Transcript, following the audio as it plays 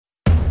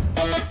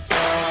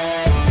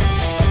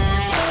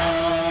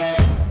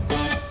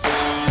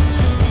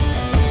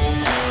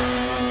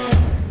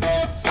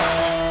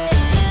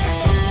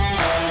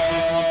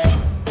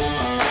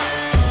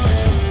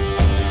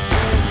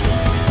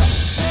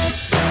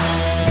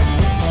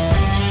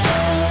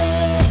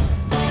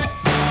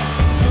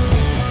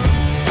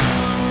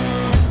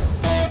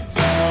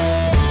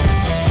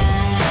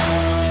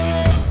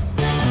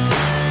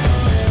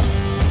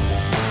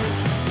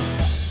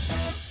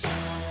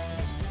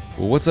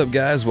What's up,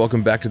 guys?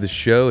 Welcome back to the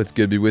show. It's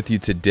good to be with you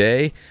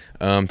today.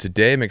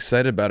 Today, I'm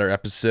excited about our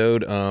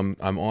episode. I'm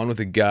on with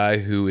a guy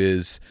who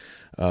is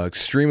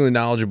extremely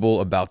knowledgeable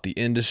about the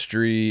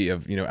industry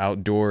of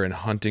outdoor and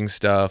hunting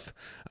stuff.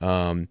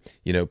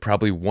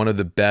 Probably one of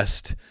the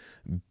best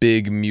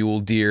big mule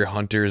deer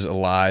hunters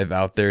alive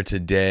out there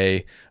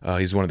today.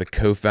 He's one of the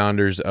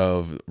co-founders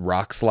of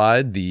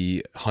Rockslide,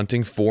 the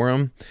hunting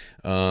forum,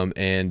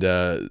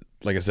 and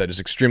like I said, just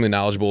extremely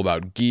knowledgeable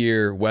about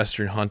gear,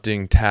 Western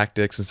hunting,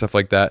 tactics, and stuff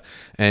like that.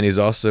 And he's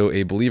also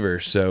a believer.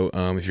 So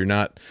if you're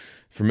not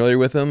familiar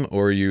with him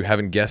or you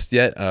haven't guessed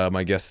yet,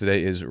 my guest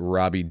today is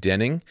ROBBY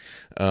Denning,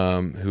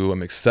 who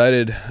I'm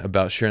excited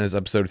about sharing this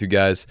episode with you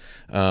guys.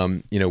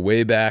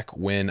 Way back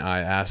when I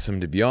asked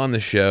him to be on the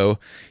show,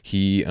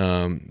 he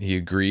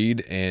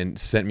agreed and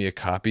sent me a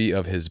copy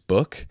of his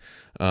book.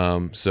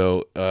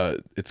 So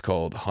it's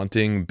called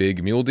Hunting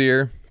Big Mule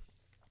Deer.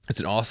 It's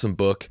an awesome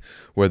book,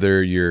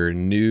 whether you're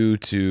new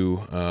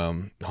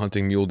to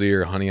hunting mule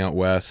deer, hunting out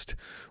west,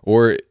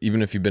 or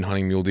even if you've been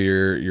hunting mule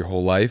deer your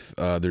whole life.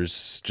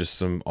 There's just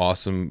some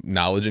awesome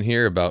knowledge in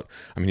here about,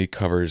 he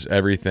covers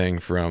everything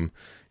from,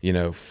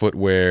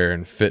 footwear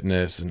and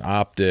fitness and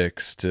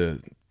optics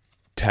to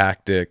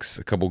tactics,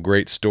 a couple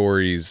great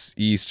stories,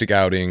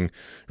 e-scouting,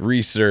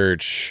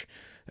 research,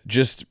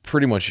 just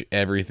pretty much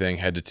everything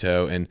head to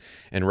toe. And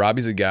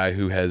ROBBY's a guy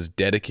who has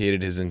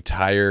dedicated his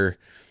entire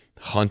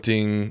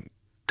hunting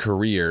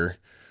career,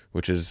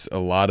 which is a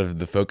lot of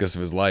the focus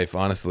of his life,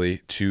 honestly,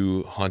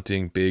 to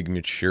hunting big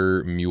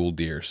mature mule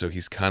deer. So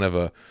he's kind of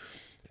a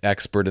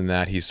expert in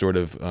that. He sort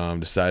of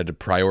decided to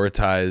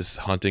prioritize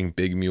hunting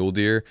big mule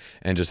deer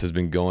and just has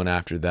been going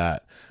after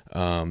that.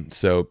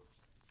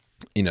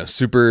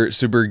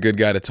 Super good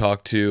guy to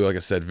talk to. Like I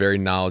said, very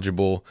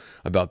knowledgeable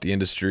about the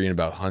industry and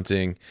about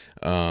hunting,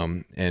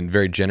 and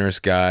very generous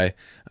guy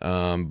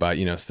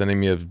by sending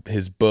me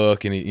his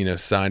book, and he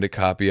signed a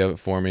copy of it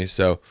for me.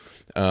 So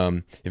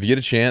if you get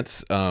a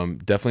chance,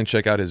 definitely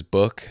check out his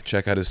book.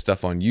 Check out his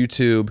stuff on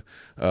YouTube,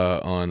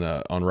 on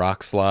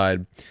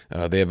Rockslide.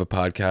 They have a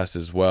podcast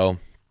as well,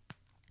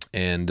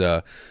 and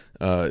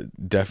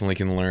definitely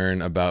can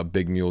learn about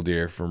big mule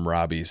deer from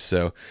ROBBY.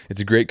 So it's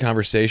a great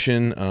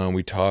conversation.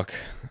 We talk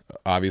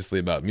obviously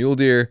about mule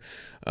deer.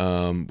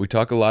 We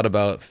talk a lot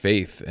about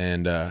faith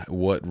and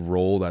what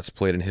role that's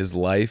played in his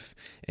life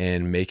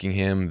and making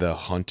him the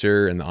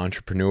hunter and the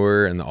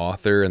entrepreneur and the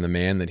author and the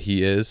man that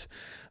he is.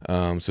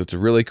 So it's a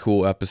really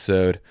cool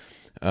episode.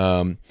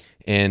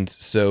 And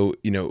so,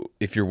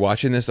 if you're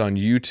watching this on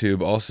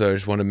YouTube, also, I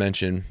just want to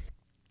mention,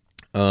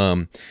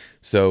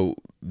 so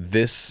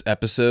this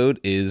episode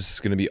is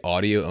going to be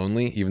audio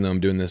only, even though I'm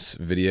doing this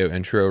video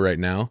intro right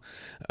now.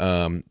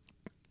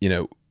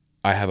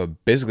 I have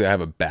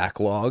a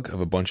backlog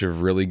of a bunch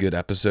of really good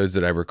episodes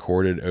that I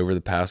recorded over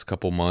the past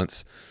couple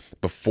months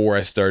before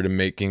I started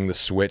making the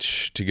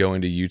switch to go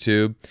into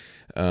YouTube,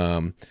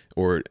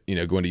 or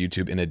going to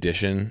YouTube in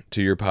addition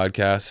to your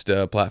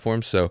podcast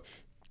platform.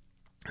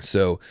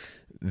 So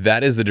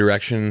that is the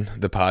direction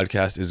the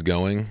podcast is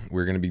going.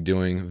 We're going to be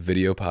doing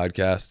video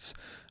podcasts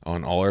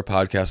on all our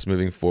podcasts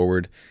moving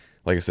forward.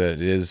 Like I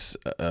said, it is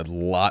a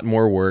lot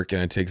more work,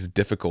 and it takes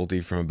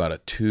difficulty from about a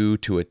 2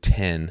 to a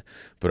 10,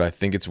 but I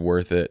think it's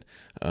worth it.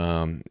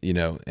 So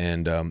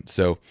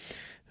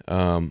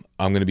I'm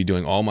going to be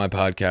doing all my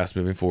podcasts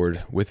moving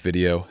forward with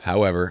video.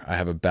 However, I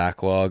have a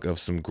backlog of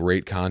some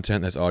great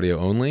content that's audio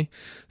only.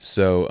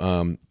 So,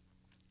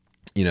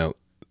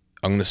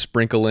 I'm going to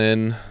sprinkle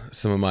in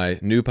some of my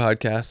new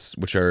podcasts,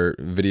 which are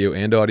video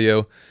and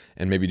audio,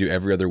 and maybe do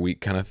every other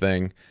week kind of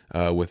thing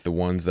with the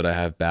ones that I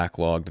have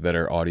backlogged that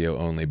are audio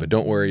only. But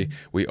don't worry,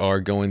 we are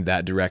going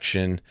that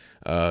direction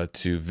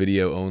to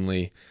video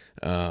only.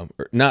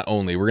 Not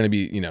only, we're going to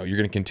be, you're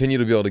going to continue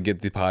to be able to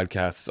get the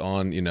podcasts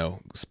on,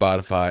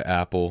 Spotify,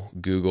 Apple,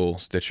 Google,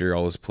 Stitcher,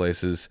 all those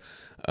places,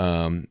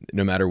 no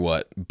matter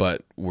what.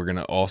 But we're going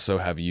to also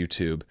have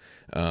YouTube,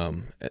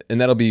 and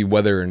that'll be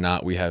whether or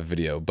not we have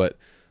video. But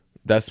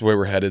that's the way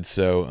we're headed.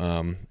 So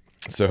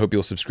I hope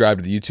you'll subscribe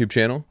to the YouTube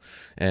channel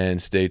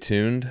and stay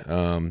tuned.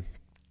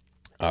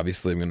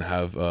 Obviously, I'm going to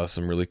have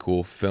some really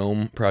cool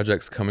film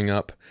projects coming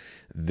up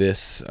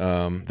this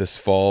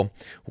fall,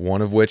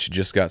 one of which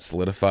just got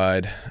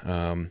solidified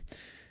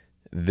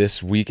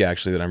this week,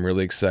 actually, that I'm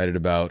really excited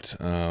about.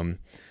 I'm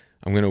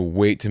going to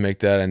wait to make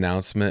that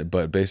announcement,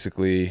 but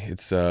basically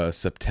it's a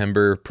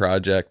September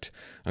project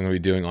I'm going to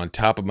be doing on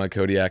top of my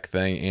Kodiak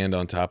thing and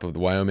on top of the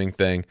Wyoming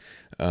thing.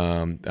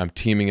 I'm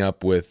teaming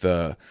up with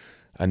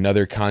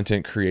another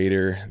content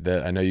creator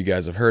that I know you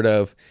guys have heard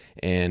of,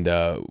 and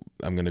I'm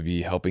going to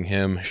be helping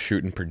him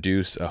shoot and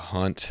produce a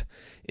hunt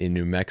in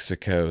New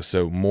Mexico.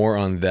 So more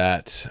on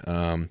that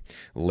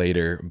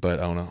later, but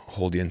I want to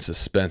hold you in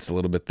suspense a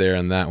little bit there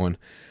on that one.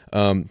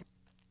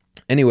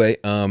 Anyway,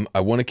 I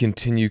want to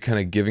continue kind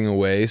of giving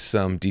away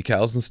some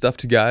decals and stuff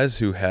to guys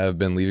who have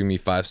been leaving me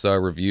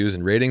 5-star reviews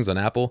and ratings on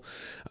Apple.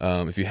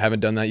 If you haven't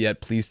done that yet,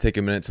 please take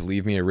a minute to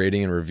leave me a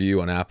rating and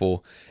review on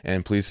Apple,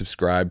 and please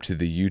subscribe to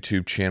the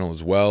YouTube channel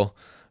as well.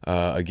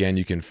 Again,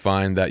 you can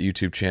find that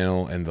YouTube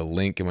channel and the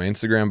link in my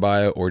Instagram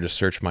bio, or just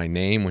search my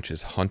name, which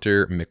is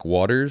Hunter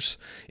McWaters,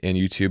 in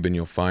YouTube, and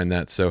you'll find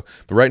that. So,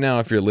 but right now,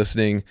 if you're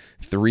listening,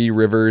 3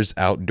 Rivers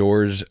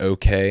Outdoors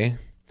OK,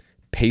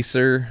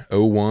 Pacer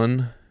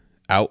 01,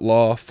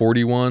 Outlaw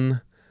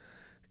 41,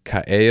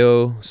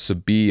 Kaeo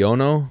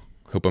Subiono,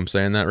 hope I'm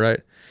saying that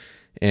right,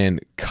 and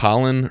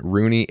Colin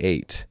Rooney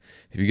 8.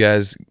 If you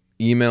guys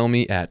email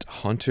me at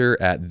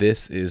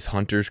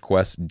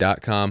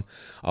hunter@thisishuntersquest.com,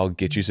 I'll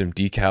get you some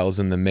decals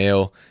in the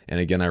mail.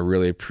 And again, I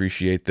really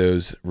appreciate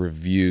those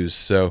reviews.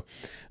 So,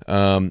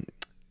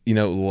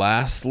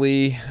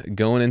 lastly,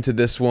 going into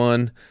this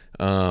one,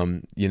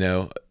 I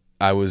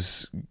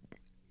was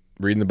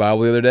reading the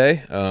Bible the other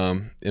day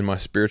in my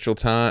spiritual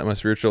time, my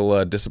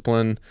spiritual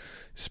discipline,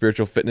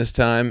 spiritual fitness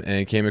time,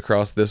 and came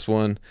across this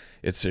one.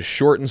 It's a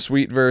short and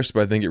sweet verse,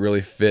 but I think it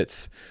really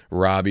fits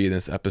Robbie in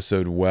this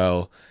episode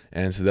well.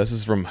 And so this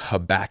is from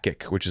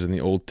Habakkuk, which is in the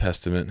Old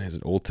Testament. He's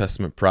an Old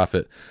Testament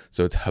prophet.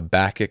 So it's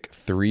Habakkuk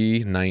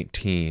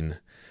 3:19.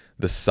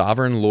 The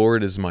sovereign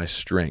Lord is my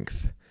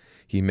strength.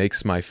 He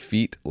makes my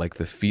feet like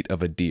the feet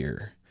of a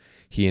deer.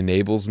 He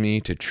enables me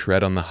to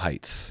tread on the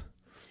heights.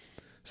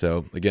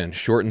 So again,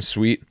 short and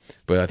sweet,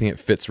 but I think it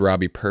fits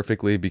Robbie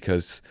perfectly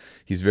because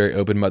he's very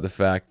open about the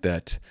fact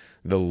that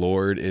the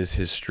Lord is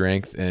his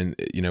strength. And,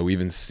 we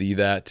even see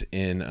that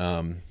in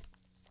a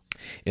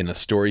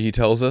story he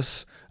tells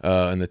us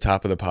in the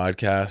top of the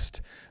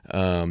podcast.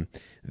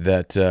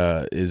 That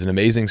is an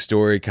amazing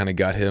story, kind of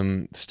got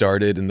him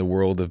started in the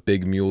world of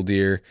big mule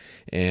deer,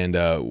 and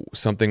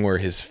something where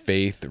his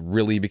faith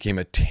really became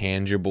a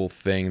tangible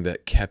thing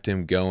that kept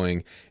him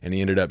going, and he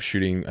ended up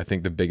shooting, I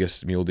think, the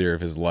biggest mule deer of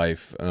his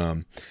life.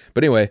 But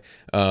anyway,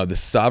 the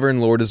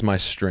sovereign Lord is my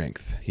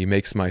strength. He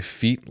makes my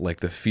feet like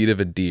the feet of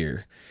a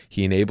deer.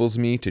 He enables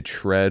me to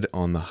tread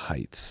on the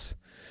heights.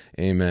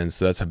 Amen.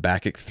 So that's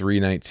Habakkuk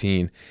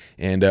 3:19.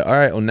 And all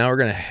right, well, now we're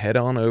going to head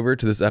on over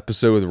to this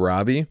episode with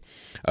Robbie.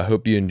 I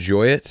hope you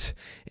enjoy it,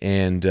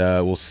 and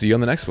we'll see you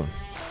on the next one.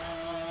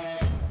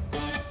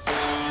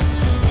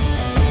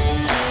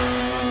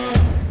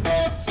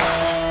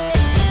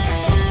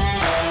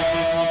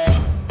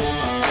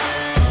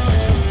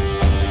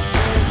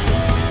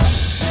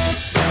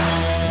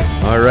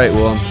 All right,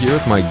 well, I'm here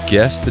with my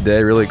guest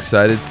today. Really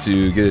excited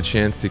to get a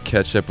chance to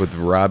catch up with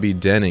Robbie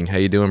Denning. How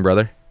you doing,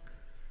 brother?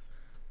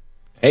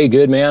 Hey,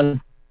 good,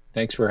 man.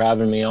 Thanks for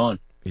having me on.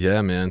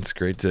 Yeah, man, it's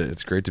great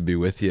to be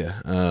with you.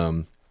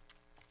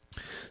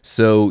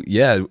 So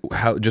yeah,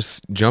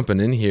 just jumping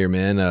in here,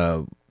 man.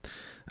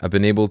 I've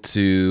been able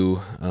to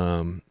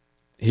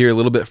hear a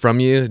little bit from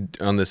you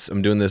on this.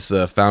 I'm doing this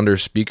founder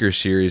speaker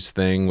series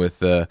thing with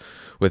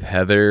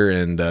Heather,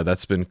 and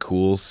that's been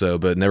cool. So,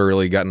 but never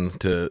really gotten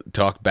to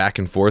talk back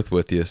and forth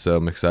with you. So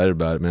I'm excited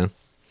about it, man.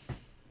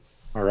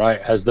 All right.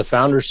 Has the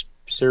Founders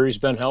series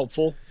been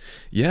helpful?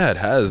 Yeah, it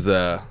has.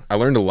 I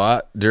learned a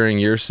lot during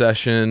your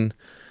session,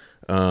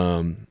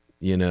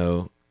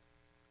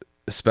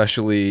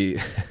 especially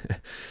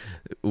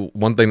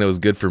one thing that was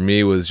good for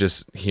me was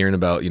just hearing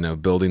about,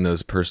 building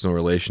those personal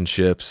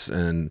relationships.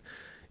 And,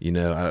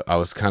 I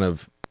was kind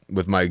of,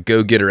 with my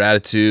go-getter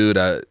attitude,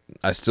 I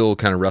still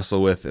kind of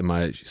wrestle with, am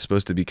I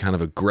supposed to be kind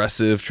of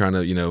aggressive, trying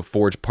to,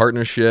 forge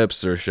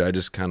partnerships, or should I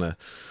just kind of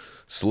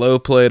slow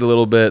play it a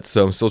little bit?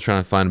 So I'm still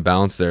trying to find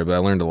balance there, but I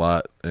learned a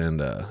lot,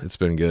 and it's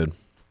been good.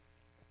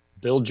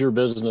 Build your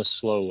business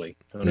slowly.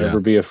 Don't ever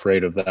be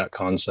afraid of that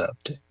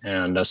concept.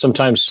 And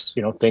sometimes,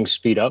 things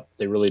speed up.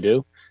 They really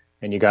do.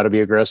 And you got to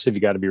be aggressive.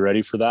 You got to be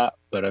ready for that.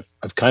 But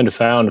I've kind of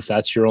found if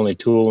that's your only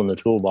tool in the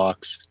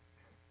toolbox,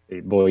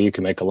 boy, you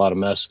can make a lot of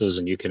messes,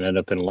 and you can end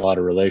up in a lot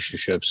of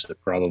relationships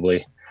that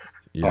probably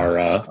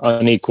are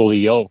unequally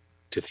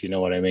yoked, if you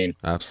know what I mean.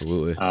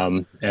 Absolutely.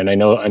 And I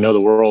know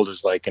the world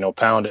is like,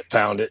 pound it,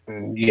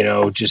 and,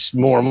 just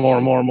more.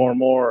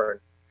 And,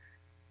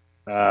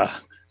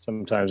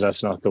 sometimes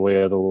that's not the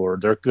way of the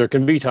Lord. There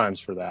can be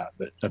times for that,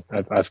 but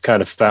I've kind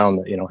of found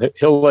that,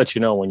 he'll let you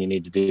know when you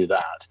need to do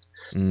that.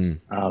 I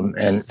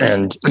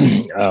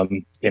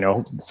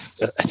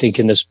think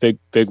in this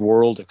big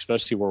world,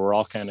 especially where we're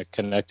all kind of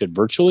connected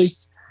virtually,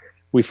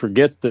 we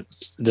forget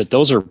that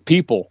those are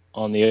people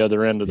on the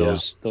other end of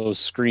those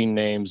screen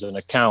names and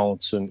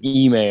accounts and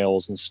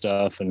emails and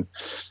stuff. And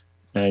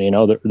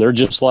they're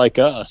just like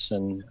us.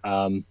 And,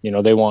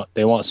 they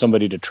want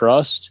somebody to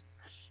trust.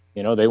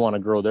 They want to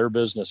grow their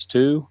business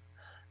too.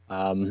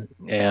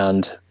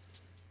 Most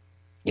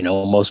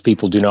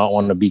people do not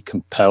want to be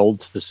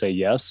compelled to say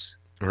yes.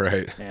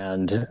 Right.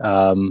 And,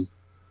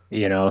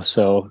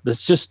 So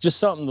that's just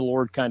something the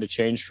Lord kind of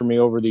changed for me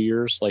over the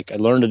years. Like I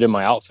learned it in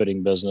my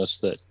outfitting business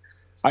that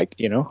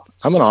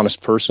I'm an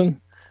honest person,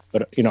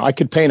 but I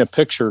could paint a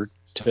picture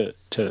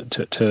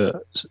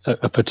to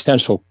a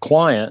potential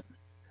client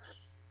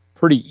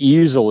pretty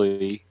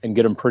easily and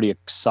get them pretty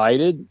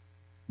excited.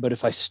 But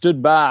if I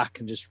stood back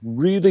and just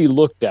really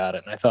looked at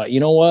it and I thought, you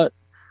know what,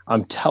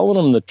 I'm telling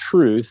them the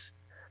truth,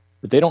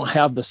 but they don't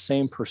have the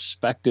same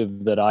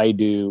perspective that I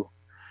do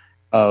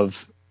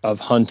of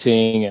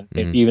hunting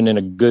and even in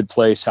a good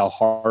place, how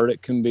hard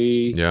it can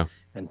be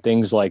and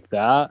things like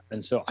that.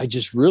 And so I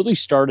just really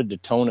started to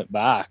tone it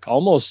back,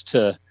 almost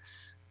to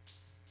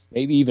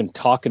maybe even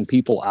talking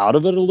people out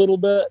of it a little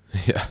bit.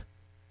 Yeah.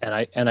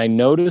 And I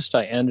noticed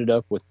I ended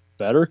up with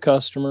better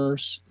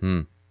customers,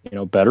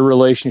 better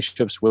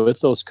relationships with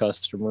those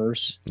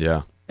customers.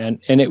 Yeah. And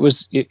it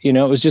was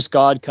just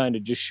God kind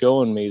of just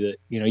showing me that,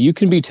 you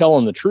can be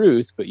telling the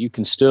truth, but you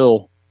can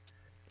still,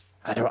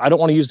 I don't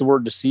want to use the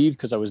word deceive,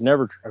 because I was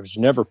never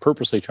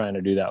purposely trying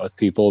to do that with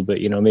people, but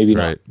maybe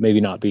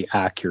not be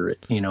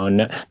accurate,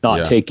 and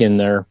not take in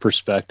their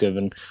perspective.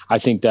 And I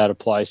think that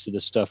applies to the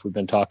stuff we've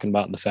been talking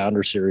about in the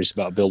Founder Series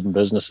about building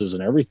businesses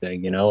and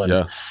everything,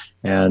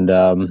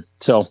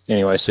 so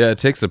anyways. Yeah, it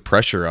takes the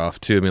pressure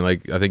off too. I mean,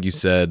 like I think you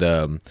said,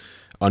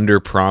 under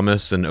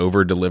promise and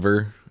over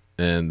deliver.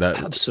 And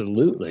that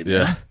absolutely, man.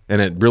 Yeah,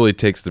 and it really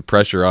takes the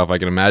pressure off. I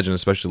can imagine,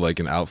 especially like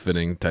an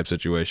outfitting type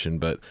situation,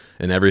 but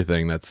in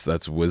everything,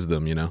 that's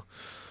wisdom, Yeah,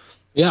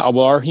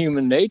 well, our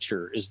human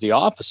nature is the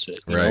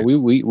opposite. Right.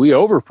 We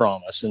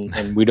overpromise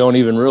and we don't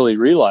even really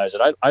realize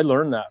it. I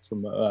learned that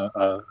from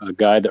a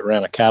guy that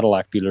ran a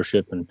Cadillac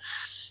dealership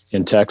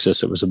in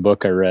Texas. It was a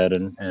book I read,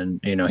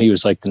 and he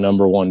was like the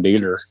number one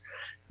dealer.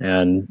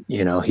 And,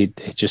 he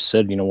just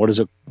said, what does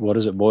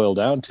it boil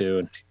down to?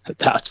 And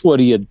that's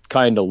what he had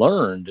kind of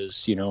learned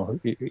is,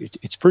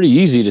 it's pretty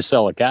easy to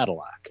sell a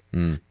Cadillac,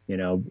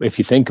 if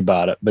you think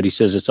about it. But he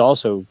says it's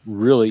also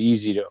really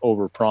easy to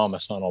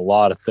overpromise on a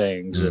lot of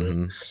things.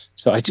 And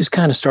so I just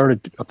kind of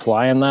started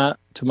applying that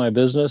to my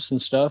business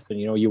and stuff.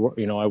 And,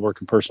 I work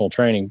in personal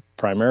training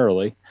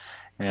primarily.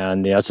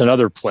 And that's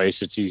another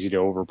place it's easy to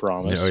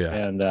overpromise. Oh, yeah.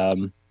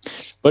 And,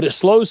 but it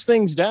slows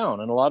things down,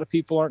 and a lot of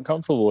people aren't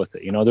comfortable with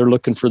it. They're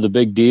looking for the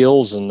big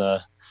deals and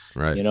the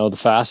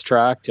fast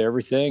track to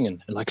everything.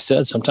 And like I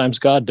said, sometimes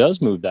God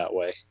does move that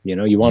way.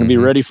 You want to be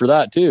ready for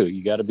that too.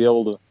 You got to be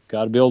able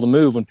to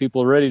move when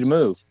people are ready to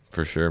move.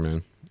 For sure,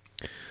 man.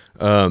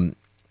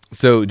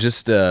 So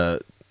just,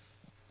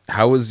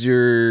 how was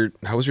your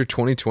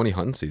 2020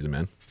 hunting season,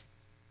 man?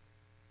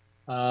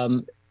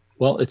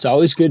 Well, it's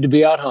always good to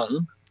be out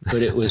hunting,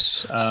 but it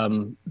was,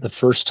 the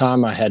first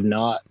time I had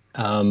not,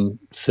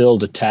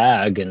 filled a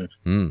tag in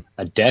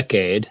a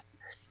decade,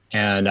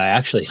 and I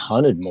actually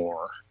hunted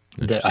more.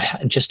 That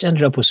I just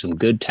ended up with some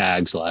good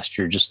tags last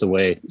year, just the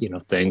way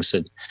things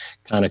had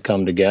kind of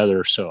come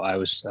together. So I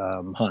was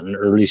hunting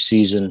early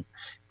season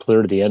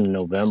clear to the end of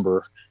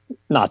November,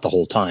 not the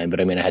whole time,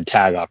 but I mean I had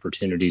tag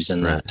opportunities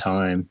in that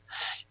time.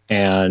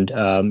 And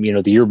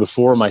the year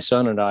before, my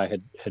son and I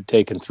had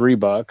taken 3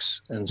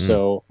 bucks, and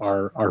so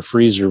our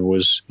freezer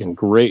was in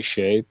great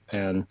shape.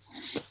 And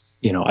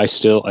I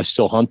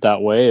still hunt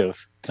that way of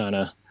kind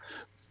of,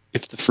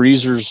 if the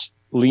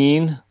freezer's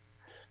lean,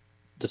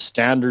 the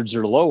standards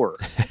are lower.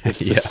 If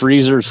the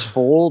freezer's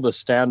full, the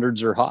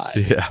standards are high.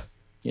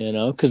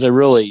 Yeah, because I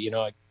really,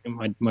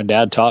 my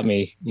dad taught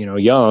me,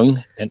 young,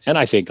 and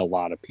I think a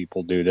lot of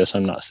people do this.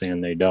 I'm not saying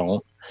they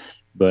don't.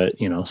 But,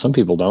 some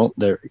people don't.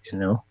 They're,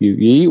 you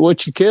eat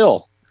what you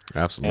kill.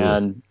 Absolutely.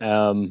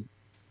 And,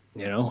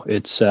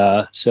 it's,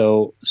 I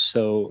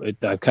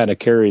kind of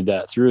carried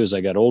that through as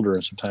I got older.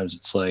 And sometimes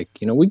it's like,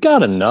 we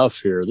got enough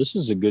here. This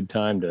is a good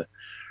time to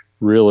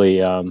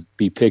really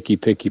be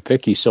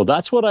picky. So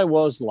that's what I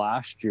was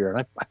last year.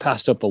 And I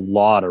passed up a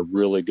lot of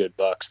really good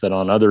bucks that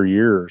on other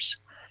years,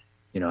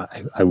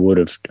 I would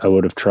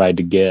have tried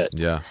to get.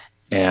 Yeah.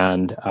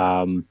 And,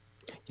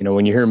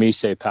 when you hear me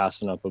say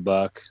passing up a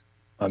buck,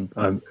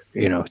 I'm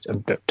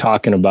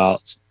talking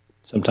about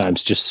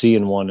sometimes just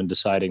seeing one and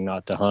deciding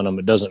not to hunt them.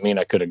 It doesn't mean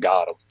I could have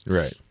got them.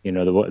 Right.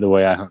 The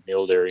way I hunt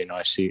mule deer,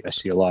 I see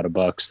a lot of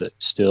bucks that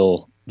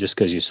still, just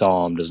because you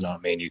saw them does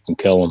not mean you can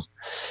kill them.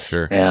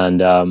 Sure.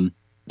 And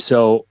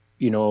so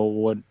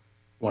when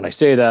I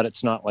say that,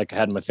 it's not like I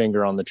had my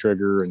finger on the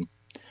trigger and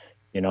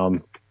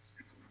I'm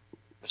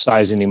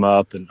sizing him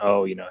up and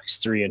he's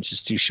 3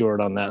 inches too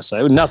short on that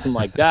side. Nothing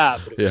like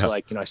that, but it was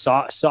like I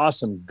saw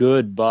some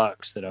good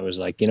bucks that I was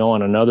like,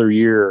 on another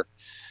year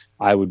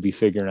I would be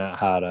figuring out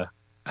how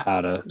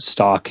to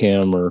stalk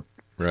him, or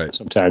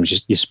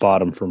sometimes you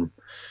spot him from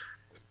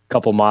a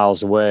couple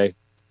miles away,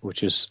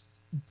 which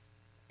is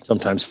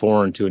sometimes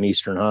foreign to an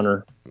Eastern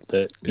hunter,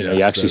 that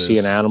you actually see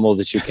an animal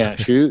that you can't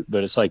shoot.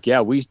 But it's like,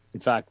 in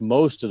fact,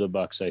 most of the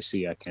bucks I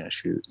see I can't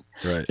shoot,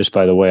 just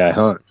by the way I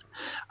hunt.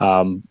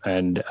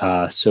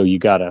 So you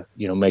gotta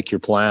make your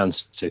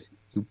plans to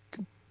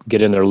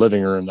get in their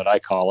living room, that I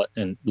call it,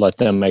 and let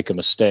them make a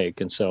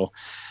mistake. And so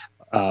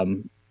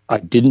I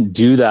didn't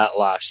do that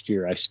last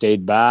year. I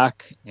stayed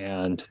back,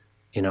 and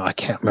I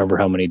can't remember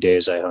how many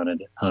days I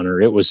hunted,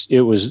 Hunter. It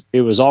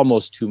was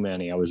almost too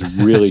many. I was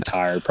really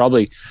tired.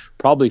 Probably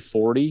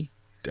 40,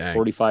 Dang.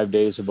 45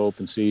 days of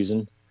open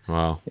season.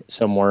 Wow.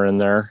 Somewhere in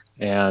there.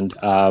 And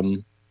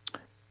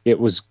it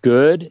was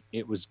good.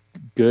 It was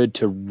good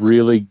to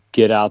really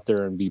get out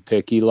there and be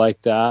picky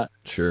like that.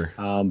 Sure.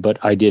 But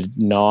I did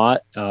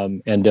not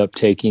end up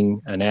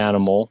taking an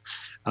animal.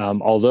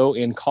 Although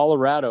in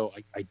Colorado,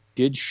 I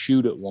did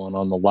shoot at one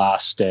on the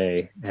last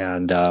day.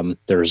 And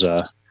there's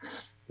a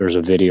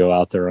video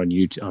out there on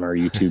YouTube, on our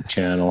YouTube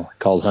channel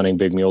called Hunting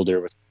Big Mule Deer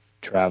with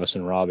Travis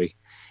and Robbie.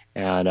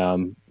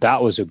 And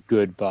that was a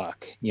good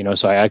buck,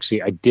 so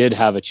I did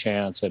have a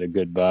chance at a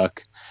good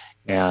buck,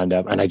 and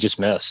I just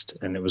missed,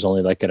 and it was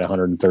only like at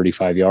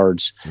 135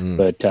 yards.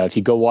 But if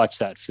you go watch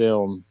that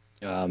film,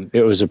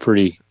 it was a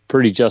pretty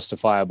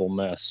justifiable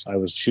miss. I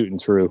was shooting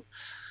through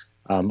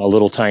a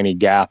little tiny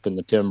gap in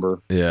the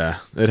timber. Yeah,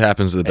 it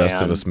happens to the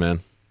best of us, man.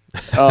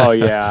 Oh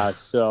yeah.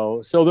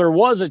 So there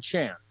was a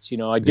chance,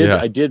 I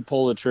did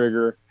pull the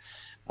trigger.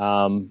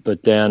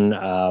 But then,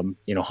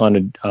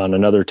 hunted on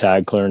another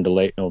tag clear into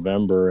late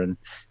November, and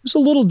it was a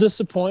little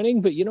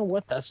disappointing, but you know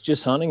what, that's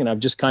just hunting. And I've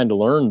just kind of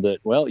learned that,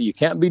 well, you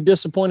can't be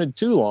disappointed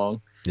too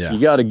long. Yeah. You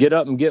got to get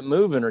up and get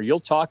moving, or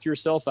you'll talk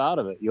yourself out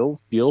of it.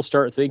 You'll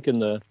start thinking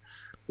the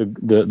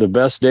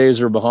best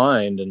days are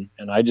behind.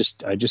 And I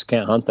just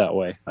can't hunt that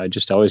way. I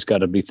just always got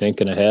to be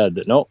thinking ahead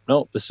that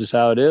nope, this is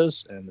how it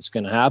is, and it's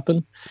going to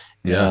happen.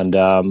 Yeah. And,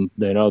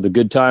 the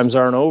good times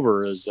aren't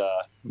over, as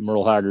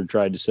Merle Haggard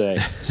tried to say.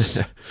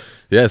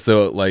 Yeah.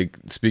 So, like,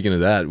 speaking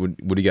of that, what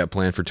do you got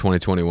planned for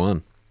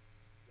 2021?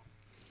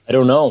 I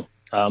don't know.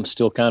 I'm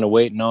still kind of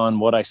waiting on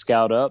what I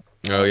scout up.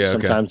 Oh yeah.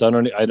 Sometimes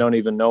okay. I don't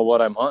even know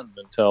what I'm hunting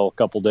until a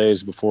couple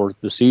days before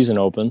the season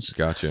opens.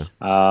 Gotcha.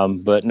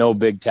 But no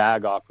big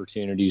tag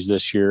opportunities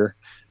this year.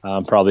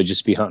 Probably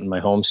just be hunting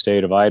my home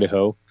state of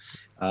Idaho.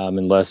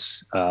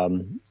 Unless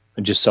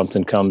just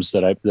something comes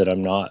that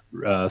I'm not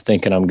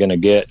thinking I'm going to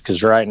get.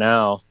 Because right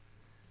now,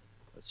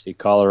 let's see,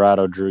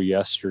 Colorado drew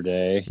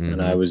yesterday,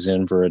 and I was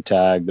in for a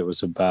tag that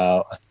was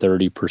about a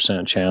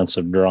 30% chance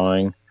of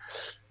drawing,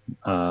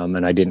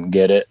 and I didn't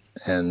get it.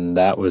 And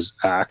that was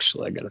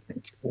actually, I got to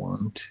think,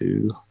 1,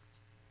 2.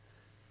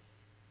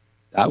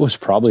 That was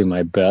probably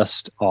my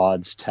best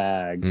odds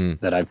tag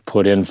that I've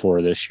put in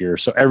for this year.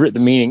 So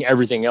meaning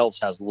everything else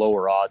has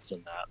lower odds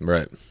than that.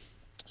 Right.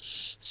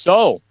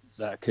 So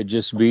that could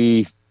just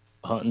be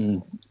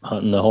hunting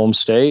the home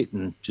state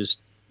and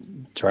just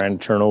trying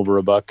to turn over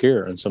a buck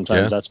here. And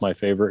sometimes that's my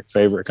favorite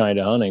kind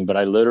of hunting. But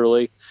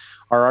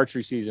our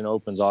archery season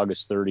opens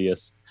August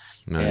 30th.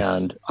 Nice.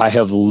 And I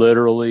have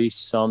literally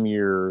some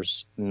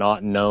years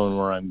not known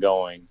where I'm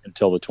going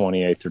until the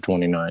 28th or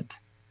 29th.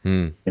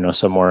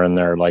 Somewhere in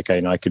there. Like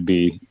I could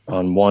be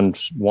on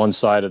one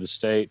side of the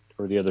state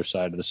or the other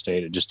side of the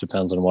state. It just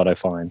depends on what I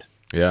find.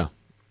 Yeah.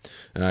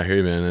 I hear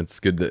you, man. It's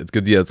good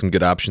that you have some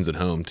good options at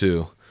home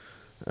too.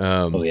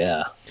 Oh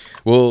yeah.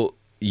 Well,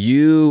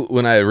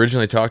 when I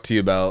originally talked to you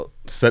about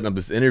setting up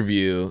this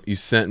interview, you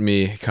sent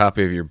me a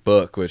copy of your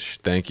book, which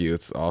thank you.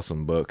 It's an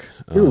awesome book.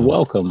 You're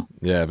welcome.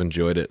 Yeah, I've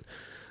enjoyed it.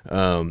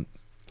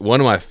 One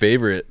of my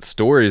favorite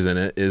stories in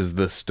it is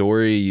the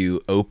story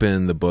you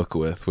open the book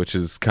with, which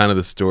is kind of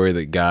the story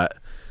that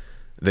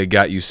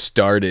got you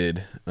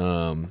started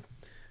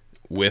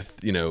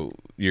with,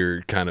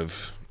 your kind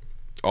of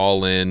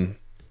all in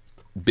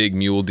big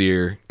mule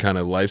deer kind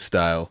of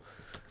lifestyle.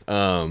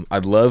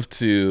 I'd love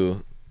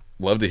to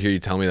hear you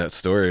tell me that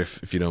story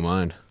if you don't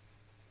mind,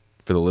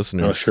 for the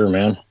listeners. Oh, sure,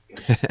 man.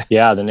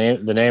 Yeah, the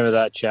name of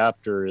that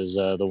chapter is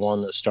the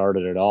one that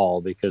started it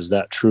all, because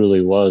that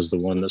truly was the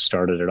one that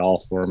started it all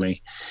for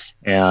me.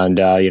 And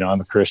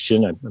I'm a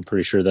Christian. I'm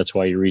pretty sure that's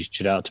why you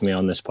reached out to me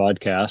on this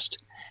podcast.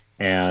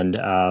 And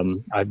I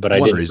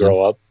didn't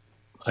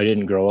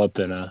grow up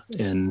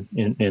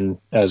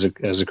as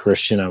a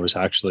Christian. I was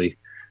actually,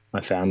 my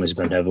family's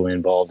been heavily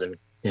involved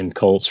in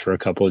cults for a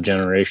couple of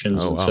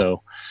generations. Oh, wow.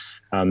 So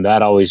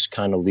that always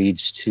kind of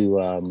leads to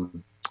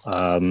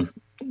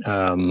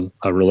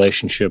a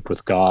relationship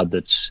with God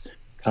that's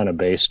kind of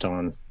based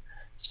on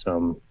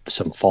some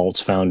false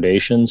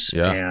foundations.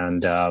 Yeah.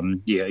 And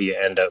you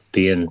end up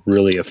being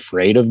really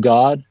afraid of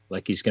God,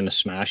 like he's going to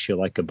smash you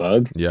like a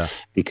bug. Yeah.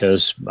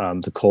 Because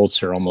the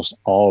cults are almost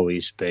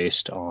always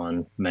based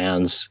on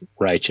man's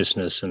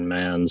righteousness and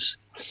man's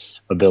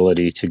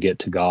ability to get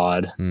to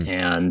God.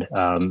 And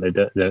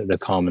the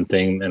common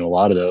thing in a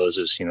lot of those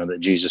is,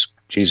 that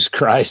Jesus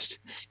Christ,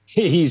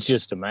 he's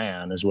just a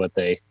man, is what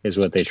they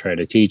try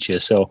to teach you.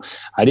 So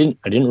I didn't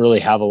really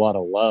have a lot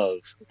of love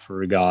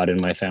for God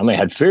in my family. I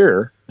had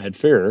fear.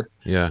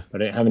 Yeah.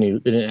 But I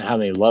didn't have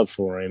any love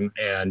for him,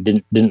 and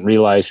didn't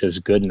realize his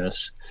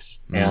goodness.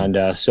 And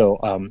so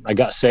I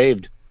got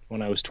saved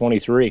when I was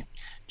 23,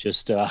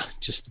 just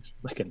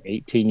like an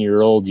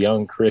 18-year-old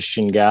young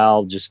Christian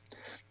gal, just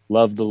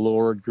loved the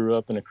Lord, grew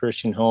up in a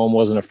Christian home,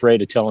 wasn't afraid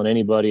of telling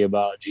anybody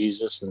about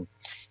Jesus. And,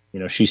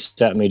 she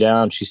sat me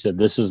down, she said,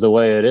 "This is the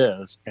way it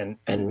is." And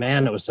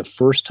man, it was the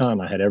first time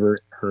I had ever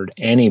heard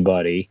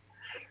anybody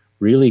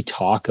really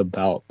talk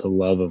about the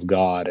love of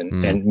God.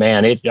 And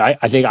man,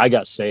 I think I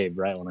got saved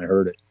right when I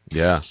heard it.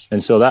 Yeah.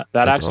 And so that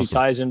actually awesome.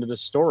 ties into the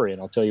story,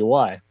 and I'll tell you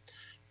why.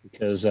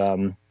 Because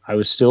I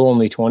was still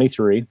only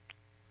 23,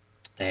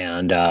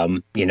 and I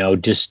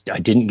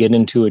didn't get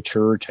into a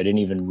church. I didn't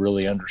even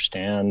really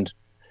understand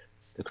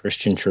the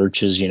Christian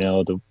churches.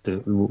 The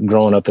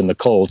growing up in the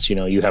cults.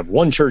 You have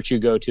one church you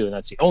go to, and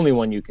that's the only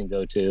one you can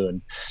go to.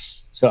 And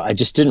so I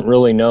just didn't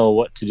really know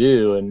what to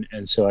do,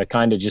 and so I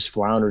kind of just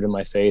floundered in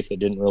my faith. It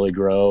didn't really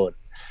grow,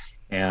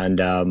 and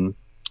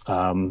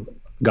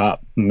got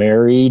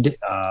married,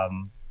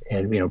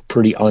 and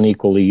pretty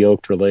unequally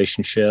yoked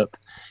relationship.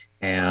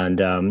 And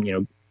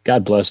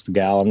God bless the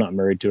gal. I'm not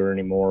married to her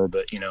anymore,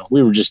 but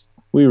we were just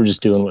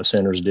doing what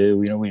sinners do.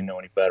 We didn't know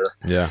any better.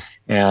 Yeah.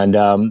 And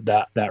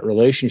that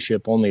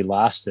relationship only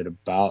lasted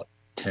about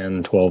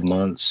 10, 12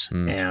 months.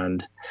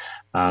 And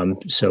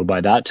so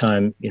by that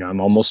time,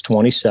 I'm almost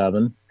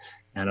 27,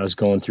 and I was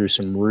going through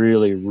some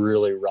really,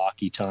 really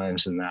rocky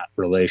times in that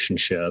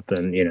relationship.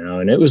 And,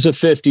 and it was a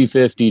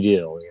 50-50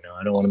 deal.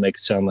 I don't want to make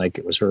it sound like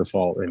it was her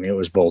fault. I mean, it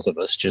was both of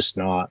us just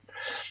not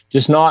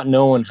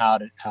knowing how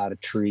to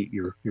treat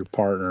your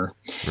partner.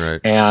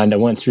 Right. And I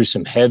went through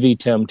some heavy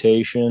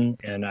temptation,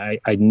 and I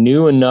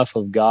knew enough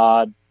of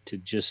God to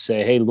just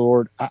say, hey,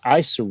 Lord,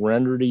 I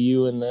surrender to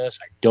you in this.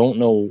 I don't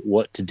know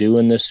what to do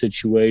in this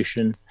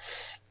situation,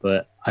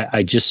 but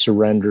I just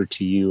surrender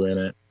to you in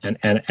it.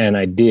 And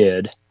I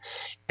did.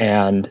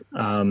 And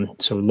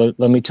so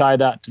let me tie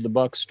that to the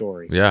Buck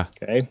story. Yeah.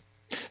 Okay.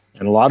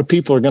 And a lot of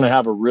people are going to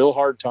have a real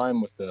hard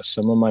time with this.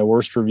 Some of my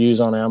worst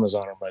reviews on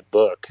Amazon are my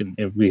book. And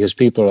because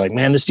people are like,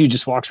 man, this dude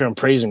just walks around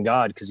praising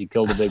God because he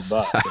killed a big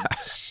buck.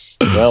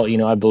 And, well,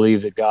 I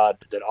believe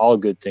that all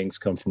good things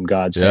come from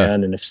God's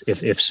hand. And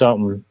if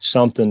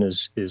something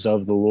is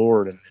of the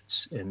Lord, and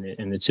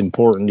it's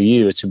important to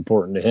you, it's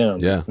important to him.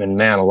 Yeah. And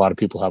man, a lot of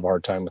people have a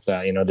hard time with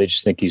that. They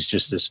just think he's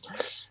just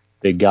this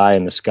big guy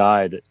in the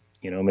sky that,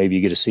 maybe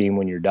you get to see him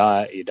when you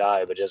die,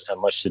 but it doesn't have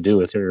much to do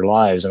with your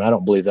lives. And I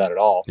don't believe that at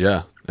all.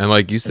 Yeah. And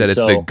like you said, it's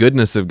the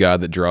goodness of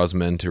God that draws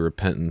men to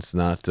repentance,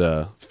 not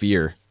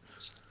fear.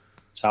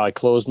 That's how I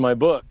closed my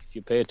book. If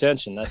you pay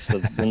attention, that's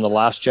in the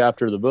last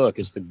chapter of the book.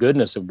 It's the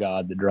goodness of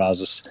God that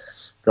draws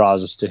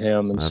us to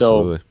him. And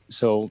Absolutely.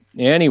 so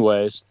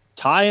anyways,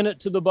 tying it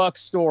to the Buck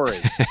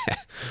story,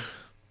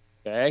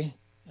 okay,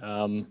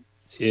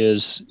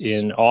 is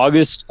in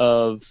August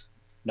of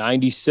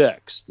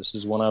 96. This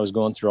is when I was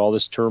going through all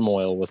this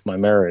turmoil with my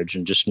marriage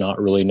and just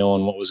not really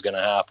knowing what was going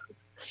to happen.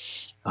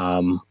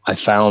 I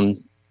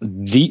found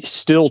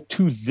still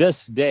to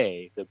this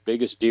day, the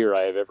biggest deer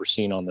I have ever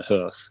seen on the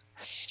hoof.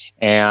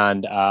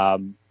 And I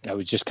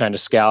was just kind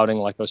of scouting,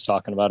 like I was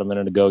talking about a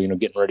minute ago,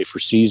 getting ready for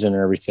season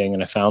and everything.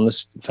 And I found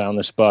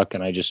this buck,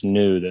 and I just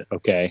knew that,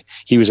 okay,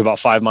 he was about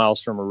 5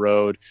 miles from a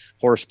road,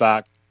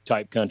 horseback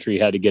type country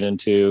had to get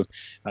into.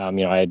 I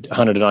had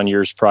hunted it on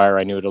years prior.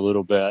 I knew it a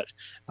little bit.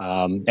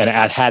 And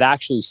I had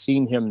actually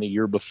seen him the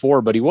year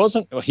before, but he was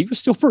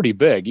still pretty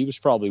big. He was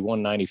probably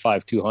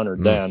 195,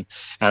 200 then.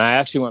 And I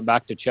actually went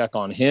back to check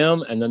on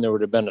him. And then there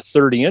would have been a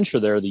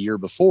 30-incher there the year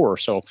before.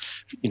 So,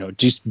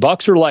 just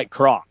bucks are like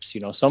crops,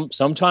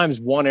 sometimes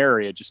one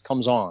area just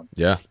comes on.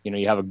 Yeah.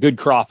 You have a good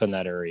crop in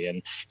that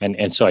area.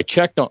 And so I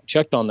checked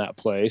on that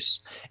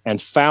place and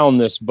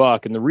found this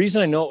buck. And the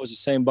reason I know it was the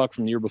same buck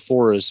from the year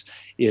before is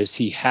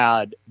he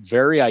had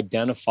very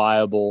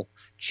identifiable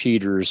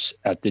cheaters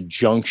at the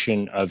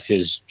junction of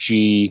his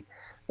G1,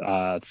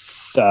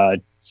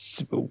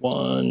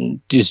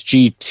 his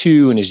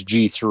G2 and his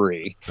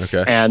G3.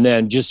 Okay. And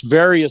then just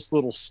various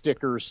little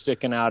stickers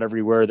sticking out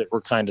everywhere that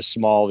were kind of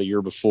small the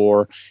year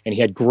before. And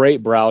he had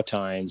great brow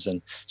tines.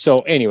 And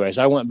so anyways,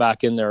 I went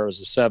back in there. It was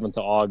the 7th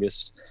of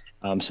August.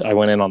 So I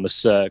went in on the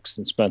 6th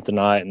and spent the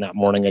night. And that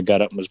morning I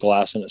got up and was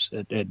glassing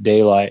at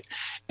daylight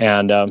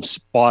and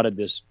spotted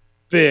this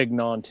big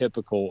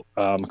non-typical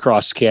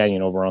across the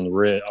canyon over on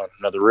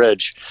another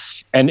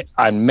ridge. And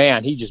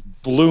man, he just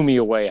blew me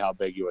away how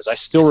big he was. I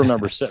still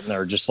remember sitting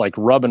there just like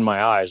rubbing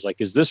my eyes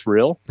like, is this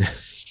real?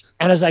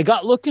 And as I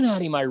got looking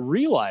at him, I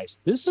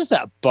realized this is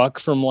that buck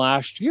from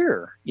last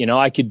year.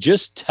 I could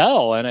just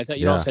tell. And I thought,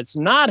 if it's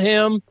not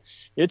him,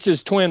 it's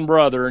his twin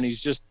brother. And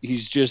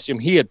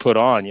he had put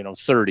on,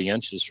 30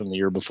 inches from the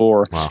year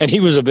before. Wow. And he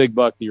was a big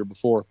buck the year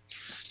before.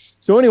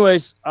 So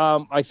anyways,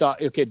 I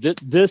thought, okay,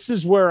 this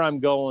is where I'm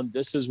going.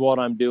 This is what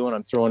I'm doing.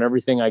 I'm throwing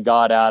everything I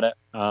got at it.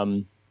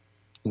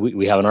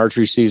 We have an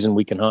archery season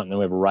we can hunt, and then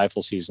we have a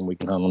rifle season we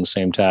can hunt on the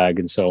same tag.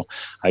 And so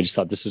I just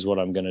thought this is what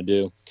I'm going to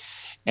do.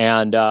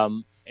 And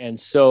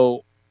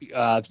so,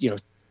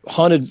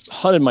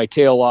 hunted my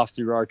tail off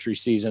through archery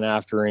season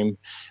after him,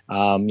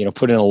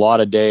 put in a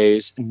lot of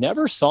days,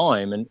 never saw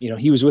him. And,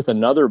 he was with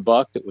another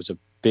buck that was a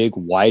big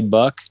wide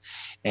buck.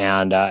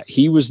 And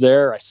he was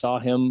there. I saw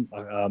him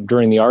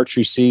during the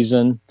archery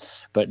season,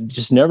 but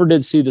just never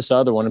did see this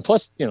other one. And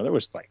plus, there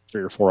was like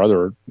 3 or 4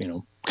 other,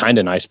 kind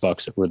of nice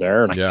bucks that were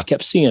there. And I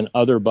kept seeing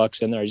other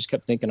bucks in there. I just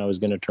kept thinking I was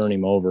going to turn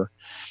him over.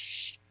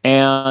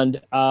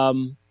 And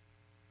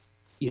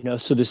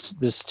so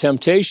this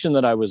temptation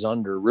that I was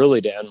under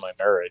really to end my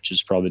marriage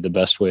is probably the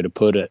best way to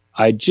put it.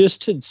 I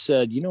just had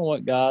said, you know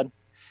what, God,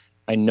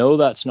 I know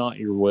that's not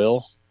your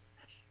will.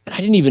 And I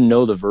didn't even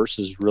know the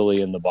verses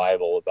really in the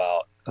Bible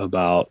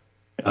about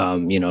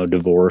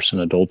divorce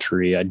and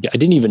adultery. I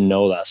didn't even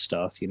know that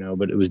stuff,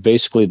 but it was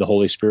basically the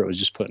Holy Spirit was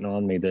just putting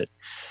on me that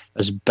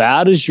as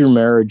bad as your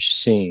marriage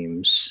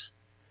seems,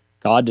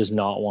 God does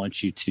not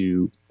want you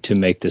to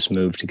make this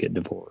move to get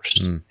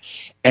divorced.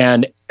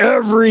 And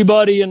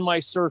everybody in my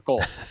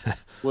circle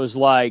was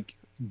like,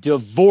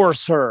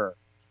 divorce her,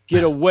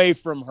 get away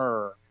from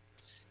her,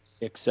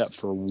 except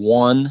for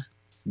one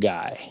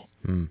guy.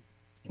 And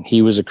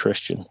he was a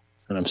Christian,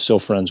 and I'm still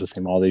friends with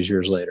him all these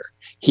years later.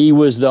 He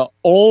was the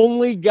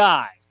only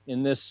guy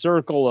in this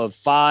circle of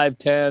 5,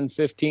 10,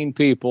 15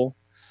 people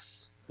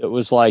that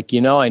was like,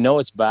 I know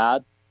it's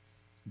bad,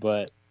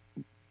 but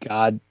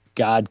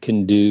God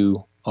can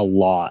do a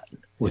lot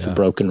with a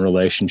broken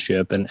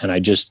relationship. And I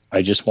just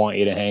want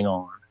you to hang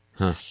on.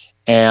 Huh.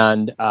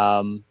 And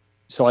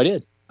so I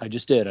did. I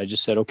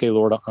just said, okay,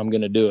 Lord, I'm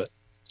going to do it.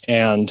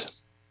 And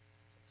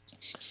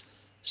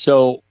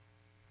so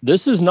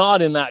this is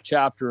not in that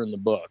chapter in the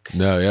book.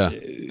 No, yeah.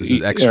 This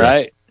is extra.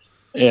 Right?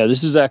 Yeah,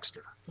 this is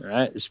extra.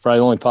 Right? It's probably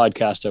the only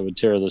podcast I would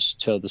tell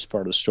this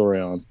part of the story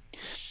on.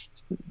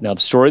 Now, the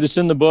story that's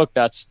in the book,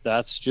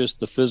 that's just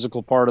the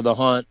physical part of the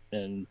hunt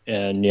and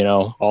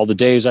all the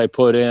days I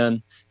put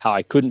in, how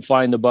I couldn't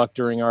find the buck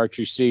during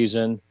archery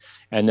season.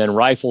 And then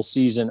rifle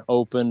season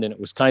opened, and it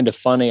was kind of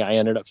funny. I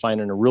ended up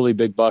finding a really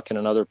big buck in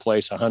another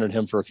place. I hunted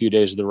him for a few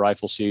days of the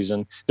rifle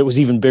season. That was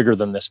even bigger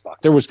than this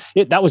buck. That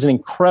was an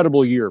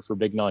incredible year for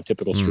big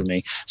non-typicals for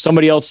me.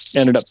 Somebody else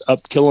ended up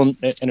killing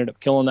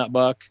that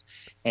buck,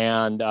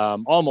 and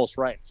almost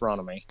right in front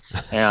of me.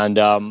 And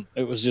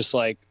it was just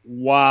like,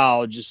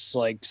 wow, just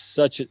like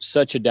such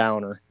a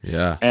downer.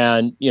 Yeah.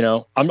 And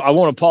I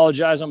won't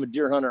apologize. I'm a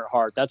deer hunter at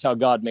heart. That's how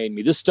God made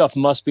me. This stuff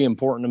must be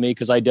important to me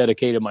because I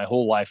dedicated my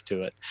whole life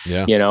to it.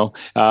 Yeah.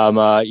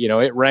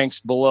 It ranks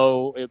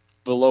below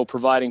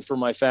providing for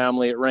my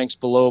family. It ranks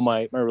below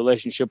my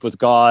relationship with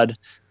God.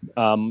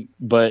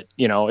 But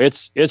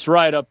it's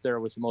right up there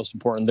with the most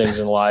important things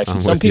in life.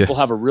 And some people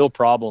have a real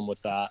problem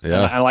with that.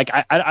 Yeah. And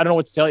I don't know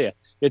what to tell you.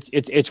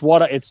 It's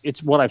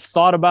what I've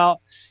thought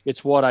about.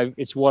 It's what I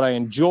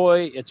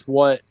enjoy.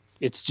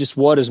 It's just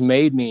what has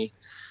made me,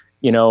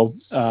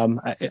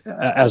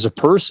 as a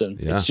person.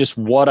 Yeah. It's just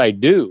what I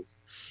do.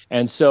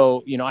 And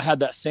so, I had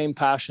that same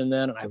passion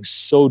then, and I was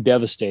so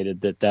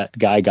devastated that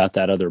guy got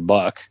that other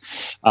buck.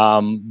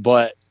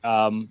 But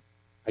I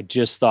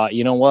just thought,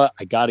 you know what,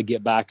 I got to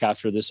get back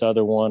after this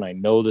other one. I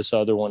know this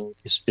other one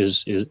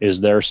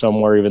is there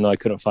somewhere, even though I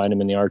couldn't find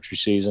him in the archery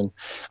season.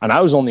 And I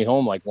was only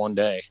home like one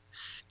day,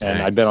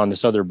 and I'd been on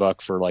this other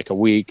buck for like a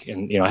week,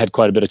 and, I had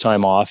quite a bit of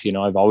time off.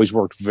 I've always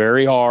worked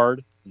very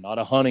hard. I'm not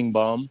a hunting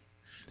bum.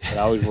 But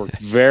I always worked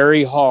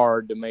very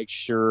hard to make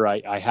sure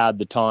I had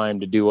the time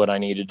to do what I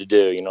needed to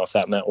do. If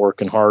that meant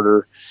working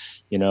harder,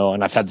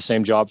 and I've had the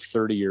same job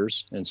for 30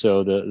 years. And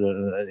so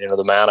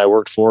the man I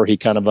worked for, he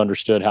kind of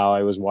understood how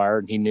I was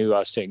wired. He knew I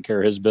was taking care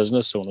of his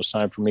business. So when it was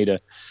time for me to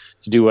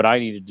do what I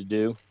needed to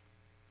do,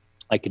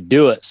 I could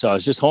do it. So I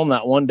was just home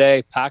that one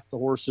day, packed the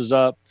horses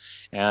up,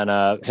 and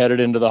headed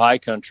into the high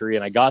country.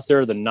 And I got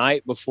there the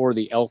night before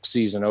the elk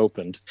season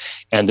opened,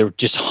 and there were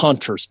just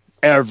hunters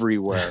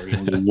everywhere.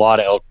 A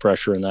lot of elk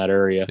pressure in that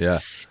area. Yeah.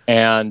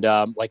 And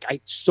 5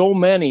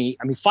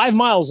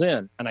 miles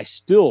in, and I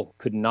still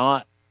could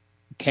not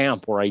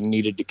camp where I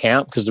needed to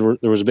camp because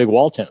there was a big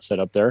wall tent set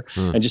up there.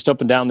 And just up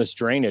and down this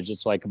drainage,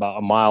 it's like about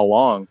a mile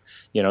long.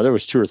 There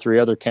was 2 or 3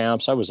 other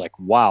camps. I was like,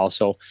 wow.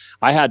 So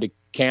I had to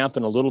camp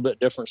in a little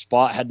bit different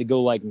spot. I had to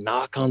go like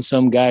knock on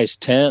some guy's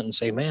tent and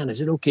say, man,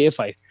 is it okay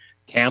if I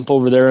camp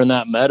over there in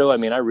that meadow? I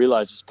mean, I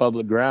realize it's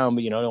public ground,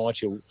 but I don't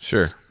want you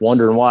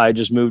wondering why I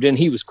just moved in.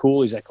 He was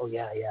cool. He's like, oh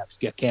yeah,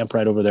 camp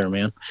right over there,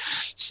 man.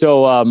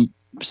 So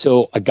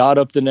I got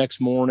up the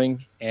next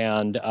morning,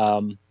 and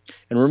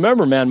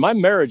remember, man, my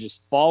marriage is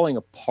falling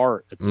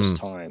apart at this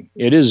time.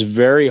 It is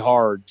very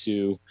hard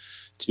to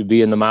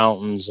be in the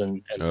mountains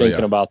and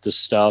thinking about this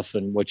stuff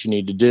and what you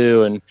need to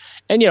do. And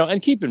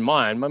keep in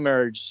mind, my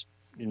marriage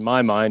in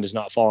my mind is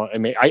not falling. I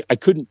mean,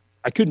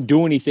 I couldn't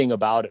do anything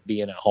about it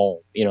being at home.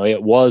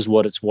 It was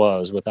what it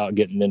was without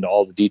getting into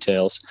all the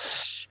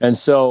details. And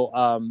so,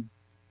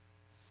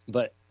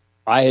 but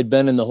I had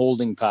been in the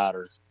holding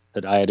pattern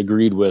that I had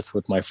agreed with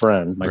my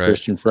friend, my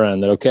Christian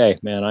friend, that, okay,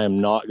 man, I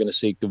am not going to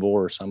seek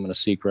divorce. I'm going to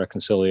seek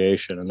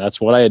reconciliation. And that's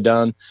what I had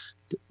done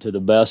to the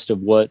best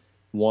of what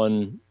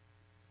one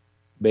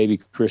baby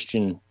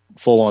Christian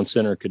full-on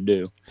sinner could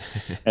do.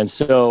 And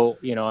so,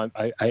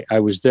 I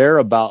was there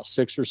about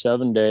 6 or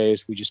 7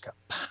 days. We just got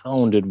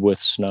pounded with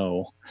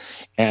snow,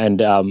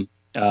 and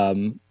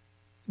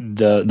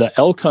the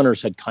elk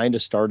hunters had kind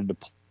of started to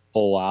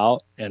pull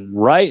out. And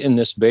right in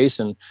this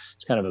basin,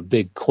 it's kind of a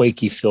big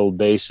quakey filled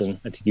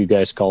basin. I think you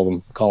guys call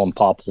them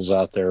popples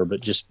out there, but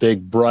just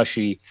big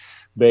brushy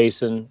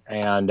basin.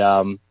 And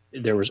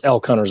there was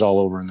elk hunters all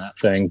over in that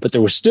thing, but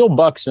there was still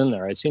bucks in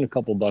there. I'd seen a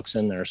couple bucks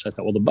in there. So I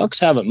thought, well, the bucks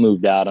haven't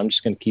moved out. I'm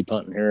just going to keep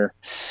hunting here.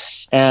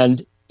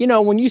 And,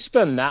 when you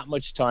spend that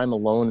much time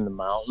alone in the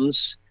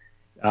mountains,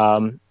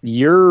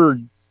 your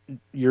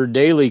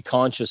daily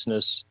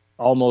consciousness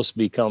almost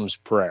becomes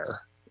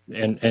prayer.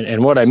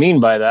 And what I mean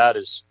by that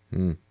is,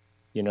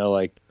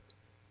 like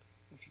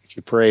if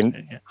you pray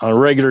on a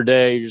regular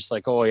day, you're just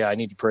like, oh yeah, I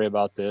need to pray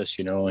about this,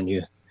 and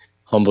you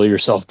humble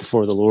yourself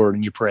before the Lord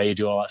and you pray, you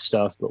do all that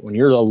stuff. But when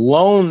you're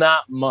alone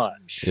that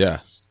much, you're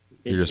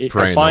just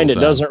praying. I find it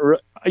doesn't.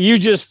 You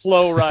just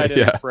flow right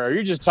into prayer.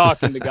 You're just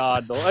talking to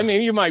God. I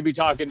mean, you might be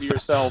talking to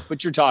yourself,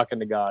 but you're talking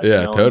to God.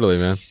 Yeah, totally,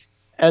 man.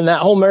 And that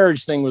whole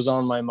marriage thing was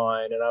on my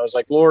mind, and I was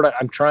like, Lord,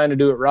 I'm trying to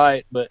do it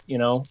right, but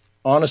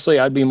honestly,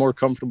 I'd be more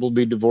comfortable to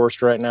be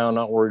divorced right now,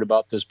 not worried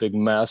about this big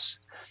mess.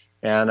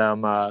 And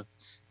that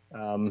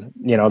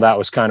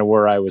was kind of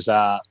where I was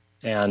at.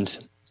 And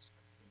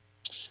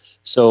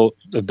so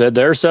I've been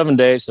there 7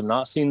 days. I've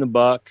not seen the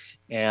buck.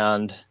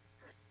 And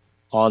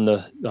on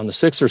the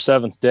 6th or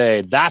 7th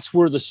day, that's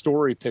where the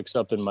story picks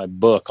up in my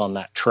book on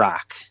that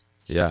track.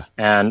 Yeah.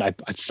 And I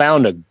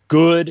found a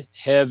good,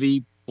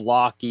 heavy,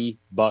 blocky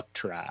buck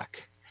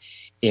track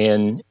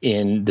in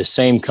the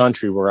same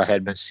country where I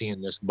had been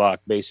seeing this buck,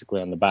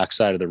 basically on the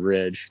backside of the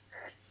ridge,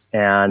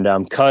 and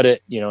cut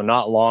it,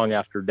 not long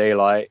after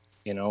daylight,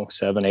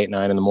 7, 8,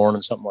 9 in the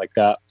morning, something like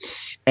that.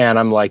 And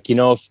I'm like,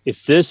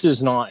 if this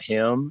is not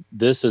him,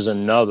 this is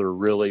another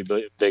really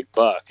big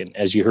buck. And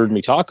as you heard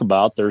me talk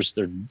about, there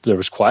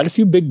was quite a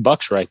few big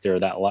bucks right there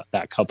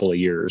that couple of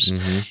years.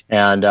 Mm-hmm.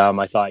 And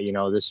I thought,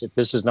 if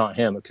this is not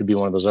him, it could be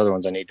one of those other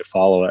ones. I need to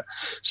follow it.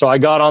 So I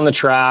got on the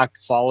track,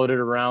 followed it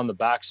around the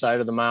backside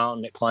of the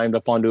mountain. It climbed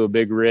up onto a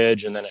big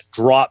ridge, and then it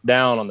dropped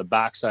down on the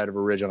backside of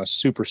a ridge on a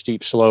super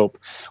steep slope,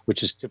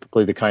 which is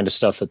typically the kind of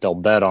stuff that they'll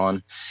bet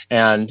on.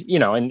 And,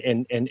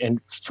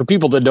 and for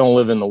people that don't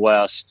live in the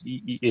West,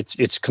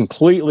 it's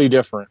completely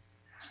different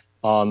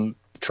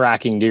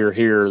tracking deer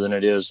here than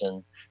it is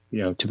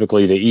in,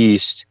 typically the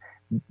East,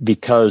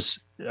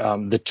 because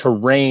the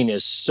terrain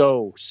is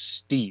so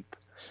steep.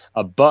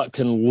 A buck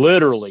can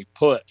literally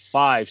put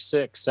 5,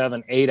 6,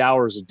 7, 8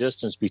 hours of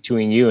distance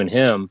between you and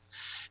him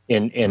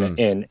in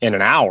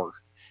an hour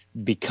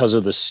because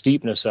of the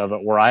steepness of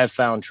it, where I have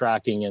found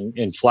tracking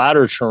in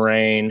flatter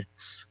terrain.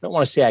 I don't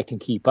want to say I can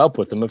keep up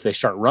with them. If they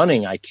start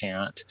running, I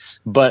can't,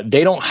 but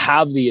they don't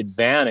have the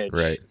advantage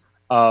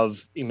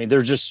of,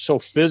 they're just so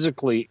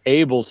physically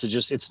able to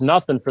it's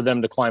nothing for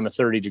them to climb a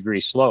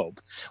 30-degree slope,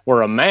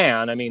 where a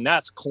man,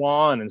 that's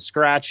clawing and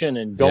scratching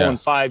and going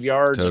 5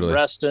 yards and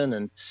resting.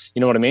 And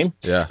you know what I mean?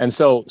 Yeah. And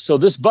so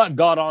this buck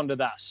got onto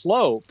that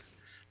slope,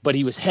 but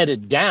he was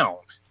headed down.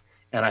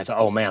 And I thought,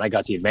 oh man, I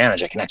got the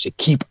advantage. I can actually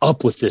keep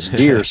up with this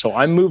deer. So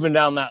I'm moving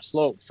down that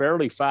slope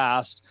fairly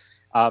fast.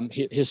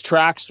 His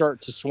tracks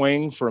start to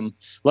swing from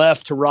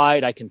left to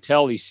right. I can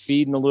tell he's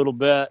feeding a little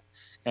bit,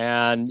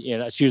 and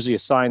it's usually a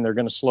sign they're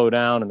going to slow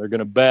down and they're going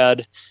to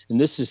bed. And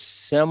this is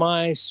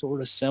semi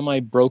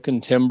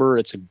broken timber.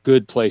 It's a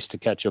good place to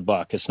catch a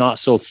buck. It's not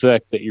so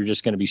thick that you're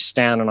just going to be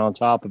standing on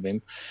top of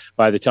him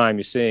by the time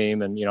you see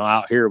him. And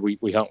out here we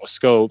hunt with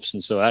scopes,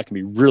 and so that can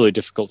be really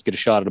difficult to get a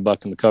shot at a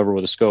buck in the cover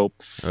with a scope.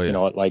 Oh,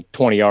 yeah. At like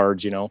 20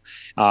 yards.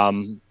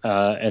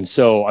 And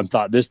so I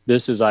thought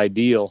this is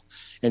ideal.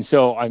 And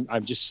so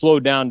I'm just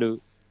slowed down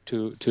to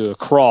a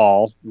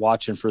crawl,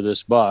 watching for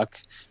this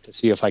buck to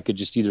see if I could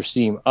just either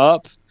see him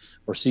up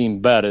or see him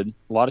bedded.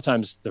 A lot of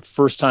times, the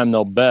first time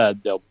they'll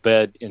bed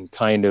in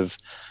kind of,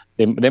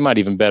 they might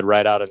even bed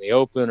right out in the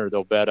open, or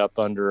they'll bed up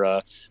under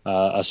a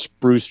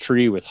spruce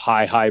tree with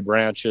high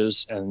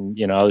branches. And,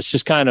 it's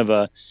just kind of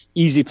a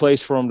easy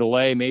place for them to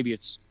lay. Maybe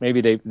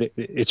they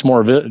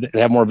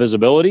have more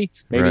visibility.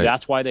 Maybe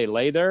that's why they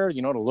lay there,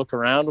 to look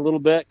around a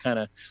little bit, kind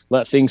of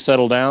let things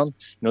settle down.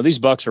 These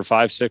bucks are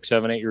 5, 6,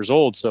 7, 8 years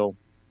old. So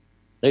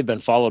they've been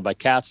followed by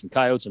cats and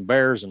coyotes and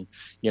bears, and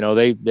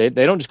they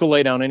don't just go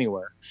lay down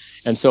anywhere.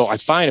 And so I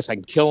find if I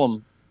can kill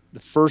them the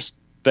first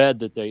bed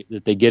that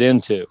they get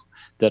into,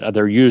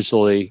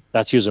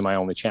 that's usually my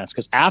only chance,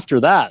 because after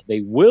that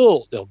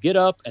they'll get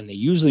up and they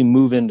usually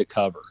move into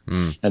cover.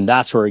 And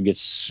that's where it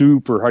gets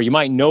super hard. You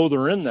might know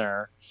they're in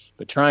there,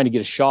 but trying to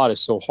get a shot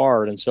is so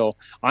hard. And so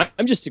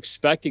I'm just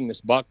expecting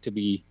this buck to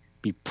be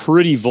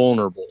pretty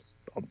vulnerable,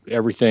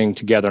 everything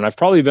together. And I've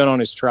probably been on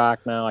his track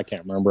now, I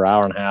can't remember,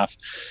 hour and a half,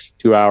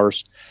 2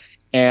 hours.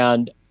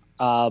 And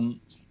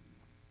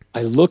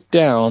I look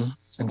down,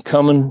 and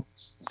coming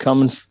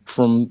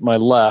from my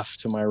left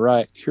to my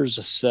right, here's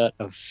a set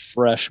of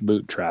fresh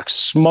boot tracks,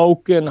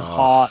 smoking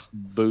hot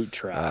boot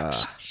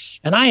tracks.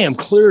 And I am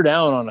clear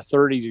down on a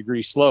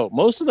 30-degree slope.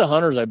 Most of the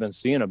hunters I've been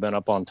seeing have been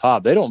up on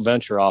top. They don't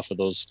venture off of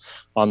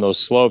on those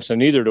slopes, and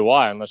neither do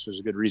I, unless there's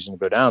a good reason to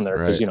go down there,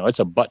 because it's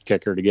a butt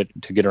kicker to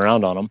get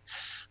around on them.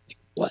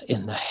 What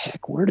in the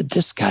heck? Where did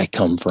this guy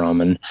come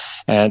from? And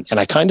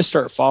I kind of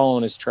start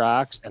following his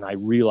tracks, and I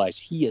realize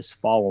he is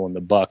following the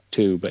buck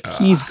too, but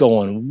he's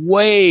going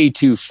way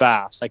too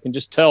fast. I can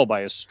just tell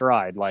by his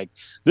stride, like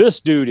this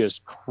dude is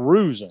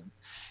cruising.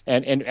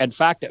 And in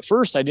fact, at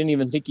first, I didn't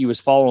even think he was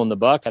following the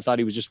buck. I thought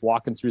he was just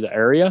walking through the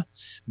area.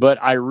 But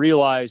I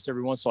realized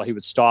every once in a while he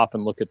would stop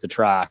and look at the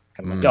track.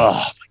 I'm like, oh,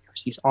 my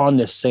gosh, he's on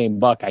this same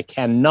buck. I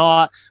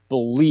cannot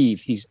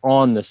believe he's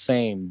on the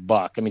same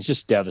buck. I mean, it's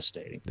just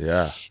devastating.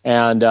 Yeah.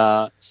 And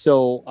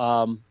so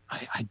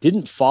I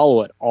didn't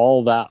follow it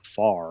all that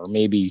far,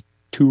 maybe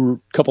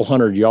couple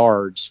hundred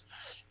yards.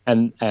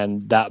 And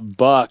that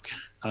buck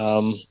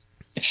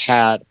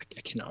had,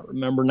 I cannot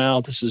remember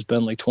now, this has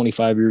been like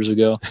 25 years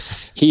ago.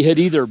 He had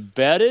either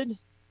bedded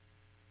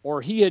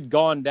or he had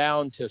gone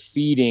down to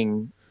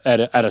feeding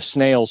at a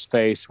snail's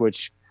pace,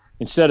 which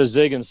instead of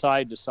zigging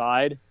side to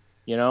side,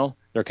 you know,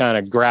 they're kind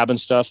of grabbing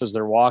stuff as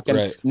they're walking.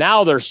 Right.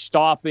 Now they're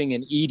stopping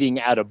and eating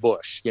at a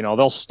bush. You know,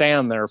 they'll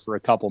stand there for a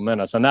couple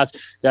minutes. And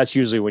that's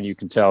usually when you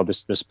can tell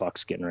this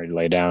buck's getting ready to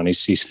lay down.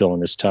 He's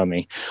filling his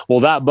tummy. Well,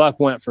 that buck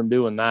went from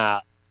doing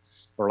that,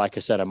 or like I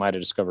said, I might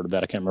have discovered a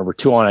bed, I can't remember,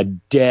 to on a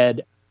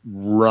dead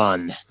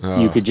run.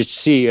 You could just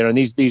see, you know,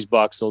 these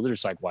bucks, so they're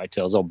just like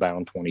whitetails, they'll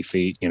bound 20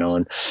 feet, you know,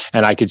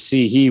 and I could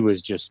see he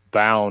was just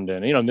bound,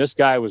 and, you know, this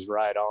guy was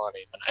right on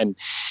him.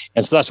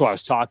 And so that's why I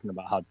was talking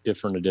about how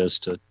different it is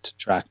to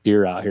track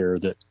deer out here,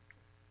 that,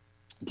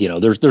 you know,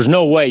 there's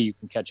no way you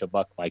can catch a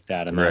buck like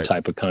that in that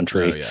type of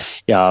country.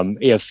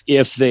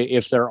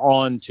 If they're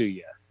on to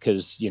you.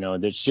 Because, you know,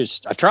 it's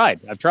just, I've tried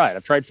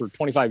for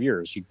 25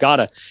 years. You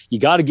gotta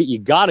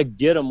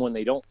get them when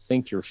they don't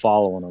think you're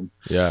following them.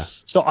 Yeah.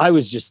 So I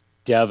was just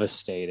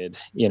devastated,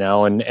 you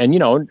know, and you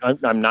know, I'm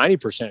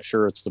 90%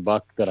 sure it's the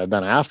buck that I've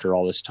been after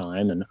all this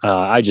time. And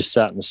I just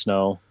sat in the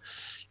snow,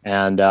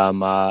 and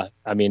I'm a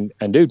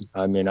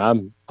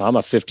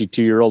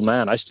 52-year-old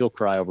man. I still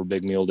cry over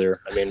big mule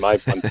deer. I mean,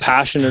 I'm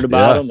passionate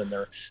about them, and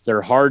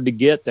they're hard to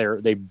get.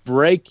 They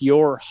break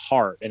your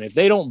heart. And if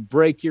they don't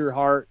break your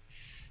heart,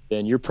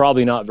 then you're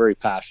probably not very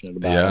passionate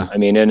about them. I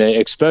mean, and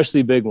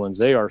especially big ones,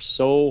 they are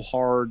so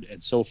hard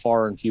and so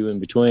far and few in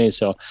between.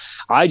 So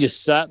I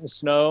just sat in the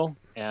snow,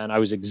 and I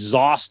was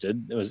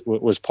exhausted. It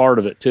was part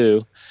of it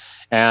too.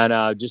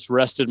 And just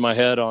rested my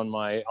head on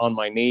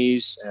my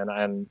knees,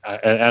 and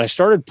I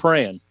started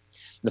praying.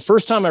 The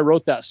first time I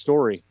wrote that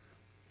story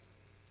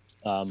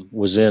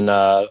was in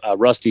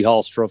Rusty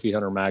Hall's Trophy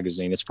Hunter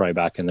magazine. It's probably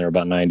back in there,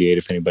 about 98,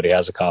 if anybody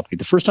has a copy.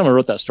 The first time I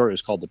wrote that story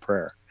was called The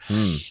Prayer.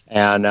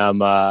 And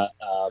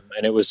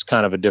it was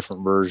kind of a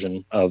different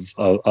version of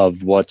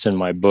what's in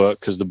my book,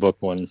 because the book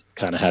one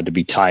kind of had to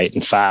be tight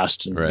and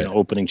fast, and you know,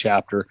 opening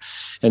chapter.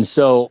 And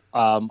so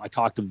I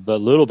talked a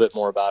little bit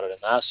more about it in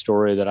that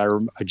story, that I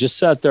just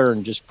sat there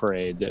and just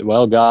prayed that,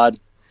 well, God,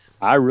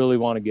 I really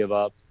want to give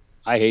up.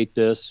 I hate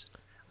this.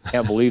 I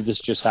can't believe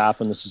this just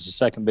happened. This is the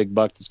second big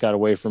buck that's got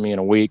away from me in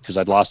a week, because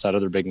I'd lost that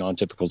other big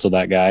non-typical to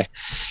that guy.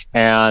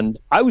 And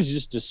I was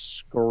just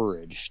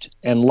discouraged.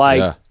 And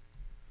I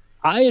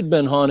had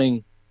been hunting,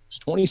 I was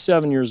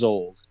 27 years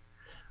old.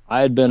 I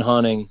had been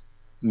hunting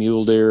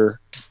mule deer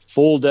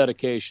full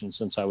dedication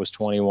since I was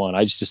 21.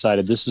 I just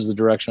decided this is the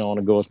direction I want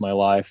to go with my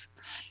life,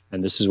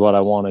 and this is what I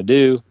want to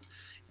do.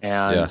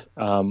 And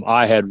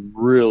I had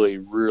really,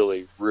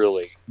 really,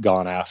 really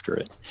gone after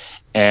it.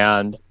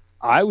 And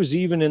I was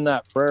even in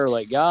that prayer,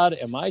 like, God,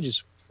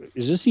 is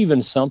this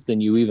even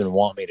something you even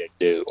want me to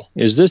do?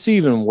 Is this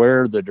even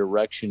where the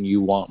direction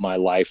you want my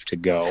life to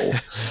go?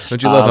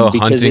 Don't you love how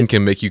hunting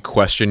can make you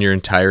question your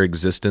entire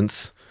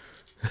existence?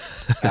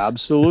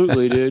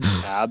 Absolutely, dude.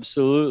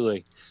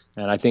 Absolutely.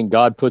 And I think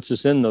God puts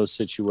us in those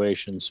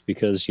situations,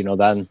 because, you know,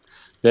 then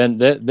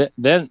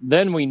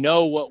we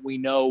know what we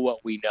know.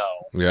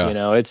 Yeah. You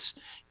know,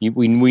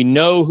 we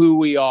know who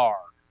we are.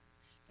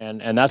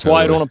 And that's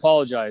why I don't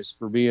apologize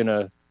for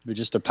being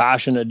just a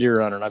passionate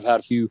deer hunter. And I've had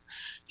a few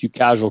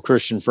casual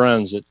Christian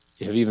friends that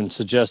have even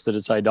suggested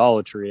it's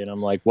idolatry. And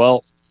I'm like,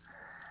 well,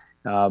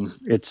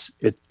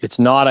 it's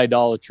not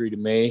idolatry to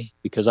me,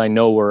 because I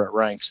know where it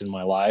ranks in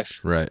my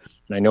life. Right.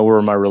 And I know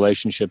where my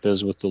relationship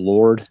is with the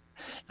Lord.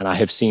 And I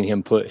have seen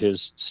him put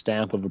his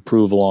stamp of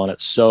approval on it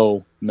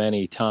so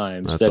many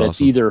times. That's awesome.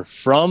 It's either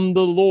from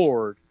the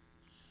Lord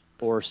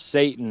or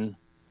Satan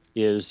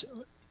is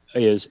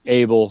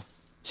able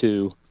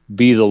to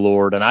be the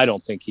Lord. And I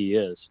don't think he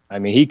is. I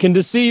mean, he can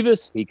deceive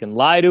us. He can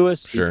lie to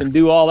us. Sure. He can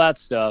do all that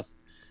stuff,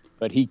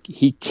 but he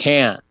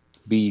can't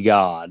be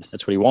God.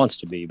 That's what he wants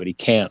to be, but he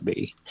can't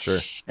be. Sure.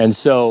 And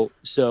so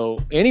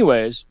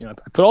anyways, you know,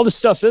 I put all this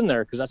stuff in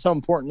there because that's how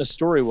important this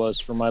story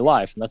was for my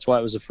life. And that's why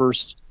it was the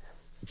first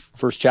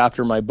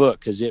chapter of my book,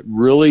 because it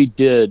really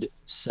did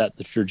set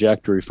the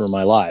trajectory for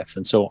my life.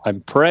 And so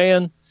I'm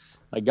praying,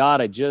 like,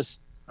 God,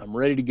 I'm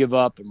ready to give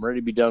up. I'm ready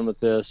to be done with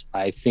this.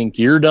 I think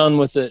you're done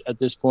with it at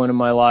this point in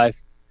my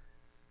life.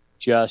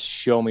 Just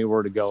show me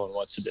where to go and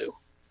what to do.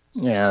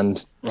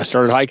 And I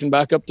started hiking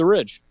back up the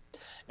ridge.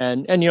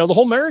 And you know, the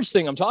whole marriage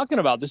thing I'm talking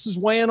about, this is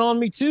weighing on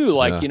me too.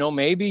 Like, you know,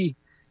 maybe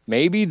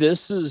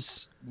this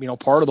is, you know,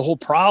 part of the whole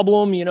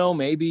problem, you know,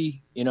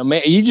 maybe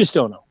you just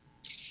don't know.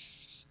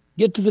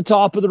 Get to the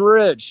top of the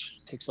ridge.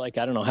 It takes like,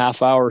 I don't know,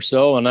 half hour or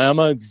so. And I'm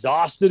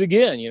exhausted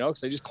again, you know,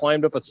 because I just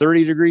climbed up a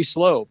 30-degree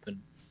slope. And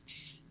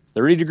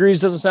 30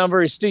 degrees doesn't sound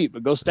very steep,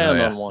 but go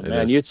stand on one,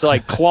 man. It's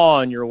like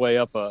clawing your way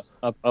up a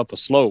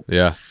slope.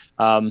 Yeah.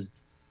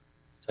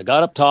 I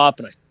got up top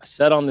and I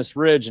sat on this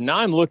ridge, and now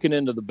I'm looking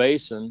into the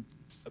basin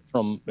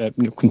from a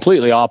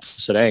completely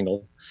opposite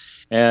angle,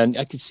 and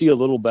I could see a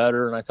little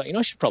better. And I thought,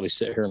 I should probably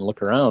sit here and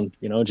look around,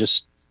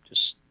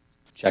 just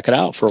check it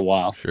out for a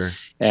while. Sure.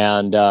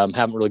 And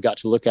haven't really got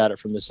to look at it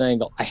from this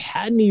angle. I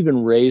hadn't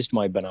even raised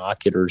my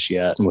binoculars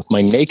yet. And with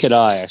my naked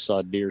eye, I saw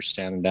a deer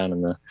standing down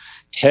in the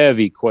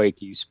heavy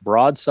Quakies,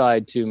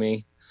 broadside to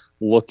me,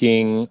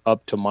 looking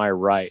up to my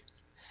right.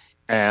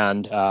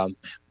 And I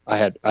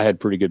had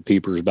pretty good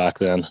peepers back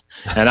then.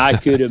 And I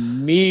could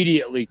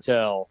immediately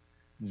tell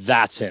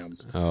that's him.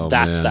 Oh,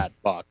 that's man. that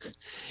buck.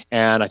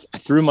 And I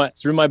threw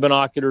my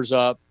binoculars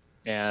up.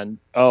 And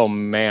oh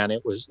man,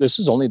 this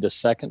is only the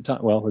second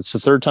time. Well, it's the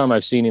third time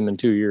I've seen him in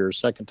 2 years.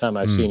 Second time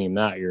I've seen him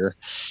that year.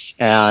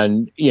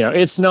 And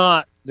it's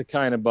not the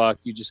kind of buck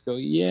you just go,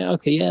 yeah,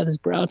 okay, yeah, his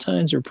brow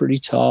tines are pretty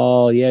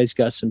tall. Yeah, he's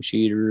got some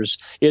cheaters.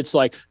 It's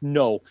like,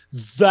 no,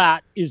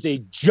 that is a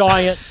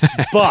giant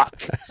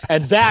buck,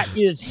 and that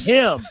is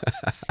him.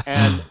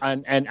 And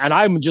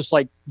I'm just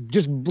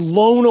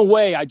blown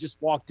away. I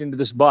just walked into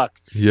this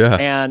buck. Yeah.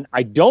 And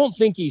I don't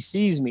think he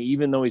sees me,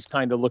 even though he's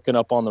kind of looking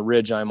up on the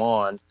ridge I'm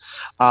on.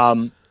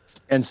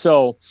 And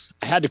so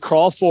I had to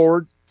crawl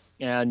forward.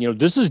 And,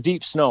 this is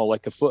deep snow,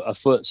 like a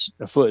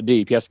foot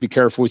deep. You have to be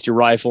careful with your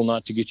rifle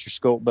not to get your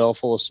scope bell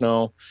full of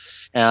snow.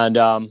 And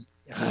I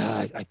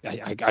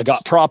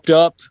got propped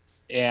up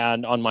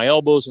and on my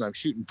elbows, and I'm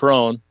shooting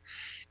prone,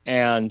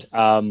 and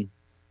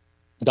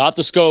got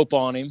the scope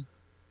on him.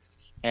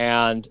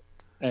 And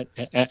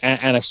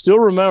I still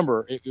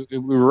remember we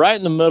were right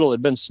in the middle.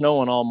 It'd been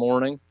snowing all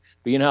morning,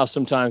 but you know how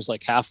sometimes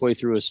like halfway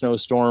through a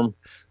snowstorm,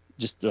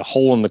 just the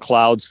hole in the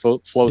clouds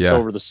floats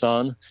over the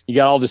sun. You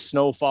got all this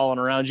snow falling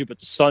around you, but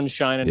the sun's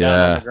shining down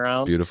on the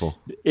ground. Beautiful.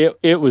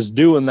 It was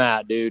doing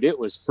that, dude. It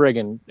was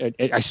friggin'.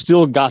 I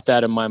still got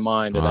that in my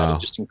mind. Wow.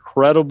 That just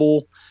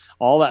incredible.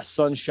 All that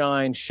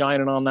sunshine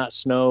shining on that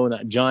snow and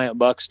that giant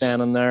buck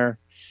standing there.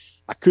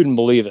 I couldn't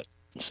believe it.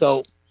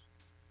 So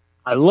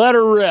I let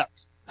her rip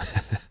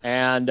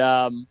and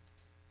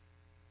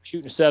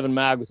shooting a 7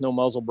 mag with no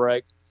muzzle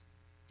brake,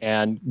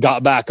 and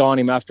got back on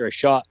him after I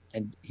shot,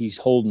 and he's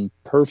holding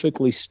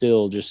perfectly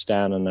still, just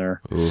standing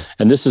there. Ooh.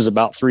 And this is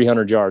about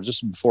 300 yards.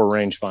 This is before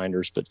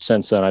rangefinders, but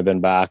since then I've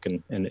been back,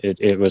 and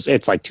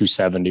it's like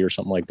 270 or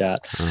something like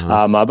that.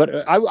 Uh-huh.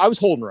 But I was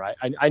holding right.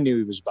 I knew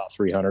he was about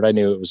 300. I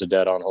knew it was a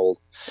dead on hold.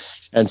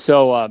 And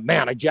so,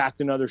 man, I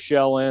jacked another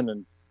shell in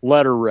and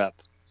let her rip.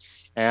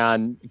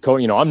 And,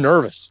 I'm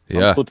nervous.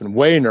 Yeah. I'm flipping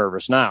way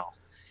nervous now.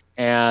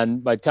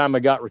 And by the time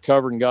I got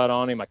recovered and got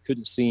on him, I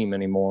couldn't see him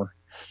anymore.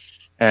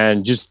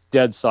 And just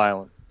dead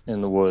silent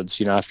in the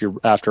woods,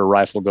 after a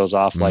rifle goes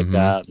off like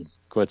that and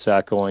quits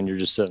echoing, you're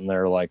just sitting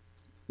there like,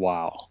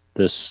 wow,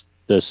 this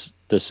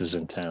is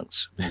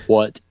intense.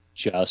 What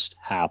just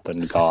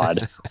happened,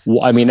 God?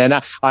 I mean,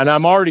 and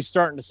I'm already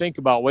starting to think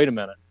about, wait a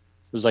minute.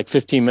 It was like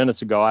 15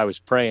 minutes ago, I was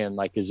praying,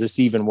 like, is this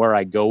even where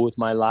I go with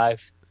my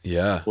life?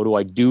 Yeah. What do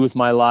I do with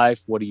my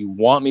life? What do you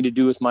want me to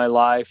do with my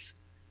life?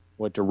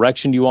 What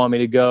direction do you want me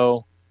to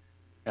go?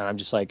 And I'm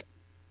just like,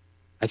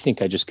 I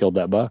think I just killed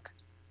that buck.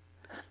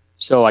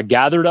 So I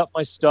gathered up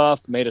my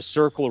stuff, made a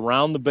circle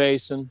around the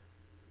basin,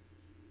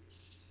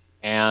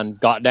 and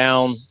got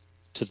down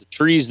to the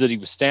trees that he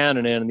was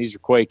standing in. And these are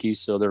Quakies,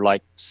 so they're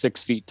like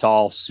 6 feet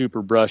tall,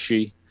 super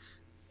brushy,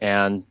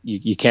 and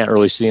you can't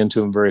really see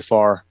into them very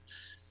far.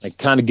 I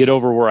kind of get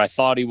over where I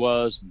thought he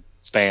was. And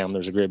bam,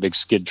 there's a great big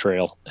skid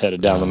trail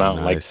headed down the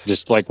mountain,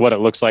 nice. like what it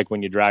looks like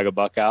when you drag a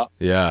buck out.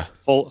 Yeah.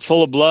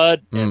 Full of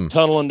blood and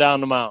tunneling down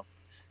the mountain.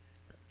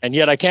 And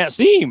yet I can't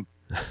see him.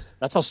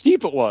 That's how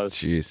steep it was.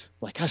 Jeez.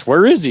 Like, gosh,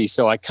 where is he?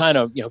 So I kind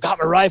of, got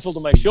my rifle to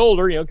my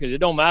shoulder, because it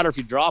don't matter if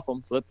you drop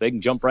them, they can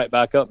jump right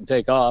back up and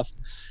take off.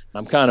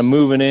 I'm kind of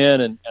moving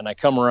in, and I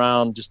come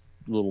around just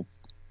a little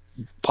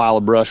pile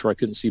of brush where I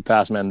couldn't see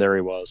past, man. There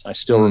he was. I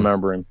still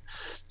remember him.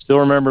 Still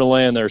remember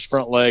laying there. His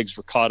front legs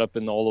were caught up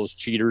in all those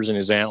cheaters in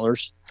his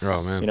antlers.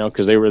 Oh man.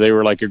 Because they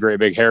were like a great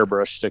big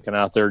hairbrush sticking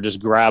out there, just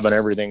grabbing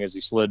everything as he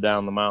slid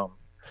down the mountain.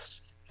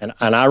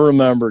 And I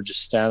remember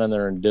just standing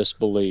there in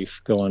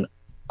disbelief, going,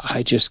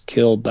 I just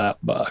killed that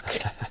buck.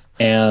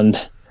 and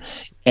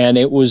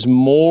it was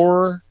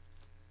more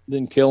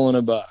than killing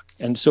a buck.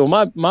 And so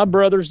my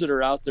brothers that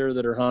are out there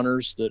that are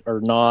hunters, that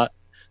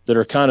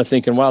are kind of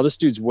thinking, wow, this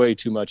dude's way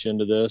too much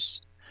into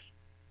this.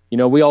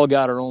 We all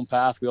got our own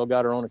path. We all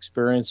got our own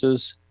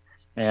experiences.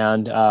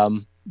 And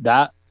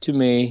that to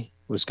me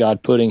was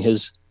God putting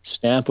his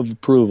stamp of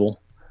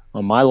approval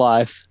on my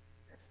life,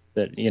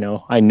 that,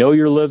 I know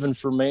you're living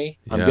for me.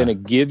 Yeah. I'm going to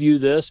give you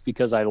this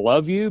because I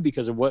love you,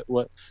 because of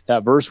what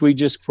that verse we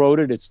just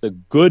quoted. It's the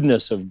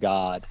goodness of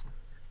God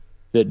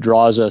that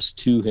draws us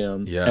to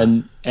him.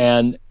 Yeah.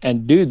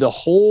 And dude, the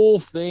whole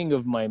thing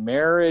of my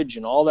marriage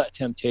and all that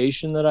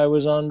temptation that I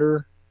was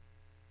under,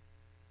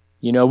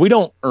 we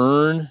don't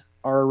earn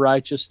our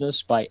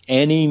righteousness by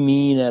any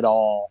mean at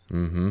all.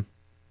 Mm-hmm.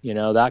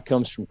 That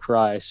comes from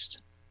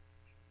Christ.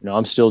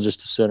 I'm still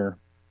just a sinner.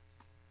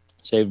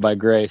 saved by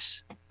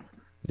grace.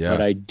 Yeah.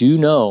 But I do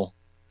know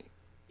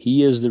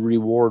he is the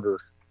rewarder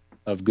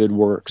of good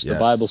works. Yes. The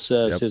Bible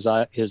says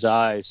his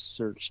eyes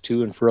search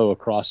to and fro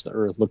across the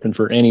earth, looking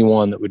for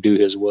anyone that would do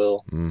his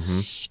will. Mm-hmm.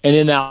 And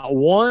in that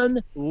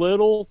one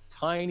little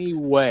tiny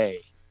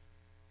way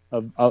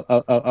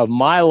of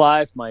my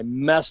life, my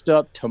messed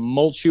up,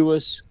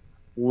 tumultuous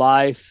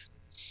life,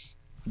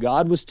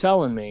 God was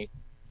telling me,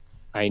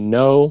 I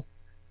know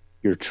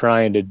you're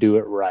trying to do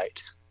it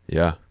right.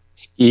 Yeah.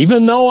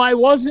 Even though I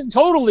wasn't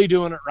totally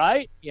doing it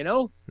right, you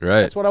know?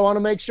 Right. That's what I want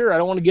to make sure. I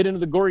don't want to get into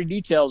the gory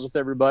details with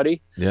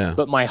everybody. Yeah.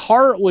 But my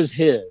heart was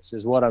his,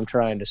 is what I'm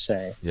trying to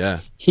say. Yeah.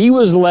 He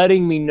was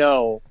letting me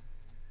know,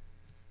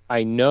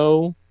 I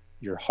know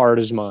your heart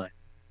is mine.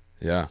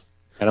 Yeah.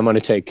 And I'm going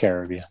to take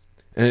care of you.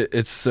 And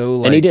it's so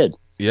like, and he did.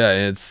 Yeah.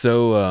 And it's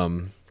so,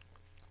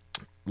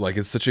 like,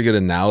 it's such a good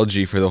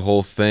analogy for the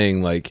whole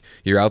thing. Like,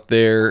 you're out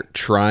there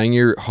trying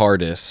your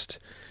hardest,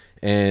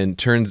 and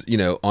turns,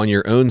 on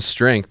your own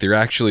strength, you're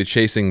actually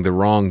chasing the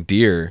wrong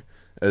deer,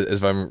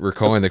 if I'm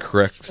recalling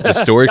the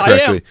story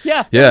correctly.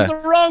 Yeah. Yeah. It was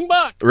the wrong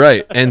buck.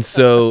 Right. And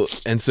so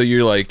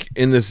you're like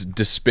in this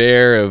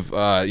despair of,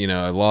 I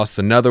lost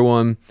another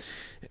one.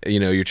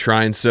 You're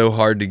trying so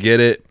hard to get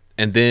it.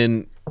 And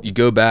then you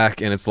go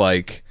back and it's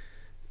like,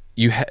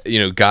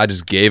 God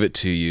just gave it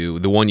to you,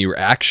 the one you were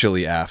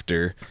actually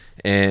after.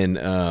 And,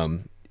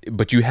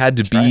 but you had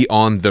to be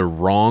on the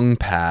wrong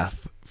path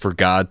for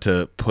God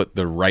to put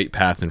the right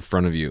path in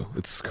front of you.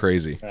 It's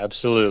crazy.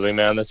 Absolutely,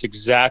 man. That's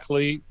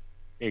exactly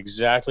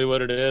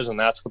what it is. And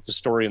that's what the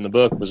story in the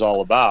book was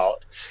all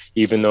about.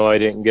 Even though I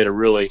didn't get to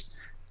really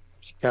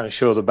kind of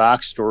show the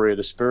backstory of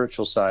the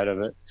spiritual side of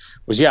it,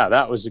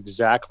 that was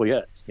exactly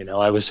it.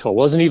 I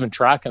wasn't even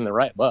tracking the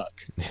right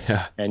buck.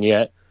 Yeah. And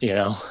yet,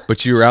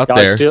 but you were out God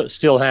there.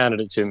 still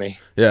handed it to me.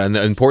 Yeah. And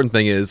the important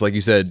thing is, like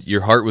you said,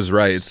 your heart was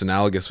right. It's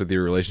analogous with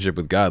your relationship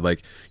with God.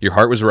 Like, your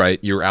heart was right.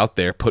 You were out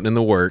there putting in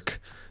the work,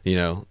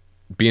 you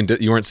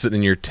weren't sitting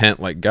in your tent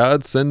like,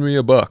 God, send me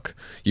a buck.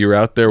 You were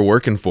out there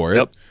working for it.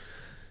 Yep.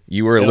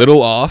 You were a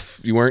little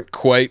off. You weren't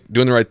quite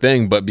doing the right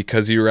thing, but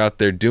because you were out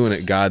there doing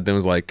it, God then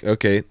was like,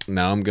 okay,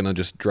 now I'm going to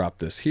just drop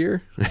this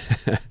here.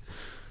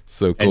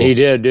 So cool. And he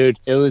did, dude.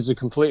 It was a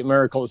complete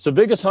miracle. It's the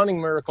biggest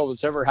hunting miracle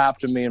that's ever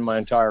happened to me in my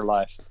entire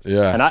life.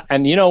 Yeah.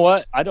 And you know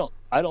what? I don't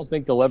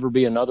think there'll ever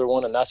be another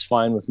one, and that's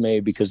fine with me,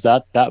 because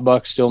that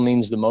buck still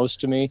means the most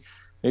to me.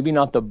 Maybe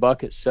not the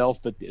buck itself,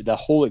 but the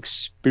whole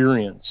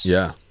experience.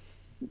 Yeah.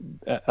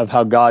 Of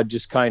how God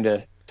just kind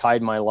of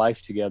tied my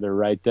life together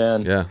right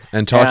then. Yeah.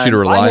 And taught you to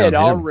rely on him. I had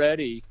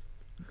already.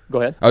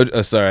 Go ahead.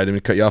 Sorry, I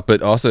didn't cut you off,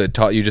 but also it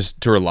taught you just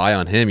to rely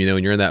on him.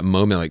 When you're in that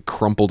moment, like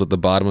crumpled at the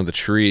bottom of the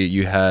tree,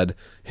 you had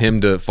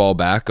him to fall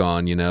back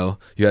on, you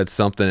had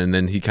something, and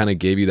then he kind of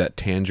gave you that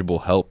tangible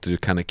help to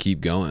kind of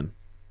keep going.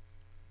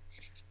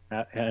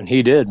 And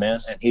he did, man.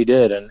 And he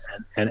did.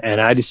 And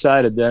I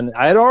decided then,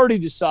 I had already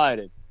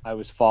decided I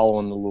was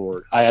following the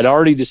Lord. I had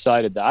already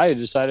decided that. I had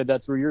decided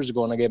that 3 years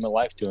ago when I gave my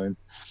life to him.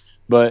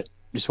 But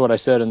just what I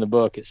said in the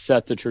book, it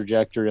set the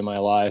trajectory in my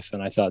life.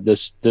 And I thought,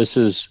 this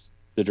is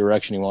the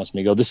direction he wants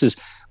me to go. This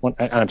is when,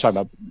 and I'm talking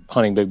about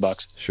hunting big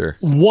bucks. Sure.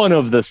 One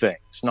of the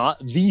things, not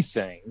the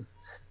thing.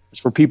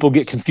 It's where people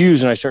get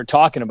confused and I start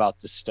talking about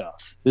this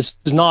stuff. This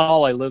is not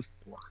all I live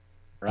for.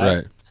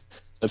 Right.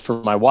 I live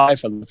for my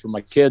wife. I live for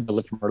my kid. I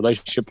live for my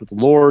relationship with the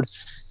Lord.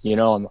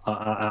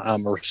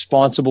 I'm a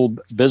responsible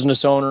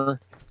business owner.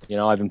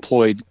 I've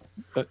employed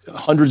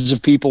hundreds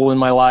of people in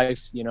my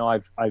life.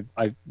 I've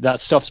that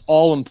stuff's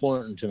all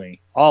important to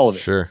me, all of it.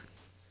 Sure.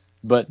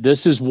 But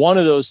this is one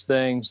of those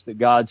things that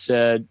God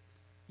said,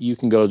 you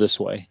can go this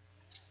way,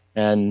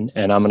 and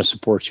I'm going to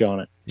support you on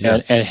it.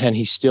 Yeah. And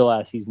he still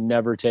has. He's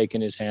never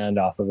taken his hand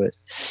off of it.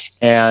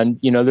 And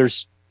a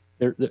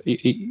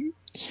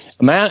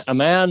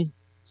man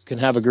can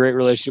have a great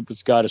relationship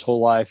with God his whole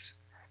life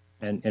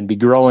and be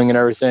growing and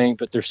everything,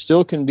 but there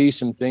still can be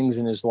some things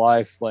in his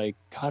life like,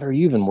 God, are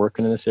you even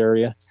working in this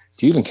area?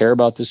 Do you even care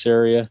about this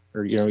area?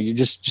 Or, you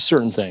just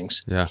certain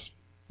things. Yeah.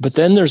 But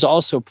then there's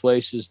also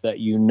places that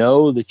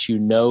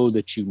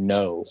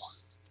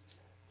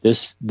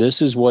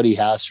this is what he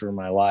has for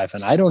my life.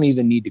 And I don't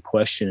even need to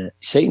question it.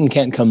 Satan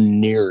can't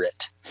come near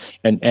it.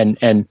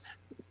 And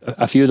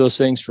a few of those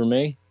things for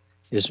me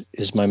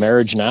is my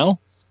marriage now.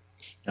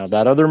 Now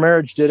that other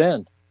marriage did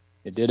end.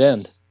 It did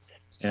end.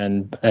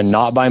 And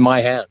not by my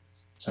hand.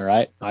 All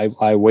right.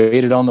 I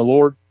waited on the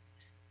Lord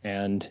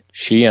and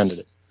she ended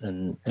it.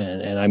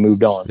 And I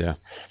moved on. Yeah.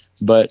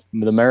 But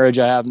the marriage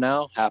I have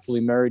now, happily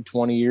married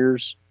 20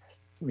 years,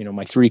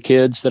 my 3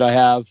 kids that I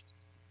have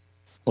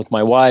with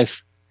my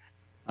wife,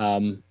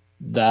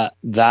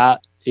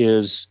 that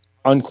is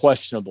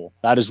unquestionable.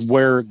 That is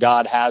where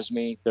God has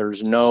me.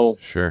 There's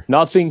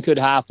nothing could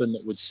happen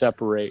that would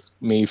separate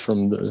me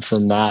from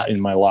that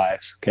in my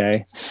life.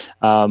 Okay.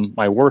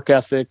 My work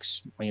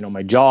ethics,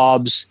 my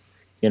jobs,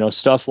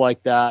 stuff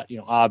like that,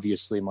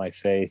 obviously my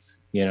faith,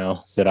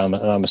 that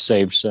I'm a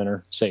saved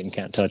sinner. Satan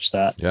can't touch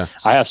that. Yeah.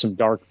 I have some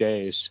dark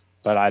days,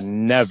 but I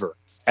never,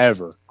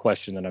 ever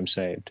question that I'm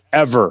saved,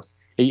 ever.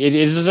 It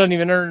doesn't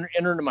even enter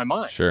into my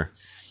mind. Sure.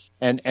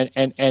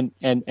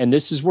 and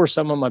this is where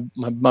some of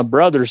my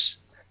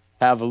brothers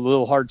have a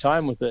little hard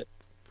time with it.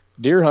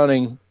 Deer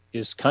hunting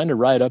is kind of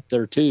right up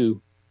there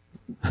too.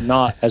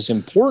 Not as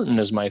important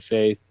as my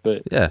faith,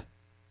 but Yeah.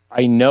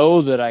 I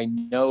know that I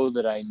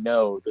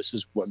know this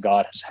is what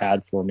God has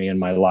had for me in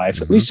my life,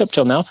 at least up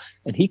till now.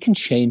 And he can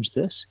change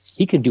this.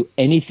 He can do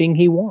anything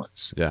he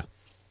wants. Yeah.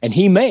 And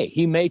he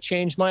may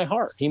change my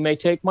heart. He may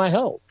take my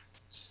health.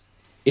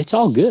 It's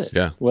all good.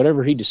 Yeah.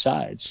 Whatever he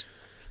decides.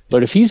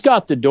 But if he's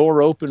got the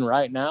door open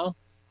right now,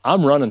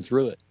 I'm running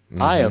through it.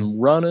 I am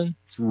running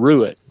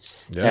through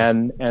it. Yeah.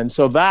 And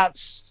so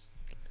that's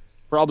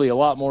probably a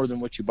lot more than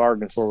what you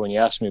bargained for when you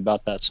asked me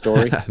about that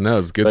story. No,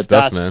 it's good but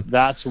stuff, man.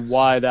 That's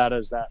why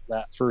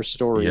that first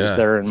story is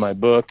there in my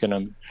book, and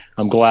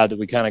I'm glad that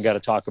we kind of got to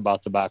talk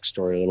about the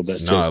backstory a little bit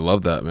too. No, I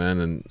love that, man.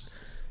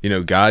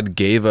 And God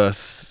gave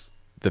us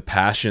the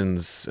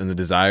passions and the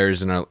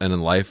desires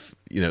in life.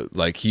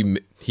 Like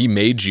he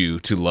made you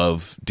to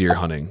love deer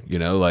hunting.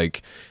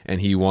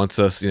 And he wants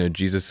us.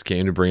 Jesus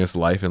came to bring us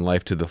life and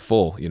life to the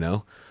full.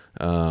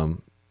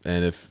 And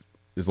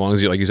as long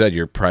as like you said,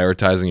 you're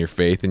prioritizing your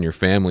faith and your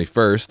family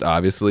first,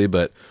 obviously,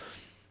 but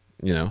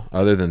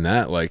other than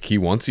that, like he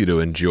wants you to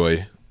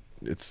enjoy.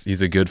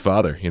 He's a good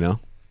father,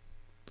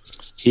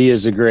 He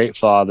is a great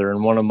father,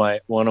 and one of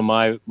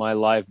my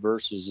life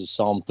verses is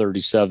Psalm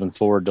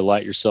 37:4.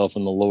 Delight yourself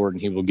in the Lord,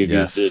 and He will give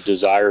you the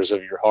desires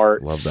of your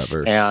heart. Love that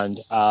verse. And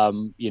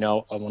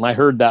when I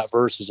heard that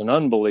verse as an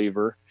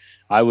unbeliever,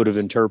 I would have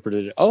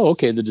interpreted it,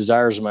 the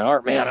desires of my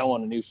heart. Man, I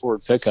want a new Ford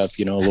pickup.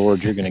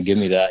 Lord, you're going to give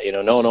me that.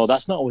 No,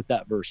 that's not what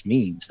that verse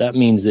means. That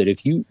means that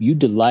if you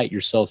delight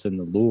yourself in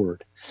the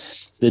Lord,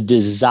 the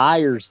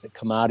desires that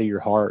come out of your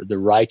heart, the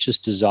righteous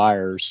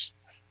desires,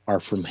 are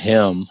from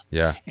Him.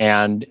 Yeah.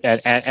 And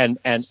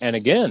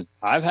again,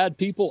 I've had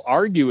people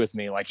argue with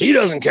me like, he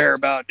doesn't care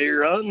about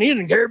deer hunting. He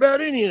doesn't care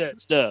about any of that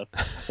stuff.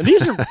 And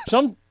these are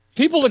some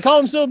people that call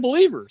themselves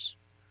believers.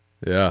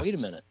 Yeah. Wait a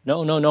minute.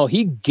 No.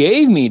 He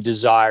gave me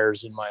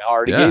desires in my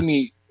heart. He gave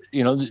me,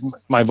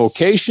 my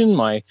vocation,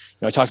 I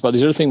talked about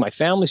these other things, my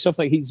family stuff.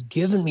 Like He's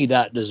given me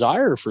that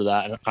desire for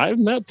that. And I've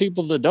met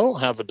people that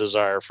don't have a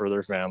desire for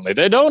their family.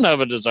 They don't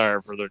have a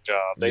desire for their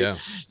job.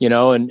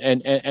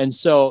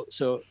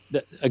 So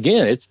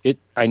again,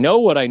 I know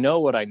what I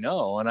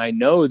know. And I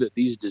know that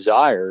these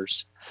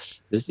desires,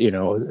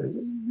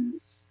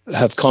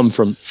 have come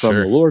from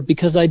the Lord,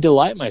 because I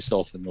delight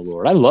myself in the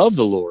Lord. I love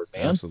the Lord,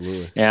 man.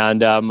 Absolutely.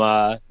 And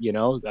I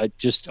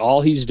just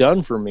all He's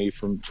done for me,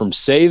 from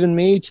saving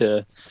me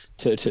to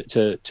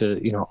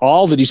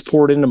all that He's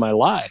poured into my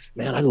life,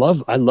 man. I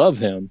love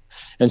Him.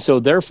 And so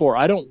therefore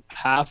I don't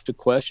have to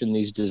question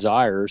these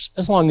desires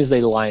as long as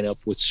they line up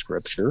with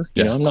Scripture.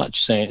 I'm not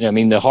saying,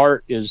 the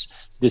heart is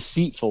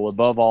deceitful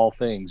above all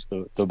things,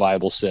 the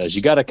Bible says.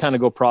 You got to kind of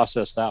go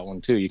process that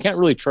one too. You can't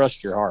really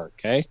trust your heart.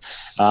 Okay.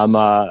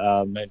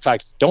 In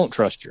fact, don't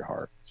trust your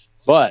heart.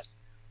 But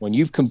when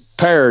you've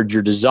compared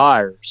your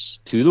desires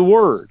to the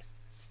Word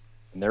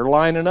and they're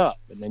lining up,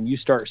 and then you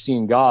start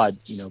seeing God,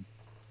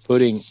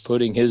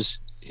 putting his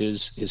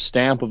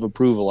stamp of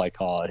approval, I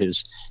call it,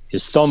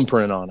 his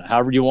thumbprint on it,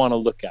 however you want to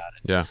look at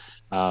it. Yeah.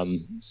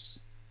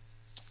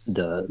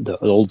 The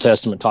Old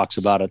Testament talks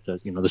about it,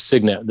 the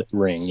signet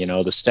ring,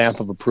 the stamp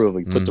of approval.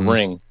 You put the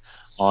ring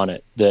on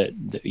it. That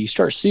you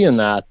start seeing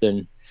that,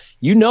 then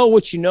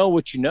what you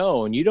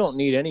know, and you don't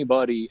need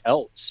anybody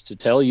else to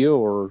tell you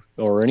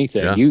or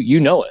anything. Yeah. You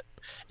know it.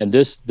 And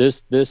this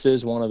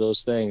is one of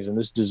those things, and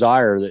this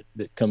desire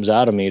that comes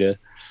out of me to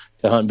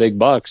hunt big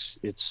bucks,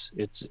 it's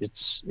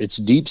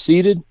deep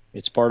seated.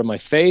 It's part of my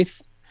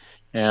faith,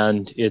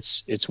 and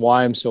it's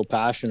why I'm so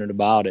passionate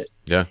about it.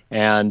 Yeah.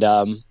 And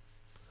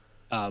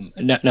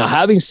now,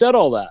 having said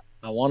all that,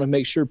 I want to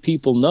make sure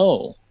people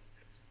know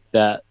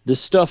that this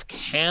stuff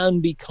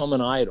can become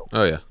an idol.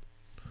 Oh yeah.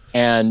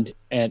 And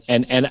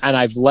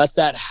I've let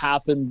that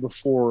happen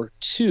before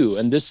too.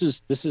 And this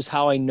is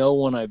how I know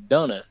when I've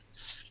done it.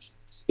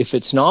 If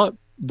it's not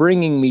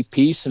bringing me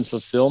peace and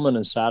fulfillment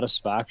and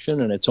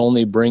satisfaction, and it's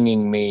only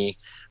bringing me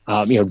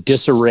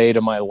disarray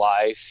to my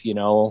life,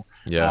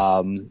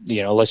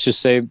 let's just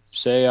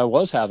say I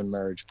was having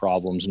marriage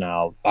problems.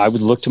 Now I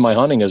would look to my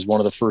hunting as one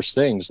of the first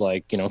things,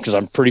 because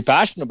I'm pretty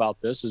passionate about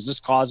this. Is this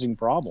causing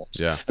problems?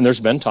 Yeah. And there's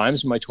been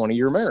times in my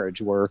 20-year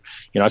marriage where,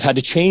 I've had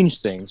to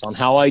change things on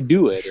how I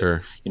do it,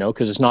 sure.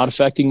 because it's not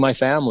affecting my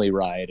family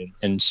right,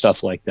 and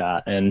stuff like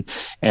that. And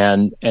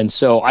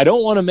so I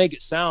don't want to make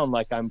it sound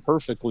like I'm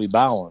perfectly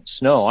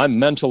balanced. No, I'm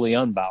mentally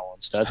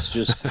unbalanced. That's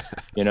just,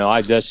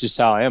 that's just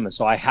how I am. And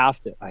so I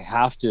have to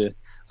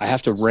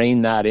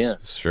rein that in.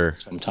 Sure.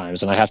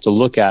 Sometimes. And I have to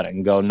look at it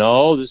and go,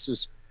 no, this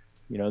is,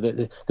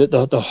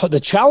 the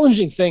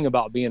challenging thing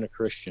about being a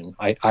Christian,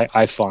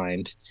 I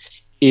find,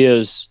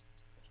 is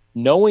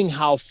knowing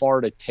how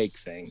far to take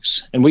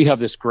things. And we have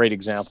this great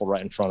example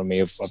right in front of me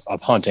of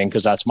hunting,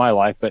 because that's my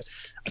life, but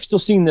I've still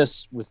seen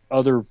this with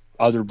other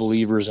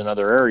believers in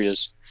other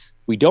areas.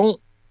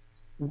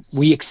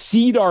 We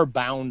exceed our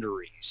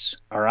boundaries.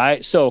 All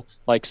right. So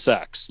like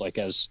sex, like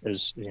as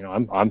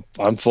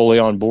I'm fully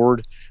on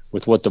board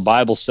with what the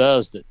Bible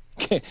says, that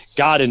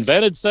God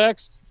invented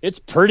sex. It's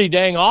pretty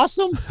dang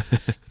awesome.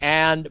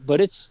 But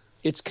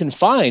it's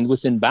confined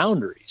within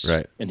boundaries.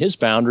 Right. And his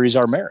boundaries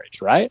are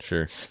marriage, right?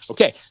 Sure.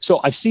 Okay. So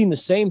I've seen the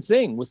same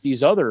thing with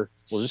these other,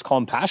 we'll just call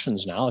them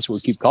passions now. That's what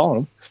we keep calling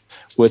them.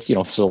 With,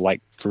 so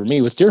like for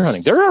me with deer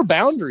hunting, there are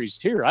boundaries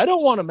here. I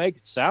don't want to make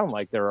it sound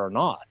like there are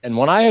not. And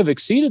when I have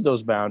exceeded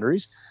those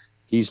boundaries,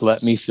 he's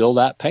let me feel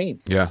that pain.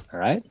 Yeah. All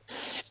right.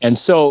 And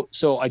so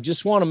I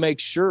just want to make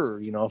sure,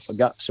 if I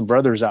got some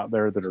brothers out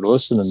there that are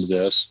listening to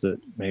this, that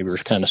maybe are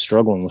kind of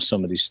struggling with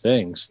some of these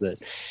things,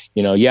 that,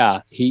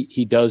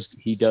 he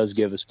does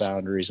give us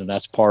boundaries. And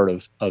that's part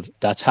of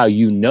that's how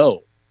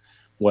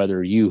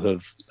whether you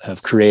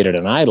have created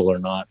an idol or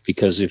not,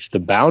 because if the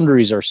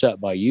boundaries are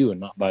set by you and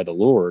not by the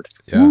Lord,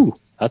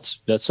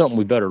 that's something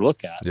we better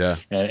look at. Yeah.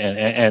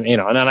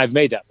 And I've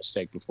made that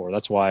mistake before.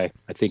 That's why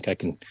I think I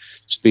can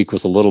speak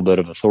with a little bit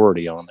of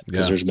authority on it,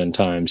 because there's been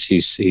times he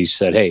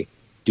said, hey,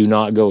 do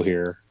not go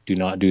here. Do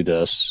not do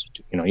this.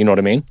 You know what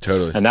I mean?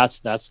 Totally. And that's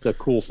the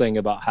cool thing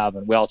about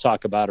we all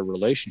talk about a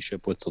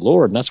relationship with the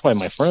Lord. And that's why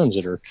my friends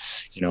that are,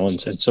 and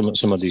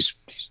some of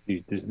these,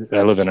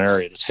 I live in an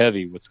area that's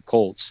heavy with the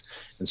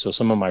Colts. And so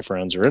some of my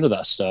friends are into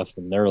that stuff,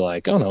 and they're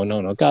like, oh,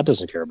 no, God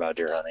doesn't care about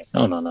deer hunting.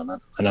 No.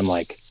 And I'm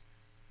like,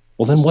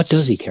 well, then what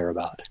does he care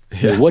about?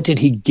 Yeah. What did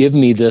he give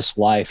me this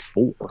life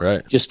for?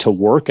 Right. Just to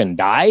work and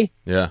die?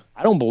 Yeah.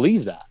 I don't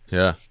believe that.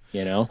 Yeah.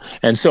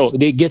 And so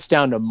it gets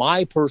down to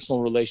my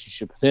personal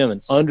relationship with him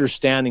and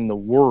understanding the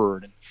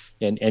word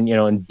and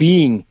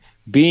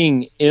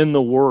being in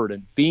the word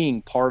and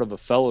being part of a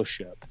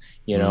fellowship,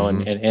 and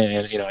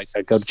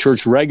I go to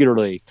church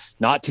regularly,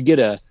 not to get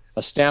a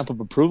stamp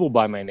of approval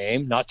by my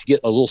name, not to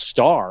get a little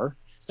star.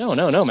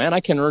 No, man, I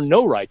can earn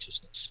no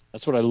righteousness.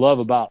 That's what I love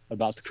about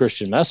the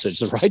Christian message.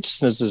 The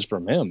righteousness is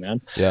from him, man.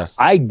 Yeah.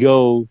 I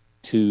go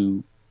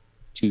to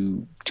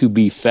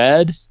be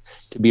fed,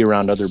 to be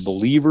around other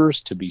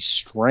believers, to be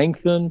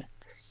strengthened,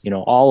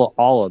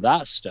 all of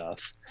that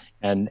stuff.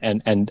 And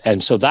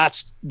so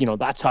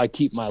that's how I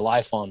keep my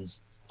life on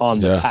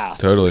the path.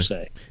 Totally. Per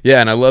se.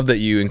 Yeah. And I love that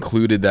you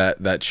included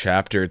that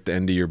chapter at the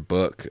end of your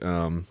book,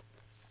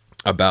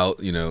 about,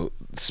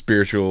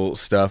 spiritual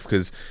stuff.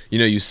 'Cause,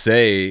 you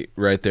say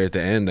right there at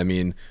the end, I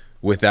mean,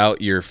 without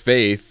your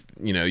faith,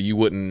 you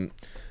wouldn't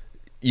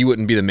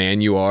be the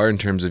man you are in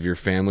terms of your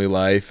family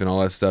life and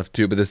all that stuff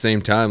too. But at the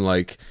same time,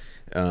 like,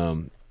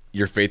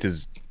 your faith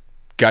has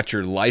got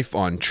your life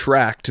on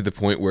track to the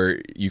point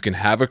where you can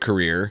have a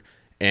career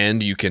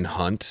and you can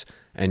hunt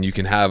and you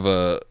can have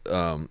a,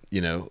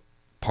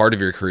 part of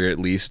your career at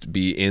least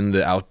be in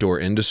the outdoor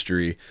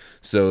industry.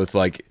 So it's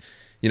like,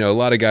 a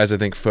lot of guys I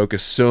think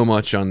focus so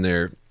much on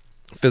their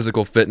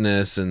physical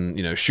fitness and,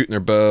 shooting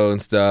their bow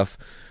and stuff.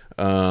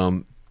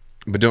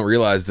 But don't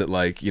realize that,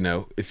 like,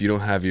 if you don't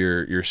have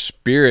your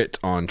spirit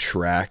on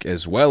track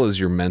as well as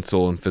your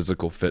mental and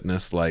physical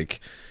fitness, like,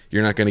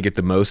 you're not going to get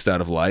the most out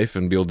of life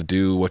and be able to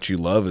do what you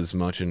love as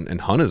much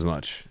and hunt as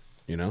much,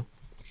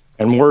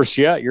 And worse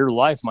yet, your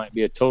life might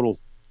be a total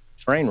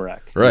train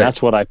wreck. Right. And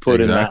that's what I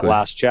put in that Exactly.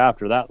 last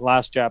chapter. That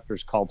last chapter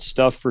is called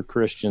Stuff for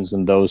Christians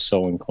and Those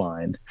So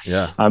Inclined.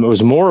 Yeah. It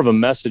was more of a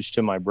message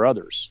to my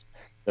brothers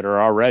that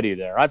are already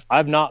there.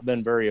 I've not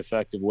been very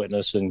effective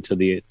witnessing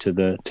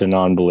to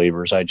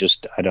non-believers. I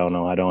don't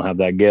know. I don't have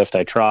that gift.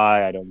 I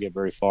try. I don't get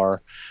very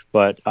far,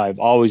 but I've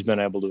always been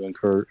able to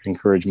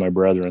encourage my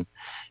brethren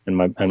and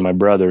my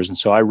brothers. And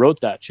so I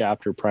wrote that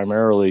chapter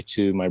primarily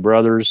to my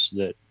brothers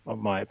that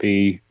might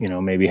be,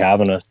 maybe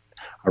having a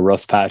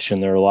rough patch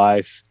in their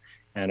life,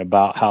 and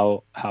about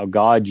how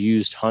God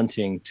used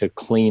hunting to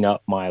clean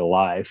up my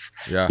life.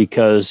 Yeah.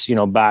 Because,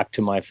 back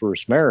to my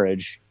first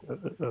marriage,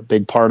 a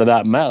big part of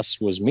that mess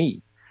was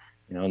me,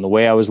 and the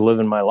way I was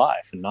living my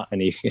life.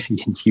 And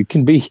you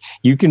can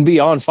be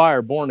on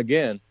fire, born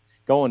again,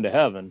 going to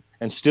heaven,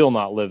 and still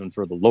not living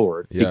for the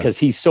Lord, because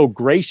he's so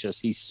gracious.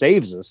 He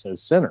saves us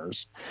as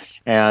sinners.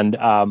 And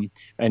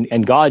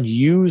God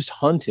used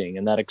hunting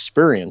and that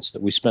experience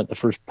that we spent the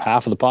first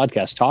half of the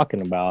podcast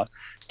talking about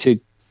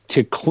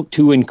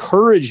to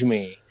encourage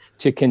me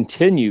to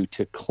continue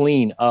to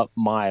clean up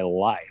my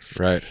life.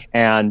 Right.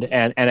 And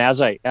as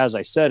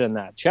I said in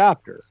that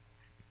chapter,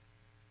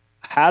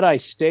 had I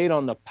stayed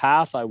on the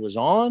path I was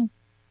on,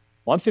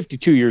 well, I'm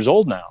 52 years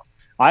old now.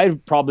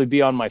 I'd probably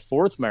be on my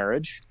fourth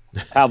marriage,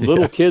 have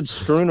little kids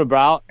strewn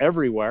about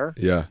everywhere.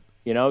 Yeah.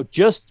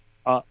 Just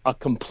a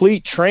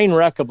complete train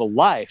wreck of a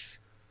life.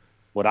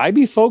 Would I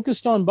be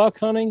focused on buck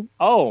hunting?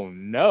 Oh,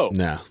 no.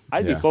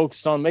 I'd be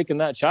focused on making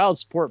that child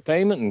support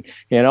payment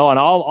and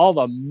all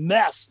the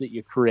mess that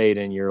you create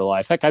in your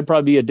life. Heck, I'd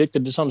probably be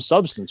addicted to some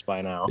substance by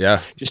now. Yeah.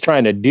 Just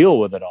trying to deal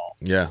with it all.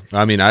 Yeah.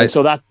 I mean,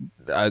 sorry,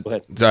 I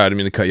didn't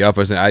mean to cut you off.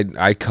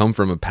 I come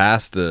from a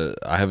past,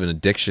 I have an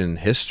addiction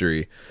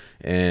history,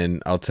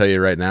 and I'll tell you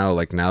right now,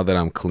 like, now that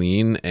I'm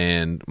clean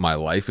and my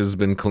life has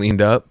been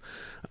cleaned up,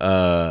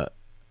 I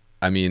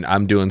mean,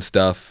 I'm doing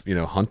stuff,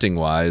 hunting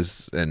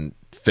wise and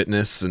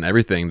fitness and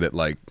everything that,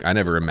 like, I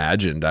never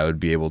imagined I would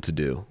be able to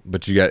do.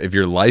 But if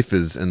your life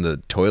is in the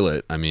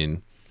toilet, I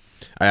mean,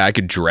 I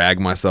could drag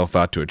myself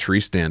out to a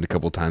tree stand a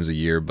couple times a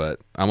year,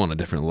 but I'm on a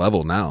different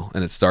level now.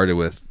 And it started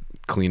with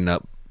cleaning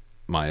up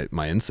my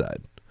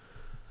inside.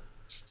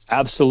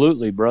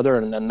 Absolutely, brother.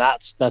 And then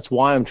that's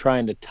why I'm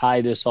trying to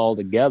tie this all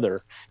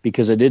together,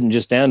 because it didn't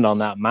just end on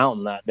that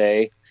mountain that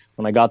day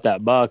when I got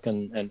that buck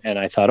and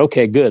I thought,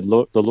 okay, good.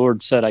 The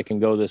Lord said I can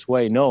go this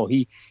way. No,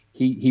 he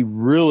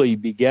really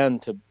began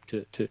to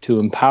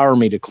empower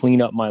me to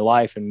clean up my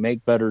life and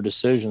make better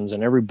decisions.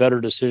 And every better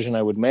decision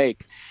I would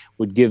make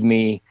would give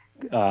me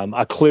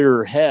a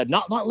clearer head,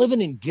 not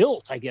living in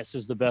guilt, I guess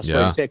is the best way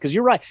to say it. Because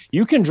you're right.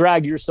 You can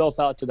drag yourself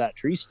out to that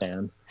tree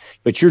stand,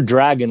 but you're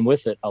dragging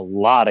with it a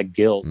lot of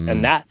guilt.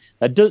 And that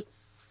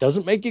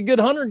doesn't make you a good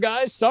hunter,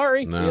 guys.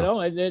 Sorry.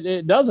 No.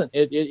 It doesn't.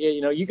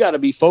 You got to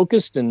be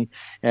focused and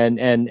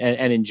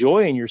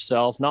enjoying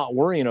yourself, not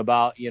worrying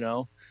about,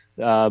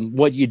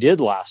 what you did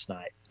last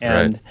night.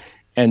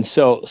 And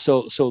so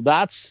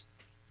that's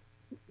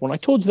when I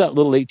told you that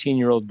little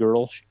 18-year-old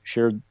girl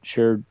shared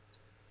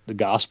the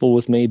gospel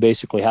with me,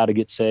 basically how to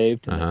get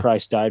saved, and that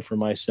Christ died for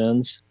my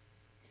sins.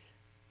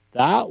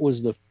 That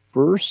was the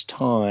first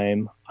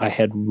time I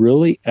had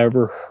really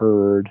ever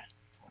heard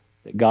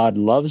that God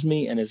loves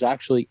me and is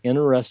actually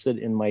interested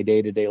in my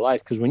day-to-day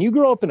life. Because when you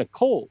grow up in a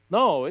cult,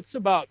 no, it's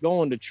about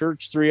going to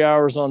church 3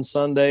 hours on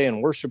Sunday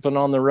and worshiping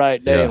on the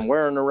right day and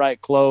wearing the right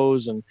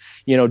clothes and,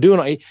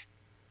 doing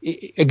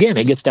again,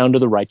 it gets down to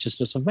the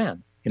righteousness of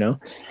man,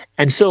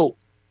 And so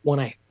when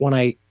I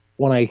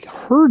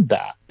heard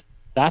that,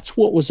 that's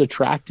what was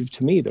attractive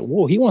to me, that,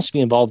 whoa, he wants to be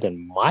involved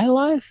in my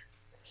life.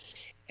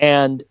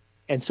 And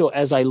so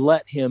as I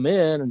let him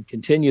in and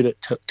continued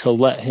to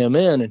let him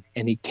in,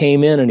 and he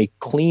came in and he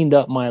cleaned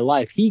up my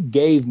life, he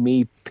gave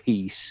me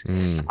peace.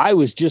 I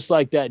was just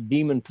like that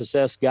demon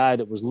possessed guy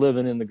that was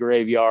living in the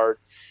graveyard,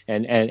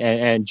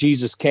 and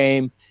Jesus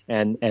came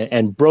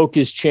and broke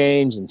his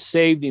chains and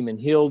saved him and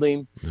healed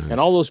him. Nice. And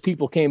all those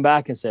people came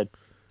back and said,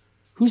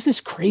 who's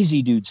this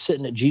crazy dude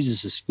sitting at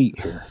Jesus's feet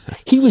here?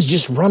 He was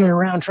just running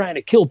around trying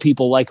to kill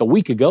people like a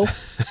week ago.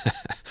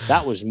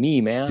 That was me,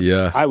 man.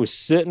 Yeah. I was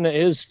sitting at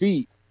his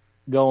feet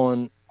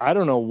going, I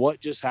don't know what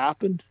just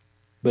happened,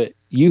 but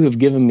you have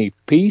given me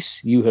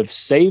peace. You have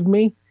saved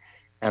me,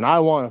 and I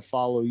want to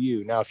follow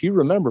you. Now, if you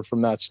remember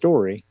from that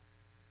story,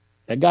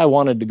 that guy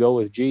wanted to go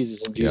with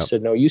Jesus, and Jesus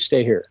said, no, you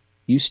stay here.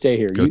 You stay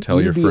here. Go tell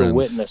your be friends. A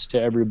witness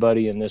to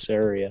everybody in this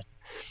area.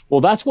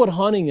 Well, that's what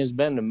hunting has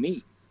been to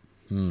me.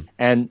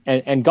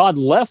 And God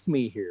left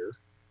me here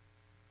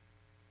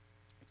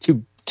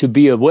to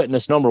be a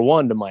witness, number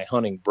one, to my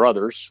hunting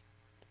brothers,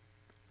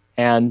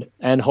 and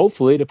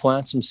hopefully to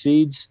plant some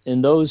seeds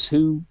in those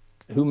who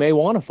may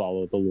want to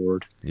follow the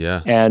Lord.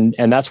 Yeah. And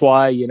that's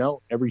why,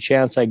 every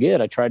chance I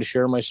get, I try to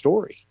share my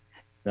story.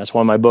 That's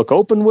why my book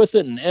opened with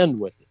it and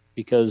end with it,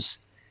 because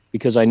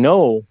I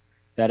know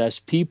that as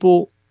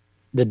people,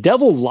 the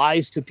devil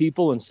lies to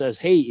people and says,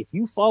 hey, if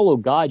you follow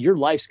God, your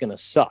life's going to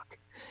suck.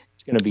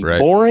 It's going to be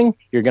boring.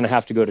 You're going to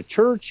have to go to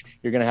church.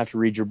 You're going to have to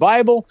read your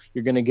Bible.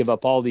 You're going to give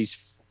up all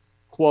these,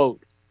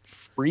 quote,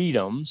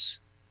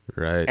 freedoms.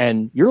 Right.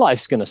 And your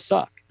life's going to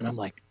suck. And I'm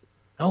like,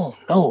 no,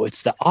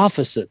 it's the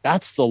opposite.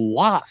 That's the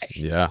lie.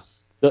 Yeah.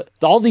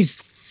 All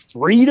these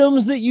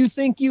freedoms that you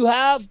think you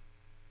have,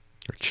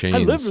 chains. I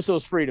live with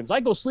those freedoms. I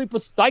can go sleep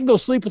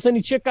with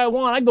any chick I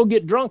want. I can go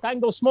get drunk. I can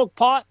go smoke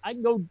pot. I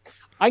can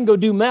go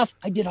do meth.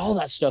 I did all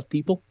that stuff,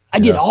 people. I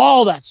did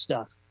all that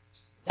stuff.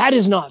 That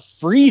is not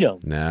freedom.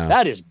 No.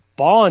 That is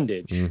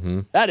bondage.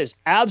 Mm-hmm. That is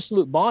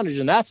absolute bondage.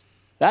 And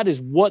that is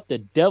what the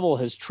devil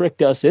has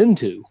tricked us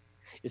into.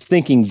 It's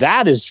thinking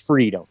that is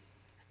freedom.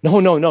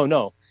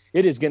 No.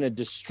 It is going to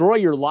destroy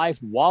your life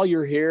while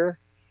you're here.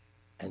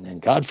 And then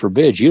God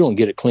forbid you don't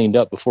get it cleaned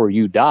up before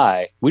you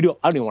die. I don't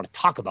even want to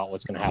talk about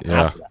what's going to happen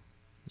after that.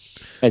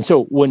 And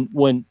so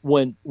when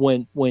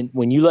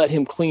you let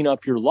him clean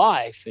up your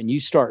life and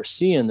you start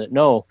seeing that,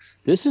 no,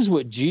 this is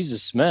what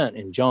Jesus meant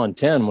in John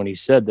 10 when he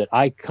said that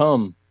I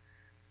come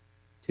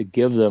to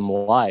give them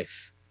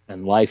life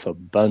and life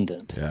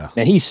abundant. Yeah.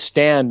 And he's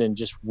standing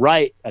just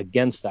right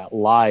against that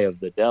lie of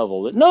the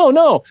devil that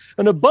no,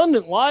 an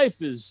abundant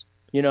life is,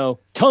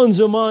 tons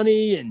of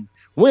money and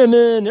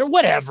women or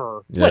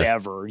whatever,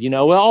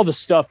 all the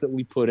stuff that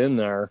we put in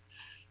there.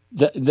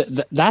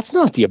 That's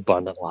not the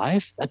abundant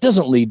life. That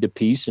doesn't lead to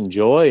peace and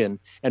joy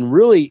and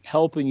really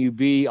helping you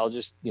be, I'll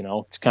just,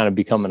 it's kind of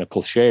becoming a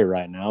cliche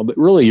right now, but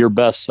really your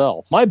best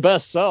self. My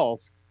best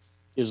self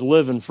is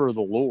living for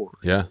the Lord.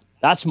 Yeah.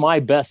 That's my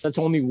best. That's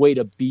the only way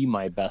to be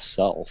my best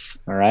self.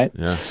 All right.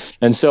 Yeah.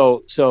 And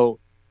so,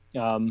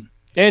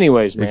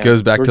 anyways, man, it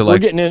goes back to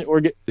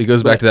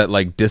that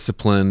like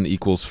discipline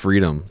equals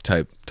freedom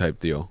type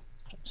deal.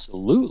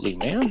 Absolutely,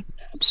 man.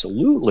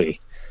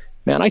 Absolutely.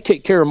 Man, I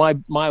take care of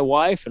my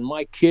wife and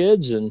my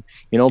kids and,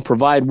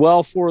 provide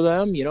well for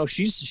them.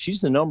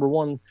 She's the number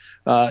one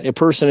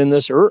person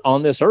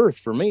on this earth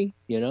for me.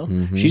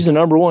 Mm-hmm. She's the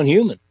number one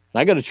human.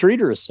 I got to treat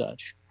her as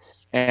such.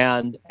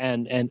 And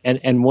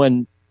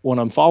when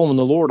I'm following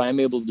the Lord, I'm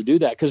able to do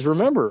that. Because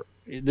remember,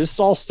 this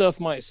all stuff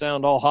might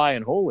sound all high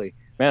and holy.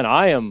 Man,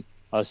 I am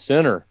a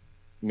sinner.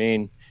 I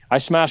mean, I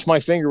smash my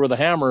finger with a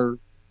hammer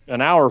an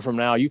hour from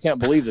now, you can't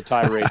believe the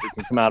tirade that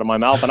can come out of my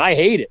mouth. And I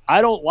hate it.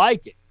 I don't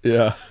like it.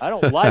 Yeah. I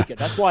don't like it.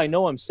 That's why I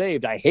know I'm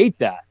saved. I hate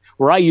that,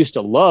 where I used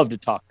to love to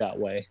talk that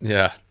way.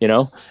 Yeah.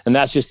 And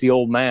that's just the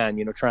old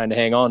man, trying to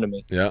hang on to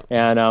me. Yeah.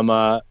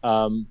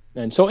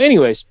 And so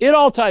anyways, it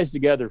all ties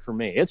together for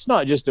me. It's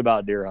not just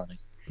about deer hunting.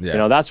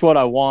 Yeah. That's what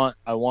I want.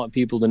 I want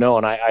people to know.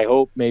 And I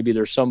hope maybe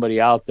there's somebody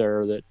out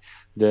there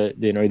that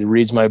either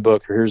reads my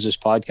book or hears this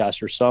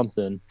podcast or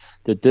something,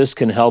 that this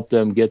can help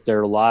them get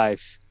their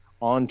life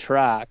on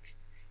track,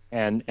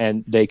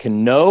 and they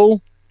can know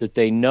that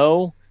they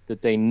know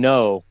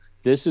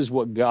this is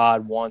what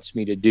God wants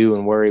me to do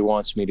and where he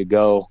wants me to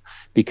go,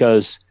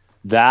 because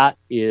that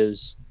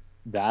is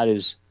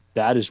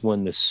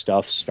when this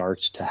stuff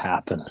starts to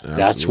happen. Absolutely.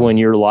 That's when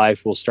your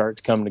life will start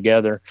to come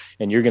together,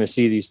 and you're going to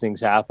see these things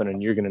happen,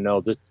 and you're going to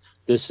know that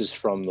this is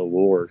from the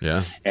Lord.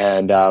 Yeah.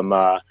 And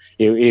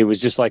it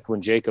was just like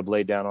when Jacob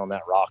laid down on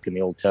that rock in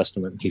the Old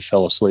Testament, and he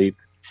fell asleep,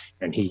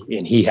 and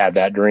he had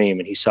that dream,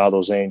 and he saw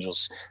those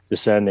angels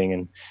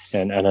descending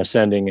and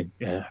ascending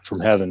from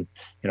heaven,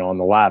 on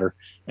the ladder,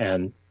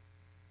 and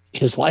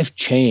his life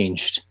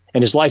changed.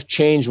 And his life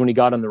changed when he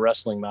got in the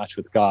wrestling match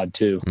with God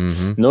too.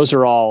 Mm-hmm. And those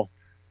are all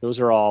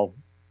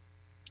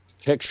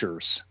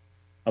pictures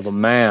of a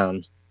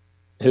man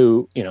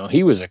who,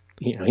 he was a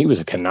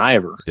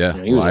conniver. Yeah.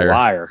 He was a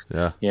liar.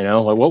 Yeah.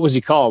 Like, what was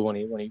he called when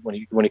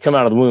he come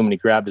out of the womb and he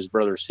grabbed his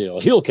brother's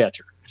heel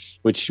catcher,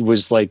 which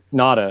was like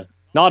not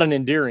an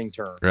endearing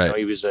term. Right.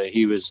 He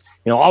was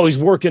always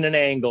working an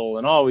angle,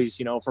 and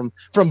always,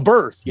 from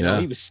birth, he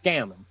was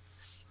scamming.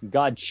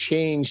 God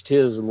changed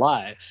his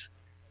life,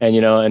 and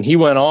he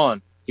went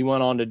on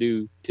to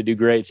do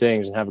great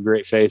things and have a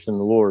great faith in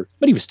the Lord,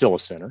 but he was still a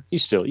sinner.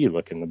 You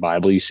look in the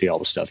Bible, you see all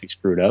the stuff he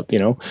screwed up,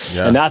 Yeah.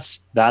 And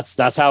that's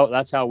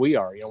how we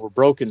are. We're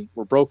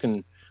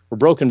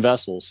broken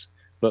vessels,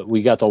 but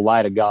we got the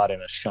light of God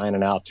in us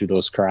shining out through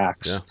those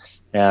cracks.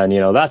 Yeah.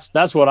 And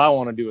that's what I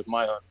want to do with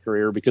my hunting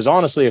career, because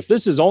honestly, if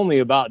this is only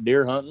about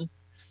deer hunting,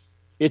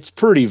 it's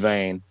pretty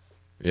vain.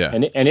 Yeah.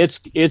 And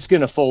it's going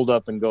to fold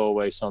up and go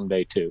away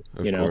someday too.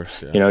 Of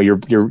course, yeah.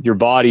 Your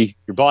body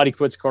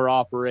quits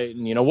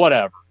cooperating,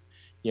 whatever,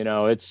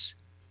 it's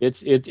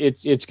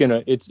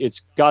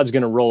God's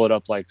going to roll it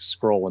up like a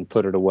scroll and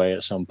put it away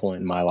at some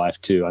point in my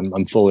life too.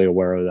 I'm fully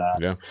aware of that.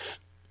 Yeah.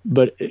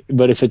 But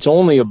if it's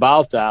only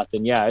about that,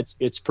 then yeah,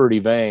 it's pretty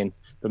vain.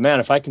 But man,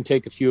 if I can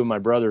take a few of my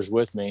brothers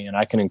with me, and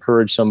I can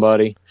encourage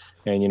somebody,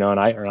 and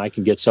I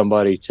can get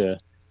somebody to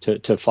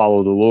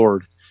follow the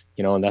Lord,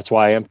 and that's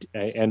why I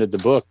ended the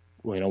book,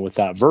 with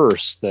that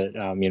verse that,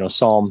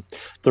 Psalm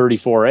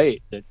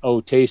 34:8, that,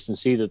 oh, taste and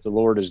see that the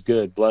Lord is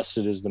good. Blessed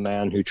is the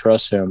man who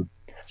trusts him.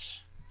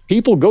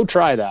 People, go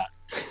try that.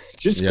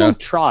 Just go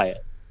try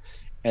it.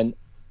 And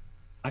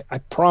I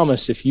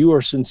promise, if you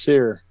are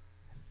sincere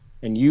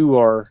and you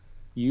are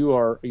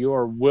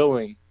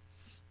willing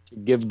to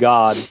give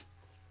God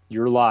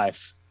your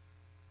life,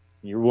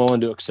 you're willing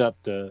to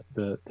accept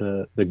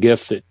the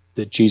gift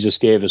that Jesus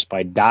gave us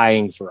by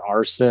dying for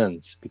our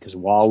sins, because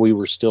while we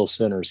were still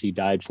sinners, he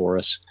died for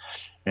us.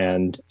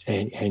 And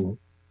I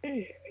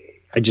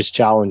just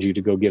challenge you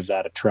to go give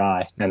that a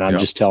try. And I'm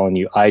just telling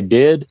you, I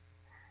did.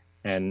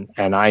 And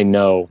I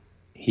know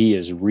he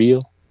is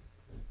real.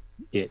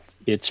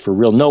 It's for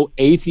real. No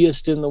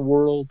atheist in the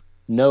world,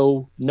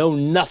 no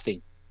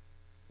nothing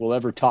will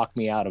ever talk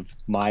me out of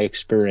my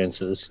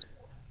experiences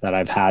that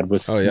I've had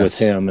with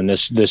him, and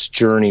this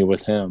journey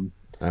with him.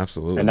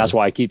 Absolutely. And that's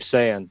why I keep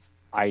saying,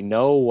 I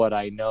know what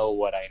I know.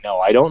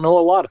 I don't know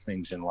a lot of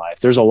things in life.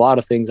 There's a lot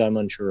of things I'm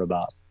unsure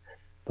about,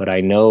 but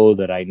I know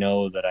that I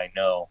know that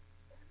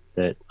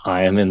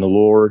I am in the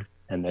Lord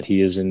and that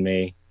he is in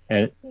me.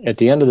 And at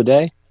the end of the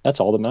day, that's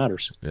all that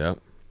matters. Yeah.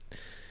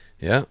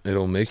 Yeah.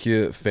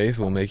 Faith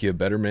will make you a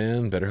better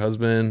man, better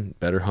husband,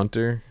 better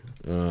hunter.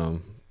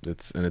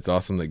 It's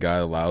awesome that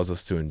God allows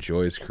us to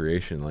enjoy his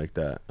creation like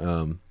that.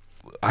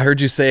 I heard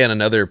you say on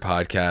another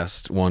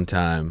podcast one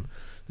time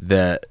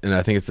that, and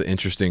I think it's an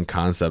interesting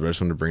concept, I just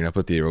want to bring it up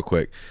with you real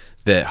quick,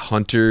 that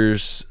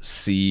hunters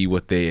see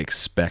what they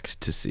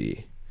expect to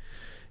see.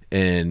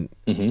 And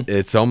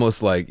it's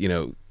almost like,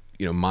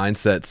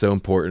 mindset's so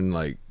important,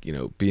 like,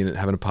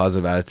 having a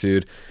positive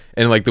attitude.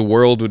 And like the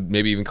world would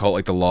maybe even call it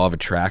like the law of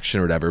attraction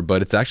or whatever,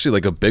 but it's actually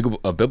like a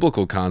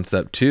biblical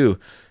concept too.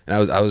 And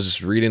I was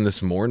just reading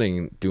this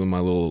morning, doing my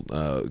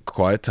little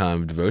quiet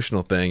time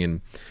devotional thing,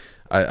 and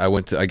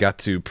I got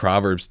to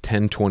Proverbs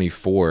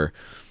 10:24.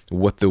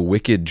 What the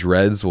wicked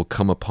dreads will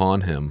come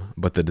upon him,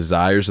 but the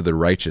desires of the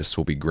righteous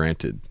will be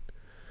granted.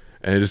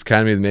 And it just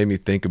kind of made me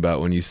think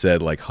about when you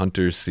said like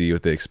hunters see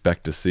what they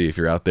expect to see. If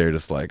you're out there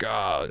just like,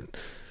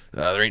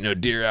 there ain't no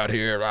deer out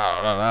here,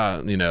 blah,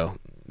 blah, blah,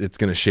 it's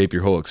going to shape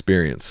your whole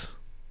experience.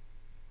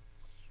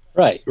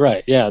 Right.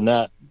 Yeah. And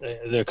that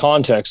the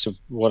context of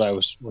when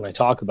I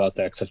talk about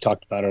that, because I've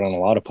talked about it on a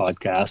lot of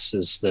podcasts,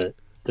 is that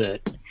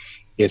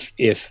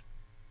if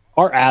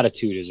our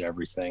attitude is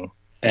everything,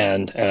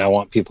 and I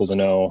want people to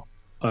know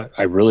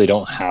I really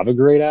don't have a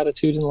great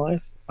attitude in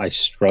life. I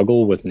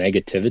struggle with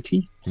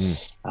negativity.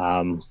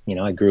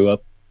 I grew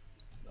up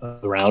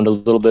around a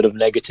little bit of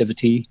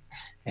negativity,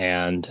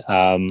 and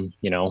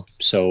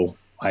so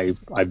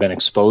I've been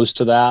exposed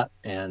to that,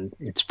 and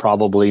it's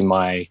probably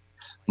my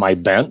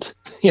bent.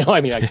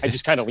 I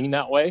just kind of lean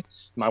that way.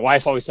 My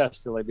wife always has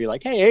to be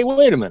like, hey,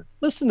 wait a minute,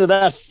 listen to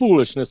that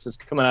foolishness that's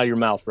coming out of your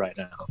mouth right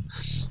now.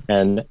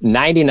 And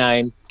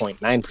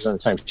 99.9% of the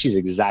time, she's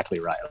exactly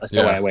right. Wait,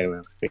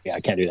 yeah,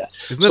 I can't do that.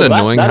 Isn't it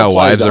annoying how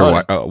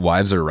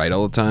wives are right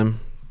all the time?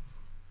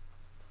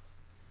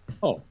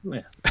 Oh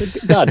man,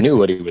 God knew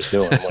what he was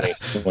doing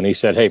when he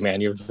said, "Hey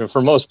man,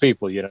 for most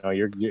people, you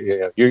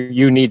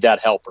need that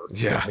helper.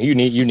 Yeah, you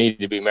need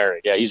to be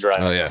married." Yeah, he's right.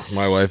 Oh yeah,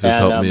 my wife has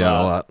helped me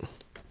out a lot.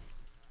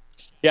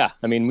 Yeah,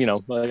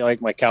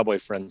 like my cowboy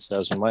friend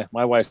says, when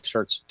my wife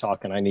starts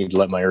talking, I need to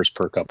let my ears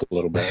perk up a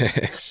little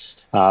bit.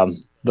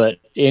 But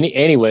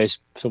anyways,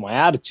 so my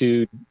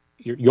attitude,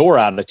 your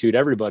attitude,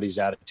 everybody's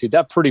attitude,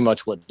 that pretty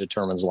much what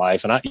determines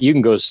life. And you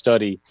can go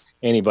study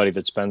anybody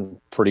that's been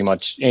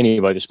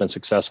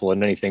successful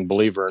in anything,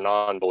 believer or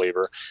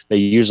non-believer. They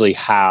usually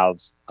have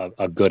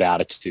a good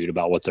attitude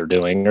about what they're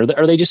doing, or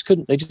they just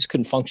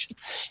couldn't function.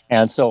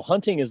 And so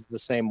hunting is the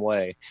same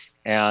way.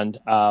 And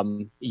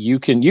you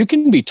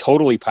can be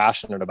totally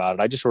passionate about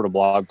it. I just wrote a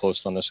blog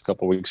post on this a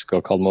couple of weeks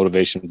ago called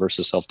 "Motivation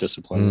versus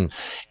Self-Discipline,"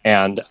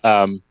 and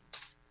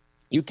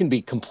you can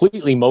be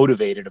completely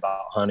motivated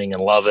about hunting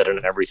and love it and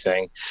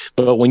everything.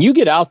 But when you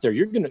get out there,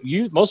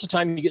 most of the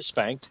time you get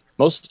spanked.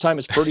 Most of the time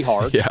it's pretty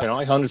hard. Yeah.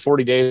 I hunted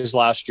 40 days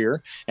last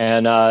year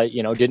and,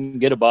 didn't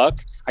get a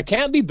buck. I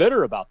can't be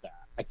bitter about that.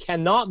 I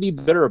cannot be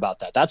bitter about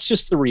that. That's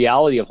just the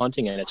reality of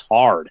hunting, and it's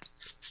hard.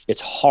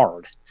 It's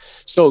hard.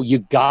 So you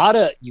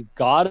gotta do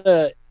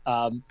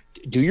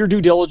your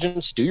due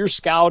diligence, do your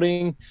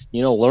scouting,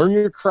 learn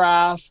your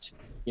craft,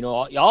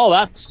 all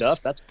that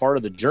stuff. That's part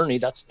of the journey.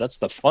 That's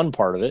the fun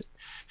part of it.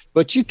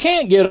 But you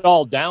can't get it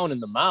all down in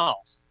the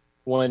mouth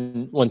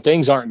when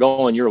things aren't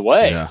going your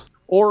way,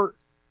 or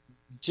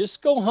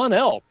just go hunt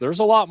elk. There's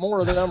a lot more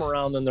of them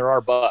around than there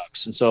are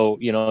bucks. And so,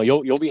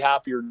 you'll be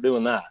happier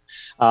doing that.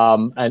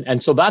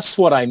 And so that's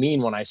what I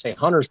mean when I say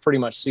hunters pretty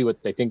much see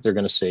what they think they're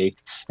going to see.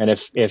 And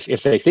if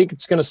they think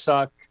it's going to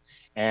suck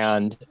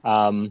and,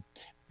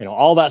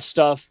 all that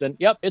stuff, then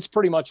it's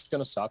pretty much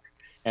going to suck.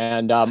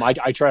 And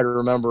I try to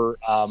remember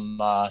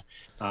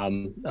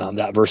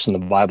that verse in the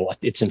Bible.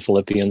 It's in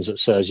Philippians. It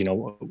says,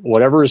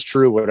 whatever is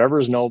true, whatever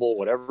is noble,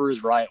 whatever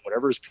is right,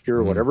 whatever is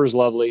pure, whatever is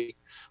lovely,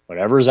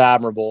 whatever is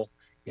admirable,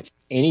 if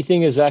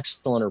anything is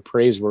excellent or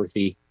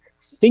praiseworthy,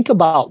 think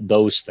about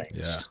those things.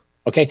 Yeah.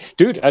 Okay,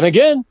 dude. And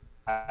again,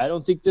 I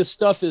don't think this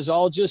stuff is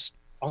all just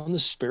on the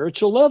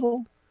spiritual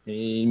level.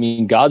 I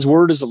mean, God's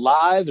word is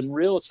alive and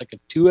real. It's like a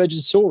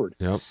two-edged sword,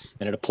 and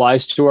it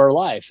applies to our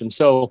life. And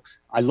so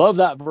I love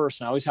that verse,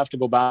 and I always have to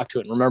go back to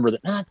it and remember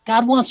that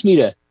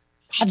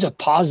God's a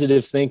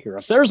positive thinker.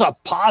 If there's a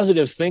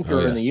positive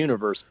thinker in the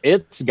universe,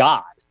 it's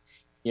God.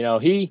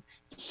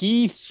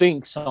 He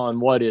thinks on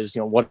what is,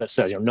 what it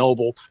says,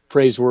 noble,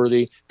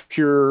 praiseworthy,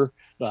 pure,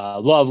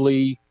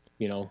 lovely,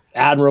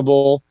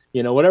 admirable,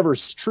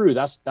 whatever's true.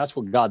 That's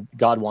what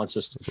God wants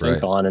us to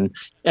think on.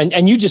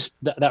 And you just,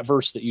 that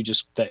verse that you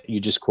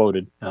just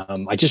quoted,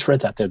 I just read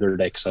that the other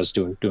day because I was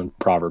doing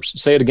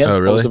Proverbs. Say it again. Oh,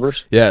 really? What was the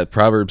verse? Yeah.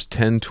 Proverbs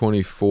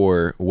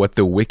 10:24, what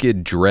the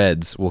wicked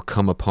dreads will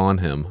come upon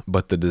him,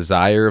 but the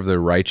desire of the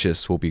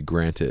righteous will be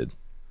granted.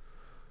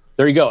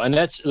 There you go. And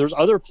there's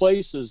other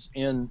places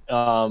in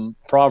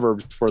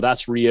Proverbs where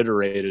that's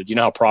reiterated. You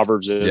know how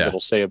Proverbs is, it'll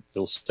say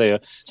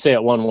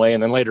it one way,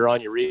 and then later on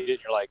you read it and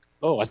you're like,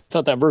 oh, I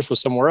thought that verse was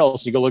somewhere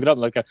else. You go look it up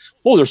and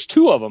there's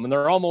two of them and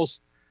they're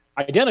almost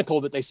identical,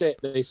 but they say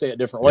it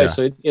different ways.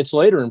 So it's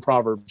later in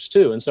Proverbs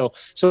too. And so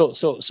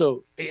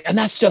and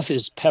that stuff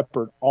is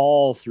peppered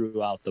all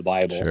throughout the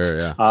Bible. Sure,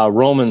 yeah.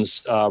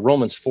 Romans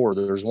 4,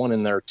 there's one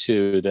in there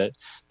too,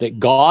 that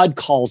God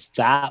calls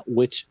that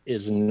which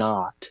is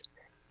not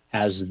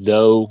as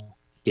though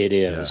it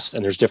is.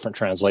 And there's different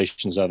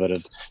translations of it.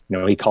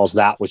 He calls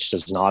that which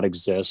does not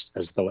exist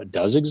as though it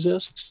does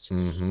exist.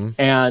 Mm-hmm.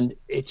 And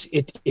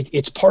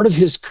it's part of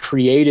his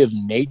creative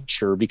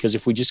nature, because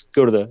if we just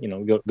go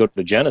to go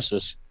to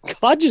Genesis,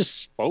 God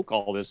just spoke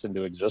all this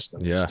into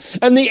existence. Yeah.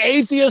 And the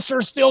atheists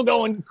are still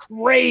going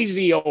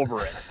crazy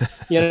over it.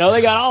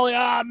 They got all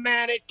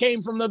it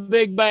came from the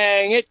Big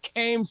Bang. It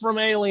came from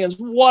aliens,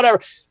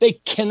 whatever. They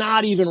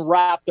cannot even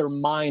wrap their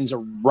minds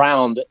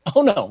around it.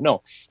 Oh,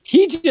 no.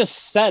 He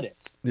just said it.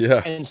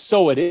 Yeah. And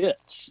so it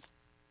is.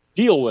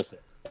 Deal with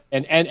it.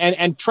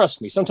 And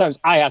trust me, sometimes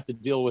I have to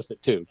deal with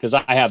it too, because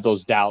I have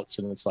those doubts,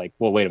 and it's like,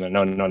 well, wait a minute.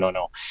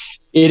 No.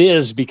 It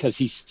is because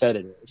he said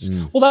it is.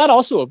 Well, that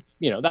also,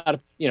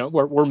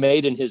 we're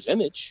made in his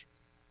image.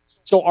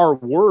 So our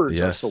words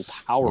are so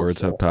powerful.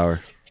 Words have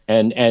power.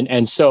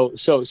 And so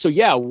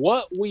yeah,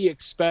 what we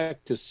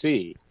expect to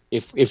see,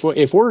 if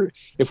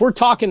we're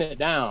talking it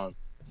down,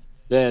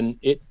 then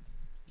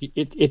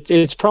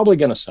it's probably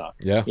going to suck.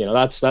 Yeah.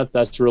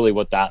 That's really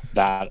what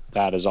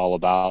that is all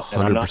about.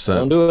 And 100%. I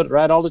don't do it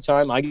right all the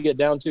time. I get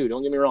down too.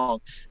 Don't get me wrong.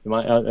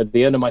 At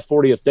the end of my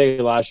 40th day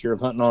last year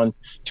of hunting on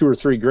 2 or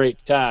 3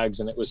 great tags,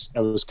 and I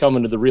was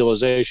coming to the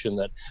realization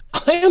that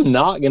I am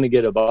not going to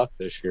get a buck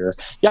this year.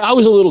 Yeah, I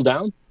was a little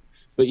down,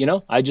 but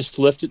I just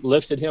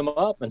lifted him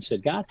up and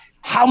said, God,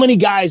 how many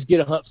guys get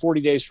to hunt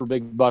 40 days for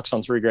big bucks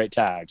on 3 great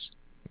tags?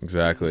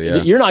 Exactly. Yeah.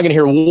 You're not going to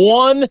hear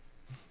one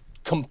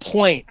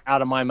complaint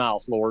out of my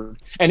mouth, Lord.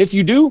 And if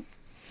you do,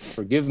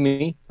 forgive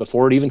me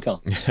before it even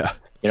comes. Yeah.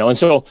 And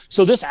so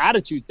this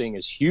attitude thing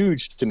is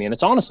huge to me. And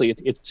it's honestly,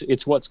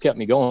 it's what's kept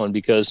me going,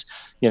 because,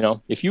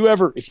 if you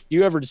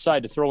ever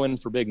decide to throw in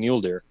for big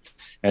mule deer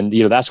and,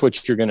 that's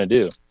what you're going to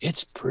do,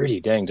 it's pretty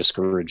dang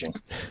discouraging.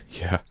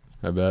 Yeah,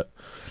 I bet.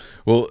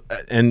 Well,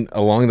 and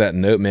along that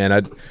note, man,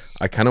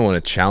 I kind of want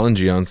to challenge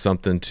you on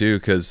something too.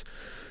 'Cause,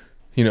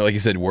 like you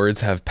said, words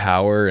have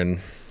power, and,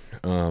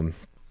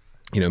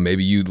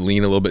 maybe you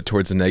lean a little bit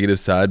towards the negative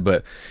side,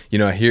 but,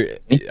 I hear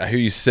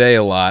you say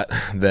a lot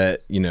that,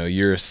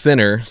 you're a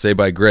sinner, saved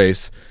by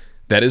grace.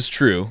 That is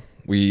true.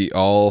 We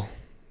all,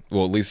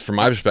 well, at least from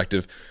my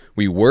perspective,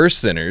 we were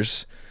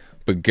sinners,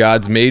 but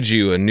God's made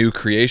you a new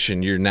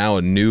creation. You're now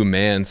a new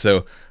man.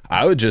 So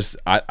I would just,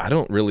 I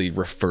don't really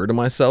refer to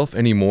myself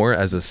anymore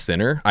as a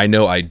sinner. I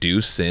know I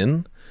do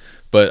sin,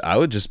 but I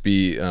would just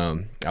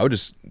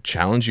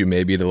challenge you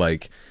maybe to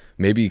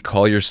maybe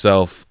call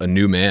yourself a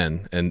new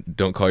man and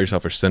don't call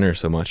yourself a sinner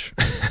so much.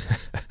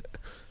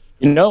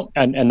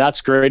 And that's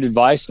great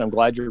advice, and I'm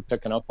glad you're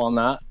picking up on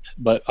that.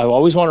 But I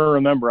always want to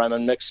remember I'm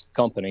in mixed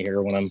company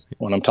here when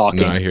I'm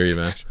talking. No, I hear you,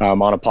 man.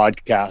 On a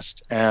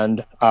podcast,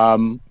 and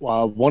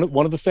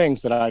one of the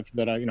things that I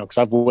because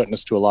I've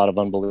witnessed to a lot of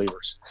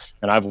unbelievers,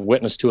 and I've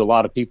witnessed to a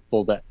lot of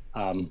people that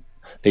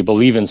they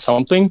believe in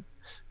something.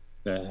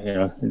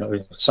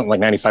 Something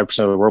like 95%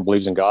 of the world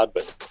believes in God,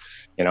 but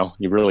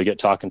you really get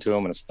talking to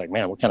them, and it's like,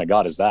 man, what kind of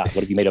God is that?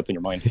 What have you made up in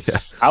your mind? Yeah.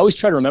 I always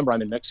try to remember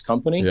I'm in mixed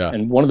company. Yeah.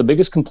 And one of the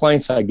biggest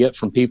complaints I get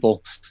from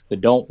people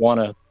that don't want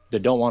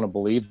to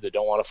believe, that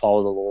don't want to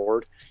follow the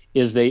Lord,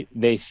 is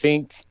they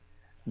think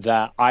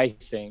that I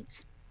think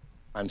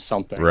I'm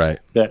something, right?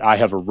 That I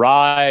have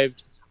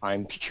arrived,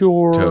 I'm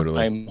pure,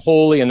 totally. I'm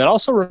holy. And then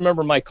also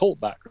remember my cult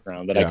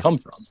background that I come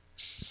from.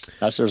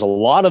 There's a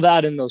lot of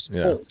that in those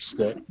cults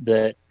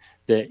that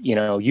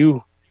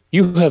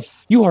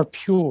you are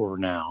pure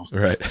now.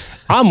 Right.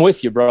 I'm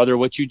with you, brother.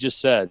 What you just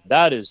said,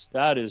 that is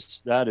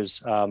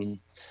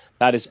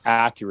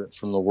accurate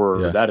from the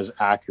word. Yeah. That is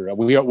accurate.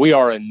 We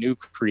are a new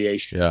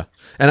creation. Yeah.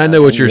 And I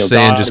know what you're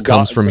saying just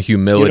comes from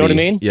humility. You know what I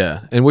mean?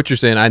 Yeah. And what you're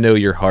saying, I know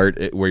your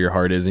heart, where your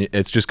heart is,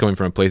 it's just coming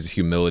from a place of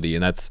humility,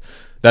 and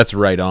that's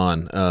right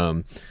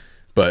on.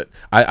 But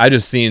I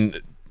just seen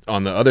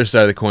on the other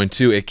side of the coin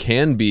too, it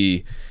can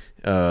be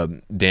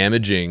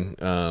damaging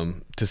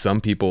to some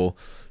people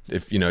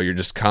if you're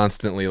just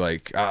constantly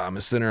like, I'm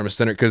a sinner,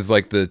 because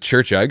the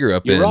church I grew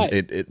up in,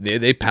 right.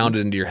 They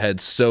pounded into your head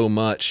so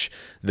much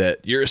that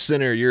you're a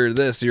sinner, you're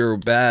this, you're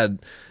bad,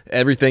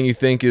 everything you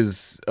think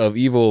is of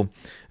evil.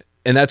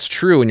 And that's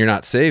true when you're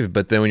not saved,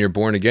 but then when you're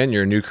born again,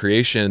 you're a new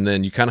creation, and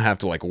then you kind of have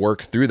to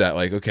work through that,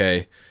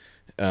 okay,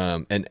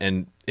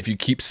 and if you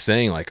keep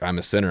saying I'm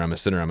a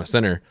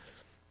sinner,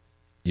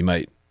 you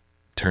might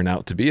turn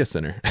out to be a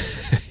sinner.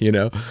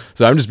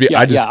 So I'm just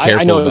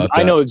careful about that.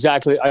 I know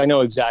exactly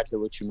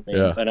what you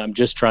mean, but I'm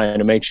just trying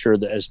to make sure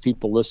that as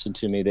people listen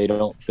to me, they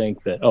don't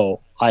think that,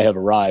 I have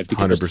arrived,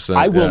 because 100%,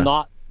 I will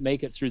not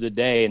make it through the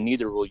day, and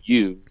neither will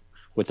you,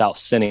 without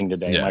sinning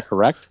today. Am I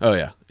correct? Oh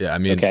yeah. I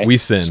mean, we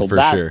sin for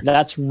sure.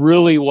 That's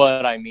really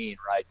what I mean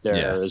right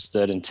there, is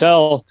that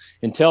until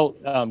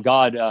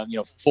God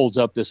folds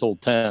up this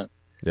old tent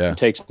and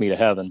takes me to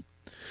heaven,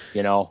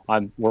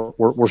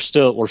 we're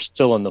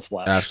still in the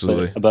flesh.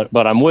 Absolutely.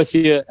 But I'm with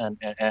you, and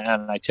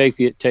I take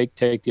the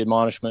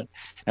admonishment,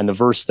 and the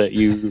verse that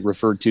you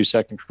referred to,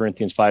 2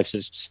 Corinthians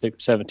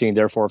 5:17.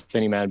 Therefore, if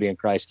any man be in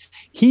Christ,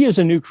 he is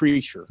a new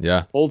creature.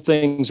 Yeah. Old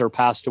things are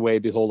passed away.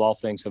 Behold, all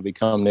things have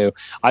become new.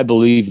 I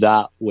believe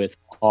that with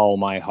all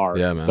my heart.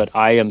 Yeah, man. But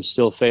I am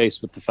still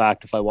faced with the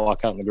fact, if I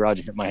walk out in the garage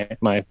and hit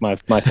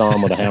my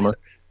thumb with a hammer,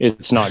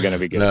 it's not going to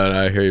be good. No,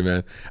 I hear you,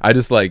 man. I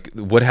just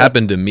what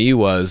happened to me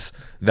was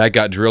that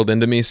got drilled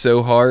into me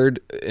so hard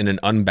in an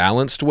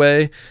unbalanced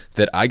way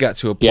that I got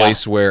to a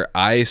place where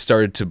I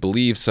started to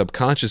believe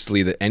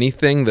subconsciously that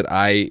anything that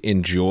I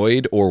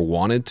enjoyed or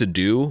wanted to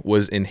do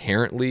was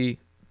inherently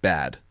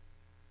bad.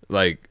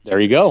 There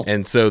you go.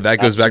 And so that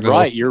goes back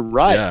to you're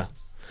right. Yeah.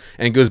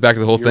 And it goes back to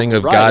the whole thing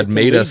of God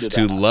made us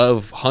to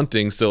love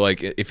hunting. So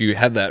if you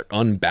have that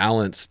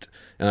unbalanced,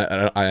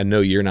 and I know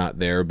you're not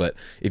there, but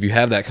if you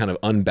have that kind of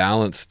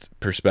unbalanced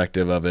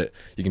perspective of it,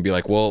 you can be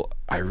like, well,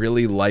 I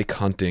really like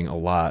hunting a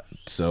lot,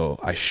 so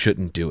I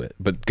shouldn't do it.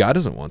 But God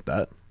doesn't want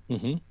that.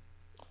 Mm-hmm.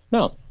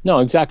 No,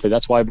 exactly.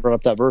 That's why I brought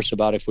up that verse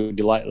about if we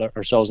delight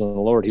ourselves in the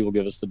Lord, he will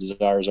give us the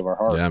desires of our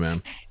heart. Yeah,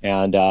 man.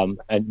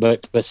 And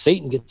but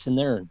Satan gets in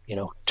there and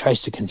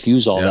tries to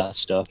confuse all that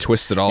stuff,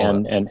 twists it all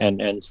up.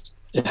 And.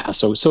 Yeah,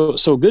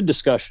 so good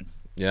discussion.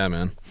 Yeah,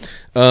 man.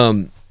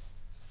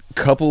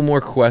 couple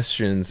more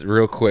questions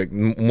real quick,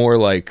 more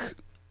like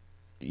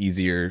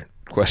easier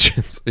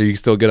questions. Are you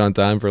still good on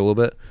time for a little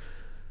bit?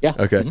 Yeah.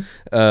 Okay.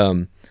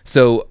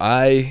 So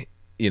I'm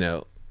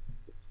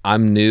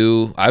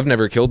new. I've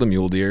never killed a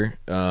mule deer.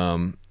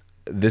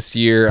 This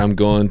year I'm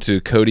going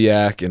to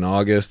Kodiak in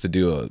August to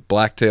do a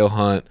blacktail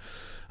hunt.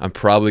 I'm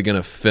probably going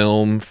to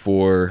film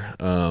for,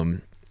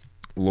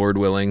 Lord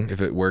willing, if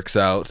it works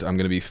out, I'm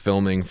going to be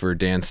filming for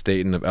Dan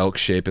Staten of Elk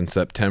Shape in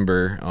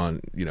September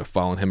on,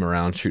 following him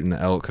around, shooting the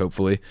elk,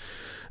 hopefully.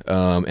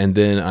 And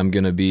then I'm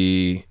going to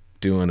be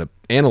doing an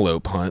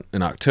antelope hunt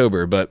in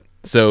October. But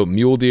so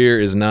mule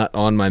deer is not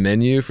on my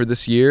menu for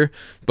this year,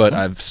 but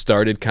I've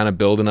started kind of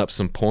building up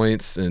some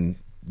points in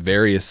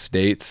various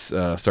states,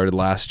 started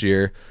last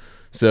year.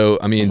 So,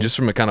 I mean, just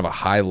from a kind of a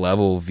high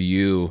level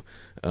view,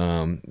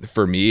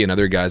 for me and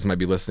other guys might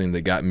be listening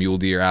that got mule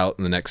deer out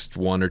in the next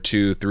 1 or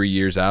 2, 3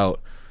 years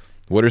out,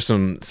 what are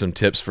some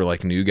tips for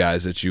like new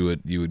guys that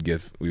we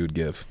would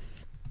give?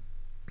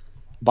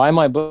 Buy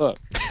my book.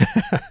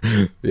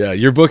 Yeah,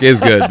 your book is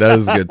good. That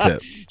is a good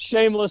tip.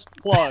 Shameless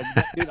plug.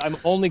 Dude, I'm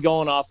only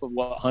going off of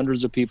what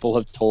hundreds of people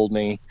have told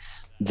me,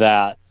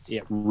 that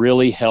it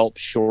really helps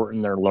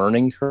shorten their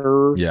learning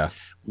curve. Yeah.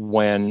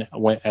 When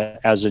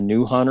as a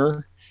new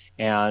hunter.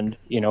 And,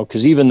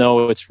 because even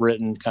though it's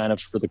written kind of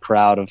for the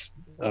crowd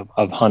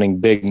of hunting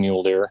big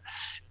mule deer,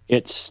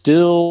 it's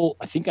still,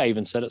 I think I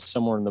even said it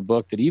somewhere in the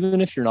book, that even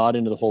if you're not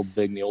into the whole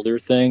big mule deer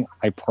thing,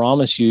 I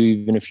promise you,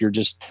 even if you're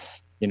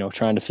just,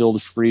 trying to fill the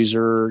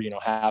freezer,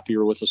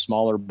 happier with a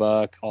smaller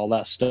buck, all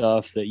that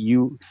stuff, that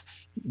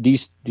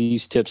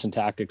these tips and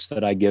tactics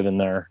that I give in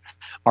there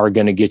are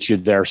going to get you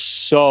there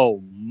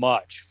so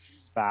much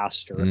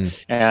faster.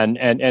 And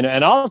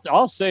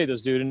I'll say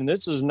this, dude, and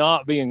this is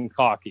not being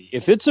cocky.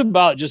 If it's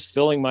about just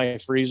filling my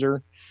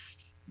freezer,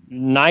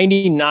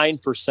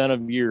 99%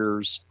 of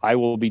years I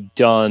will be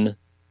done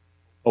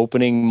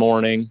opening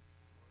morning,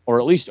 or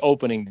at least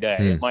opening day.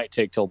 It might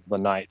take till the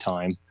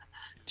nighttime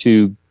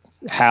to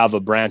have a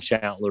branch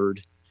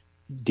antlered,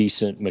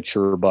 decent,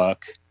 mature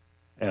buck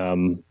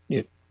in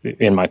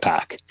my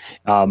pack,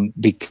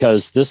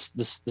 because this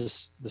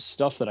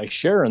stuff that I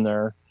share in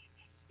there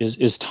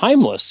is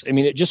timeless. I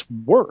mean, it just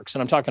works.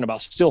 And I'm talking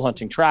about still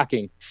hunting,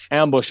 tracking,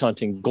 ambush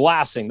hunting,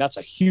 glassing. That's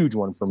a huge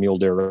one for mule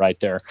deer right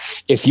there.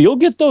 If you'll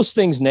get those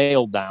things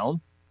nailed down,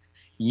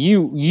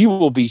 you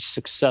will be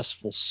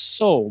successful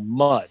so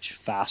much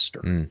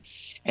faster.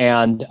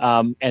 And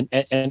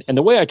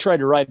the way I try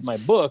to write my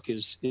book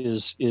is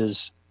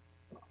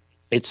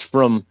it's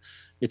from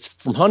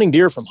hunting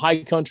deer from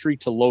high country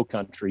to low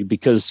country,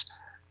 because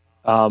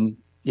I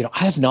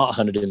have not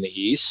hunted in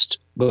the East,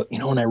 but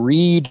when I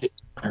read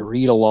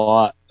a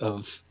lot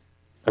of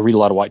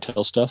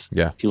whitetail stuff.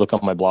 Yeah. If you look on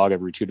my blog,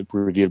 I've reviewed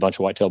a bunch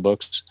of whitetail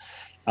books,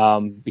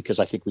 because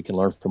I think we can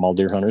learn from all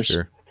deer hunters.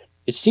 Sure.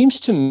 It seems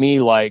to me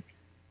like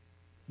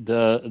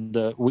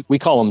we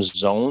call them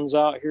zones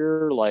out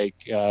here. Like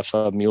if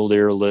a mule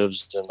deer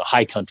lives in the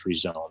high country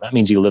zone, that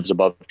means he lives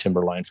above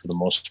timberline for the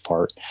most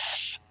part.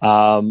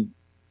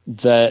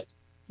 That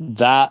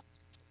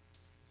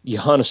you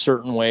hunt a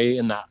certain way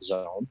in that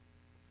zone.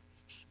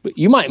 But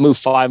you might move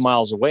 5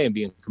 miles away and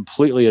be in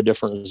completely a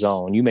different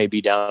zone. You may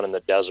be down in the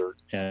desert,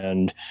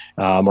 and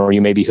or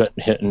you may be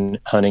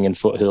hunting in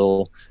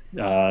foothill,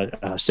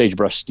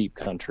 sagebrush steep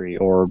country,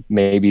 or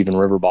maybe even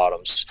river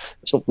bottoms.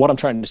 So what I'm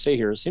trying to say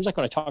here, it seems like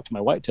when I talk to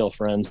my whitetail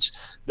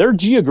friends, their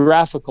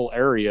geographical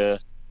area,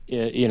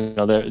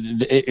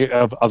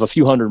 of a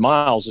few hundred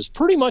miles is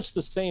pretty much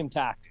the same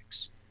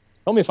tactics.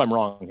 Tell me if I'm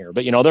wrong here,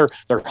 but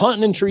they're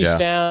hunting in tree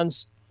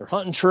stands, they're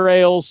hunting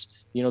trails.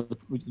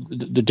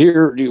 The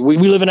deer, we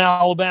live in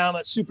Alabama,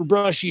 it's super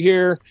brushy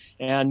here.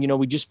 And,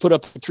 we just put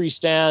up a tree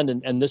stand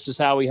and this is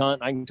how we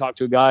hunt. I can talk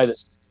to a guy that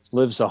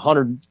lives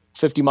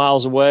 150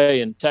 miles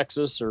away in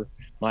Texas, or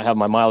might have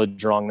my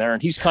mileage wrong there,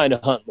 and he's kind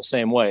of hunting the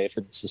same way if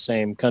it's the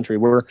same country.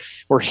 We're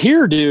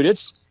here, dude.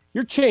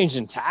 You're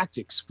changing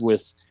tactics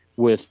with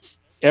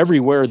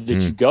everywhere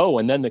that you go,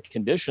 and then the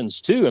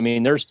conditions too. I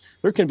mean, there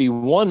can be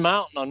one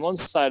mountain on one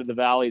side of the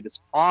valley that's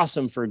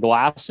awesome for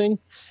glassing,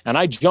 and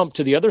I jump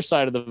to the other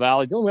side of the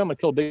valley. The only way I'm gonna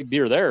kill a big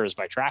deer there is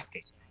by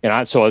tracking.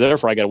 So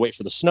therefore I got to wait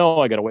for the snow.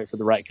 I got to wait for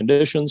the right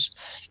conditions.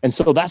 And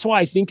so that's why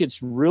I think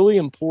it's really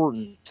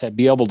important to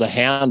be able to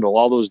handle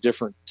all those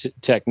different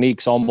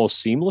techniques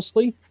almost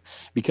seamlessly,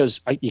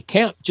 because you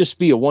can't just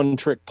be a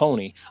one-trick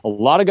pony. A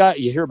lot of guys,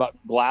 you hear about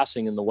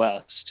glassing in the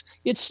West.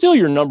 It's still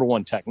your number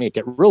one technique.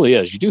 It really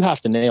is. You do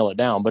have to nail it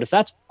down. But if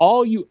that's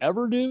all you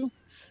ever do,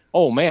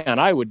 oh man,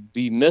 I would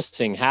be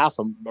missing half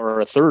or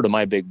a third of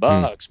my big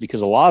bucks,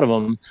 because a lot of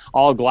them,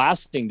 all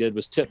glassing did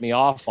was tip me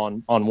off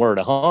on where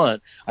to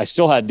hunt. I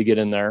still had to get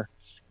in there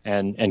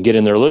and get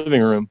in their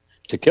living room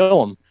to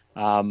kill them.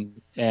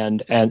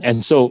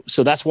 And so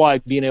that's why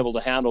being able to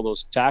handle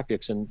those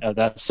tactics, and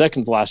that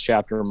second to last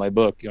chapter in my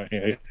book,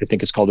 I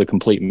think it's called The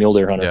Complete Mule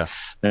Deer Hunter.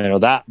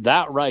 Yeah.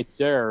 That right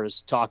there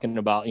is talking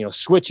about,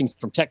 switching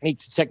from technique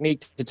to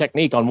technique to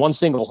technique on one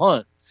single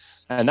hunt.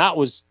 And that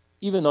was,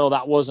 even though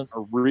that wasn't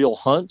a real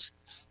hunt,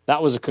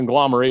 that was a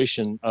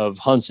conglomeration of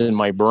hunts in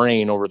my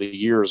brain over the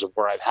years of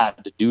where I've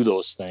had to do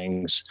those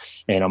things.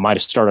 And I might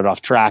have started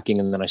off tracking,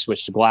 and then I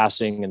switched to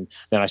glassing, and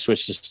then I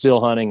switched to still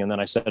hunting, and then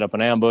I set up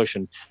an ambush,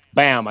 and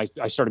bam, I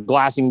started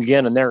glassing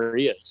again, and there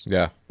he is.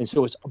 Yeah. And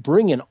so it's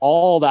bringing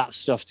all that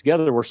stuff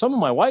together, where some of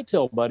my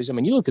whitetail buddies, I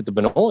mean, you look at the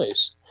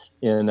Benoist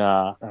in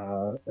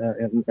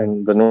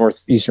the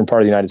northeastern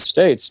part of the United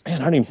States,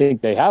 man, I don't even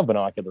think they have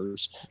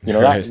binoculars. You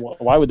know, right.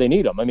 Why would they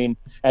need them? I mean,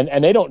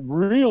 and they don't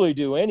really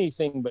do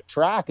anything but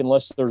track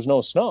unless there's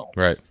no snow.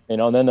 Right. You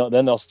know, and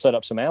then they'll set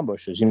up some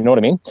ambushes. You know what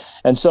I mean?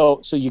 And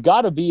so you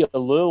got to be a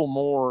little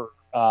more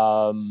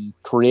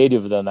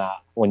creative than that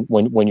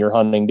when you're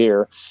hunting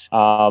deer.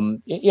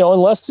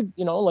 Unless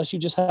you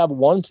just have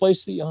one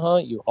place that you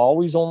hunt, you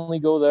always only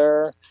go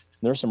there.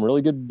 There's some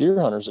really good deer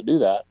hunters that do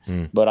that,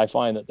 but I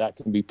find that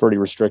can be pretty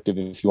restrictive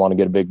if you want to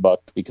get a big buck,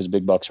 because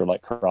big bucks are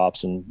like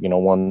crops, and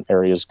one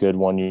area is good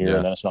one year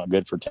and then it's not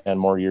good for 10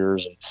 more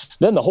years. And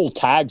then the whole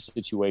tag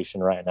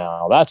situation right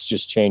now, that's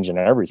just changing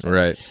everything.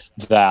 Right.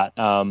 That,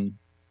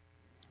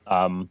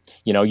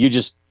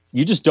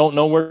 you just don't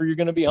know where you're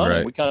going to be hunting.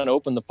 Right. We kind of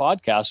opened the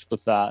podcast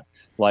with that.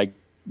 Like,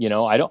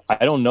 I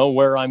don't know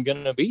where I'm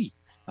going to be.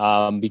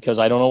 Because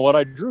I don't know what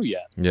I drew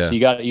yet. Yeah. So you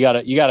got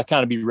to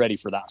kind of be ready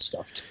for that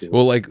stuff too.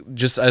 Well,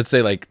 I'd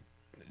say like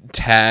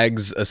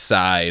tags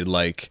aside,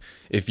 like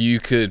if you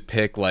could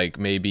pick like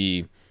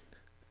maybe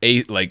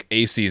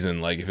a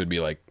season, like if it'd be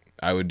like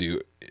I would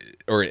do,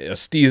 or a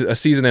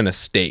season in a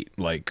state,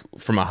 like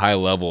from a high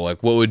level,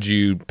 like what would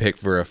you pick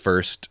for a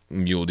first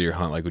mule deer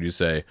hunt? Like, would you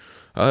say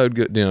I would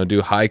go,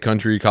 do high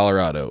country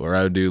Colorado, or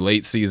I would do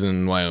late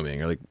season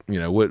Wyoming, or like,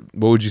 what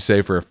would you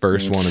say for a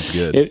first one that's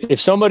good?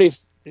 If somebody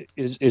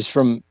is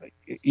from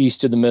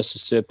east of the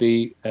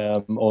Mississippi,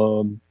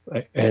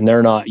 and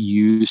they're not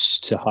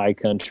used to high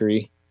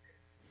country,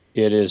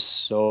 it is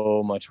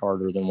so much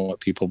harder than what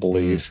people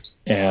believe.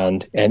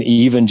 And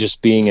even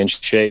just being in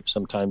shape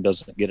sometimes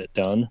doesn't get it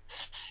done.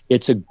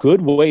 It's a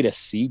good way to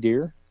see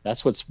deer.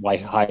 That's why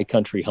high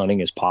country hunting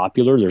is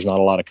popular. There's not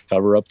a lot of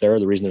cover up there.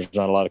 The reason there's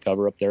not a lot of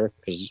cover up there,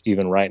 because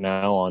even right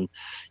now on,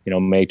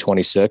 May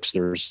 26th,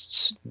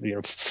 there's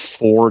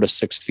 4 to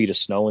 6 feet of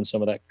snow in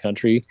some of that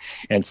country.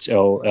 And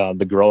so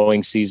the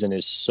growing season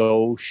is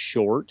so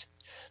short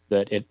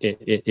that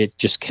it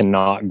just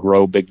cannot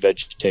grow big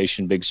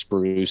vegetation, big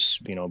spruce,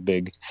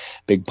 big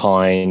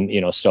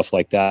pine, stuff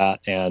like that.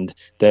 And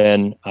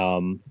then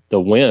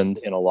the wind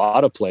in a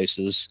lot of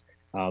places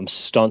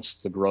stunts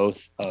the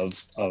growth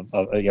of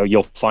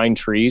you'll find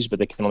trees, but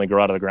they can only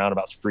grow out of the ground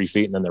about 3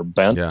 feet, and then they're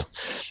bent. Yeah.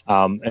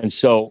 And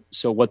so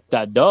what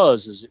that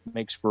does is it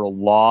makes for a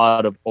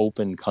lot of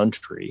open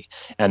country,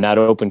 and that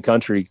open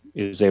country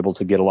is able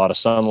to get a lot of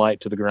sunlight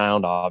to the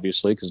ground,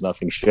 obviously, because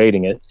nothing's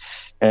shading it.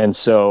 And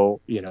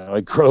so,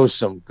 it grows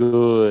some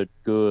good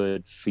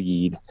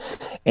feed.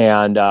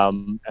 And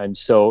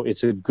so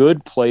it's a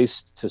good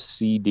place to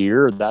see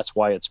deer. That's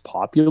why it's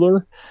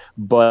popular.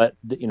 But,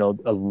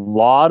 a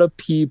lot of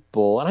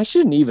people, and I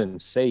shouldn't even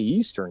say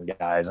Eastern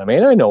guys. I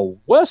mean, I know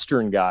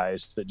Western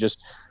guys that just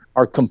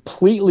are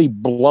completely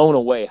blown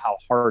away how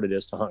hard it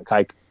is to hunt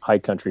high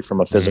country from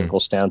a physical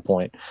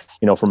standpoint,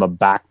 from a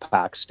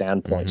backpack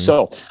standpoint.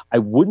 So I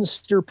wouldn't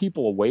steer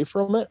people away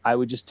from it. I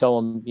would just tell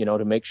them,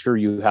 to make sure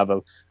you have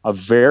a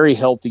very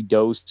healthy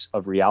dose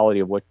of reality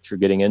of what you're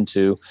getting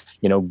into.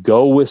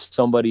 Go with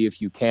somebody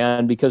if you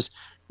can, because,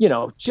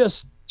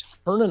 just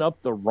turning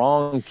up the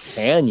wrong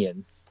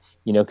canyon,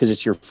 because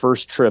it's your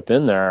first trip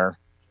in there,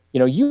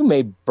 you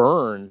may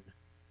burn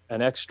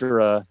an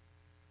extra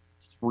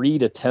 3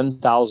 to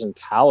 10,000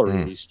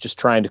 calories just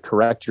trying to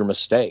correct your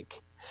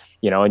mistake,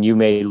 and you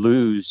may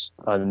lose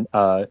an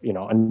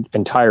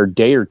entire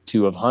day or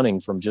two of hunting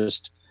from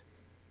just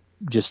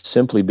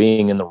simply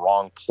being in the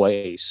wrong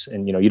place.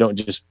 And, you don't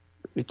just,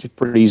 it's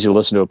pretty easy to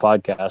listen to a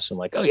podcast and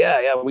like, oh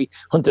yeah, we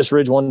hunt this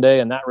ridge one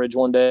day and that ridge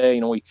one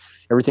day,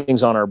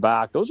 everything's on our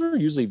back. Those are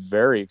usually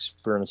very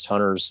experienced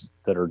hunters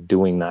that are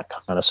doing that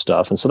kind of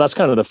stuff. And so that's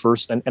kind of the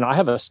first, and I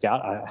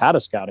had a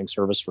scouting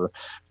service for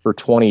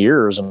 20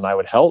 years, and I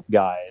would help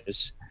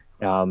guys.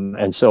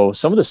 And so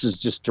some of this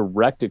is just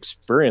direct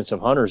experience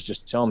of hunters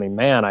just telling me,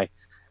 man,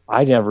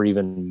 I never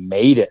even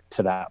made it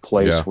to that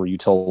place where you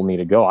told me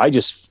to go. I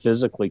just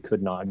physically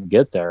could not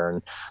get there.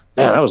 And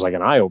man, that was like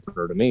an eye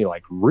opener to me,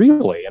 like,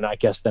 really? And I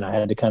guess then I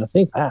had to kind of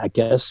think, I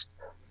guess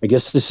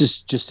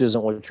this just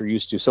isn't what you're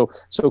used to. So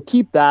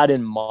keep that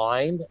in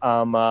mind.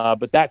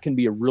 But that can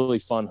be a really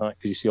fun hunt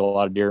because you see a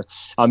lot of deer.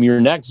 Your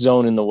next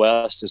zone in the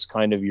West is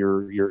kind of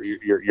your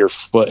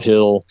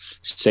foothill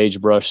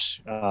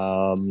sagebrush,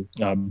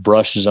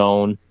 brush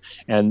zone.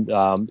 And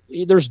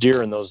there's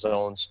deer in those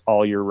zones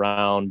all year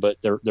round,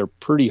 but they're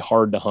pretty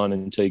hard to hunt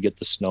until you get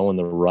the snow and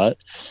the rut.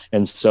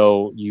 And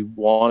so you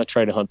want to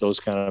try to hunt those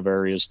kind of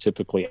areas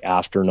typically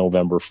after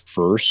November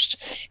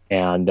 1st.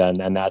 And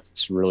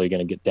that's really going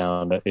to get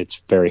down to,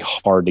 it's very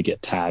hard to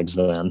get tags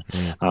then.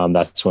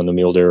 That's when the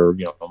mule deer are,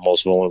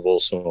 most vulnerable.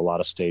 So a lot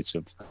of states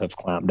have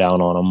clamped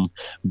down on them.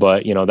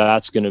 But,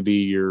 that's going to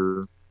be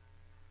your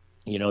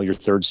your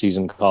third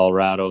season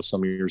Colorado,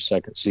 some of your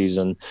second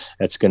season.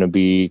 It's going to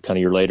be kind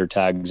of your later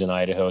tags in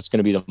Idaho. It's going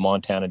to be the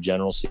Montana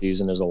general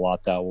season is a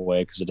lot that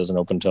way because it doesn't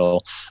open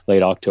until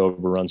late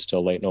October, runs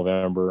till late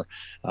November.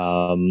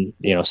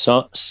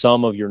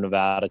 Some of your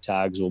Nevada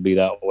tags will be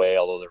that way,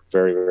 although they're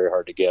very, very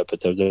hard to get,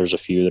 but there's a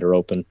few that are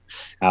open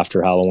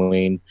after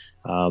Halloween.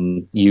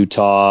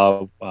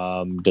 Utah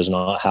does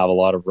not have a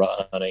lot of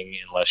rut hunting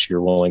unless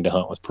you're willing to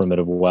hunt with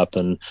primitive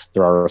weapon.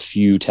 There are a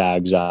few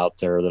tags out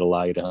there that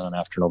allow you to hunt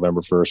after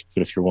November 1st,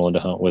 but if you're willing to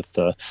hunt with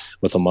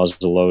a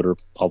muzzle loader,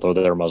 although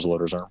their muzzle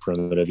loaders aren't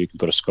primitive, you can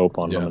put a scope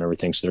on them and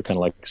everything, so they're kind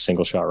of like a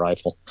single shot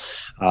rifle.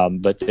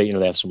 But they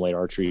have some late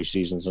archery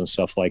seasons and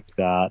stuff like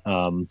that.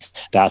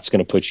 That's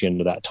going to put you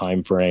into that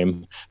time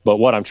frame. But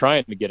what I'm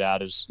trying to get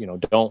at is,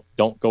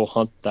 don't go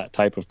hunt that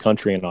type of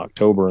country in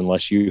October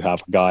unless you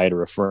have a guide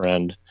or a friend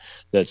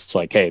that's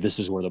like, hey, this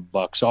is where the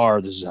bucks are,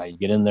 this is how you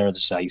get in there,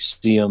 this is how you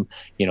see them.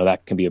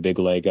 That can be a big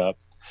leg up.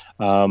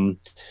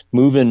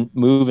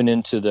 Moving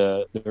into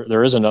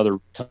there is another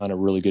kind of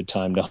really good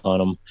time to hunt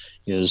them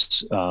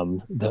is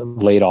the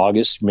late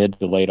August, mid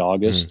to late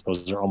August.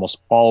 Those are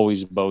almost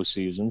always bow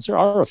seasons. There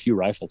are a few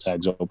rifle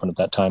tags open at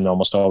that time. They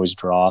almost always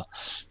draw.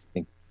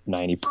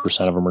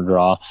 90% of them are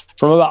draw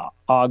from about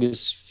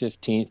August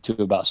 15th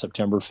to about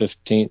September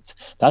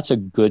 15th. That's a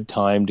good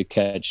time to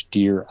catch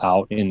deer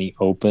out in the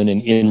open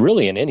and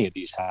really in any of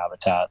these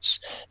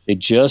habitats. They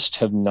just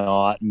have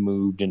not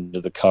moved into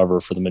the cover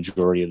for the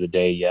majority of the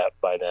day yet.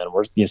 By then,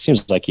 it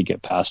seems like you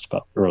get past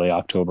about early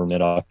October,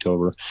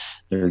 mid-October.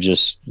 They're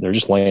just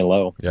laying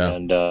low,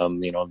 and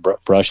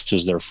brush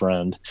is their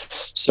friend.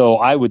 So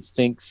I would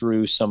think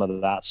through some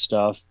of that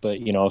stuff. But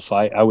if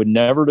I would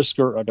never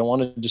discourage. I don't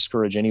want to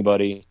discourage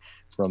anybody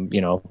from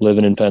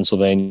living in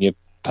Pennsylvania,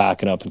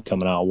 packing up and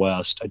coming out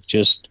west.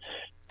 Because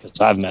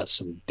I've met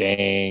some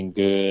dang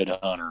good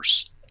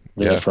hunters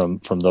from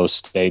those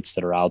states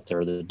that are out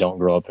there that don't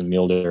grow up in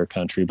mule deer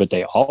country, but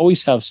they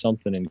always have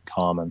something in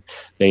common.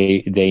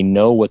 They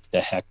know what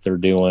the heck they're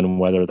doing,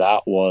 whether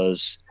that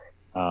was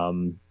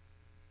some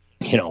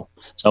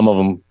of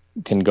them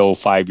can go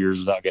 5 years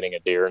without getting a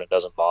deer and it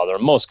doesn't bother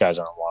them. Most guys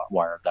aren't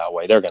wired that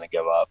way. They're going to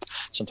give up.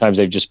 Sometimes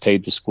they've just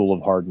paid the school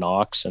of hard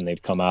knocks and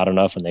they've come out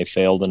enough and they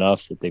failed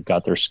enough that they've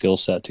got their skill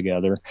set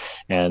together.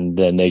 And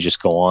then they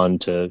just go on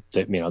to,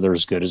 they're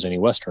as good as any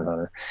Western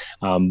hunter.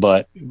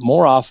 But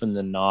more often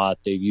than not,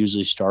 they've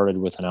usually started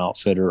with an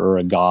outfitter or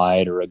a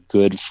guide or a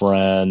good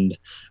friend.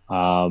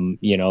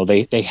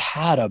 They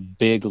had a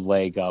big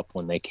leg up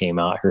when they came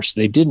out here.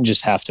 So they didn't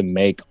just have to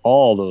make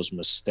all those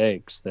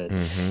mistakes that,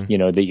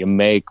 that you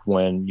make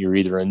when you're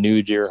either a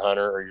new deer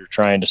hunter or you're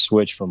trying to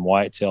switch from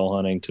whitetail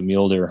hunting to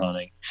mule deer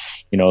hunting.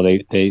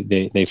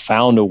 They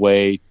found a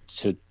way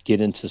to get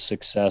into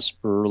success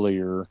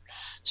earlier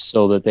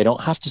so that they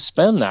don't have to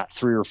spend that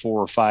 3 or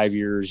 4 or 5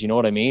 years,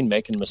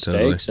 making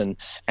mistakes. Totally.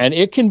 And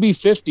it can be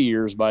 50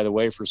 years, by the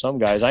way, for some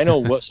guys. I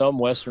know some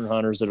Western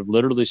hunters that have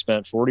literally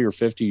spent 40 or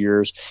 50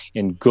 years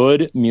in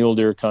good mule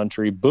deer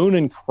country, Boone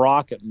and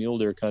Crockett mule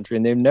deer country,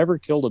 and they've never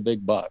killed a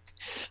big buck.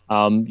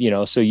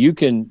 So you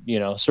can,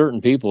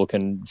 certain people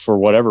can, for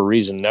whatever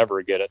reason,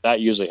 never get it. That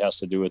usually has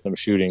to do with them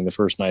shooting the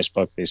first nice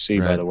buck they see,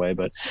 by the way.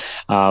 But,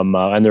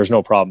 and there's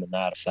no problem in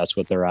that if that's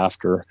what they're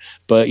after.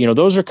 But,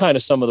 those are kind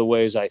of some of the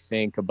ways I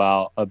think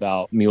about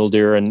mule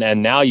deer.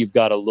 And now you've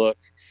got to look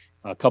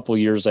a couple of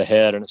years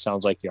ahead, and it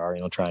sounds like you are,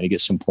 trying to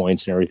get some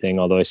points and everything.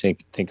 Although I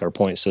think our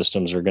point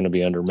systems are going to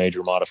be under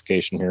major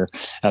modification here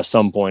at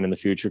some point in the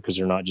future, because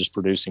they're not just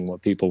producing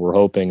what people were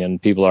hoping.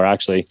 And people are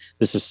actually,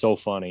 this is so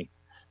funny,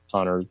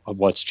 Hunter, of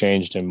what's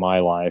changed in my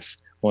life.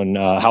 When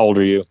how old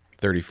are you?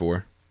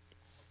 34.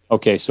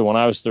 Okay, so when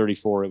I was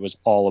 34, it was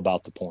all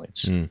about the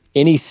points.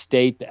 Any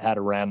state that had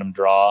a random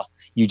draw,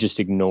 you just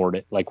ignored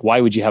it. Like, why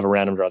would you have a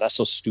random draw? That's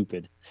so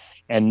stupid.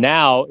 And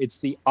now it's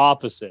the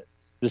opposite.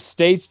 The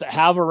states that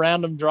have a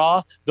random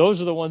draw,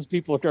 those are the ones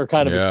people are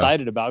kind of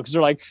excited about, because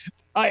they're like,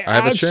 I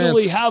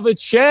actually have a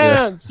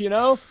chance,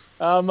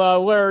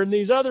 where in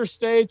these other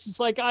states, it's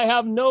like, I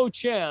have no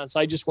chance.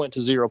 I just went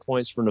to 0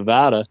 points for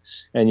Nevada.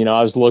 And,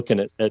 I was looking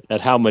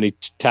at how many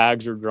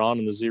tags are drawn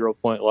in the 0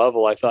 point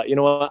level. I thought,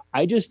 what,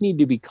 I just need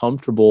to be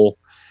comfortable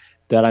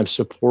that I'm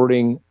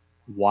supporting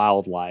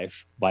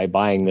wildlife by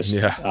buying this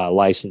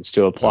license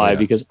to apply,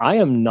 because I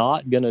am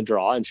not going to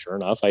draw. And sure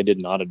enough, I did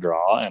not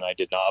draw, and I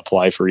did not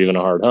apply for even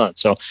a hard hunt.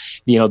 So,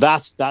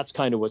 that's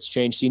kind of what's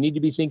changed. So you need to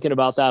be thinking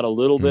about that a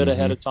little bit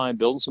ahead of time,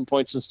 building some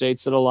points in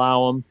states that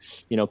allow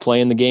them,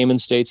 playing the game in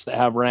states that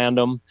have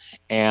random,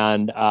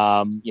 and,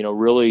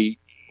 really,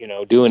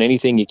 doing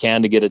anything you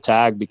can to get a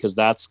tag, because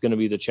that's going to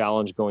be the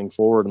challenge going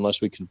forward. Unless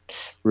we can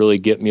really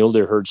get mule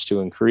deer herds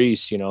to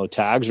increase,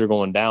 tags are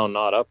going down,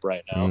 not up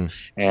right now.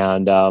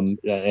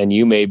 And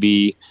you may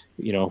be,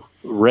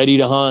 ready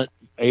to hunt,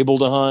 able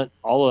to hunt,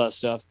 all of that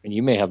stuff, and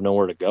you may have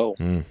nowhere to go.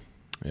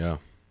 Yeah.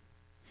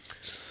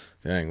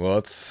 Dang.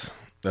 Well,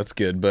 that's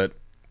good. But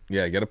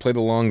yeah, you got to play the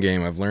long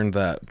game. I've learned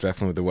that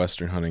definitely with the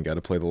Western hunting, got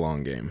to play the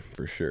long game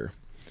for sure.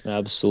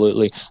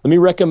 Absolutely. Let me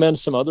recommend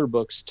some other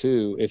books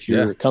too. If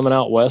you're coming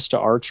out west to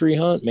archery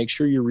hunt, make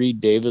sure you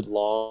read David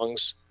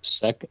Long's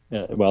second.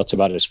 Well, it's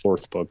about his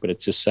fourth book, but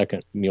it's his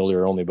second mule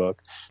deer only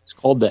book. It's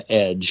called The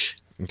Edge.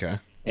 Okay.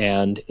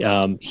 And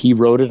he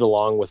wrote it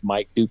along with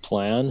Mike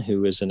Duplan,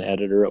 who is an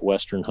editor at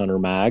Western Hunter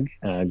Mag,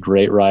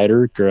 great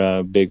writer,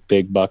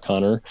 big buck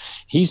hunter.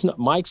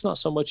 Mike's not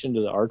so much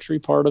into the archery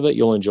part of it.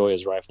 You'll enjoy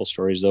his rifle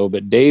stories though,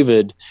 but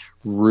David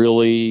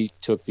really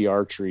took the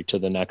archery to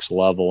the next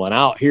level. And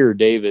out here,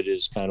 David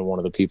is kind of one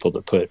of the people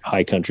that put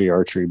high country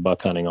archery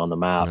buck hunting on the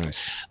map.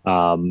 Nice.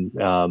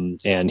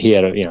 And he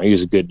had he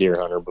was a good deer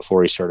hunter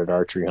before he started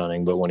archery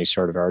hunting, but when he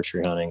started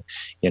archery hunting,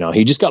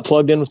 he just got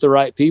plugged in with the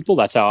right people.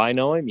 That's how I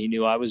know him. He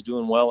knew I was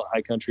doing well at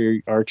high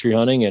country archery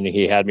hunting, and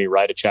he had me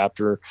write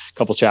a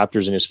couple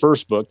chapters in his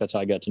first book. That's how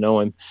I got to know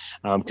him,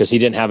 because he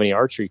didn't have any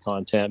archery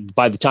content.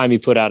 By the time he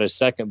put out his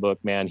second book,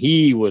 man,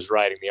 he was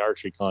writing the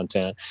archery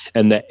content.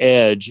 And The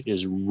Edge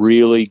is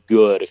really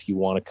good if you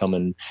want to come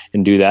and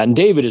do that. And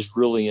David is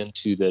really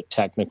into the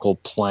technical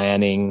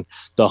planning,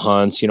 the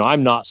hunts.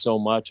 I'm not so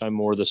much. I'm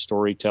more the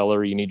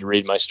storyteller. You need to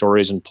read my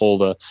stories and pull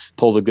the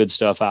good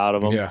stuff out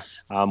of them. Yeah.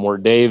 Where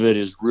David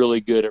is really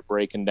good at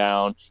breaking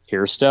down,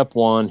 here's step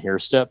 1,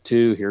 here's step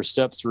 2, here's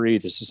step 3.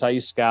 This is how you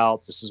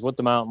scout. This is what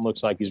the mountain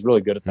looks like. He's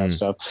really good at that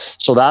stuff.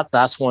 So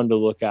that's one to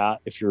look at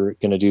if you're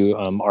going to do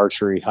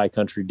archery, high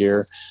country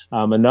deer.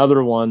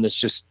 Another one that's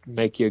just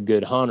make you a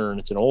good hunter, and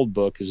it's an old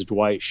book, is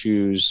Dwight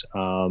Shoes.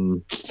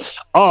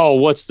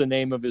 What's the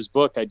name of his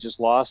book? I just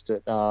lost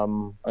it.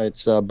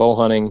 It's bow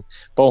hunting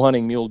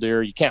mule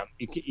deer. You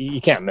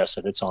can't miss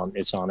it. It's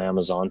on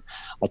Amazon.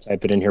 I'll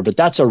type it in here. But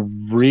that's a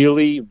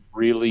really,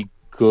 really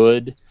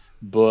good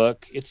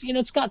book. It's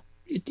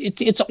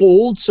it's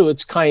old, so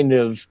it's kind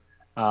of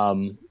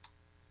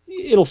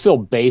it'll feel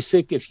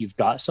basic if you've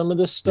got some of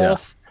this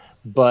stuff. Yeah.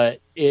 But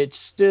it's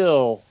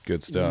still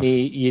good stuff.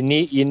 You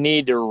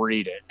need to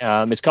read it.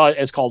 It's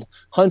called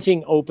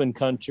Hunting Open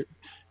Country.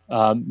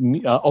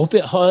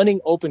 Hunting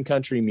open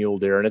country mule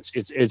deer, and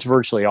it's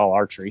virtually all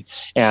archery,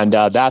 and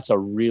that's a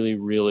really,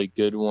 really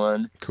good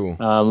one. Cool.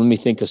 Let me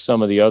think of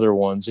some of the other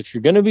ones. If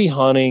you're going to be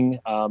hunting,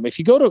 if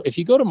you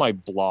go to my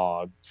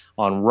blog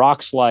on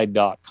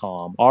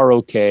rockslide.com,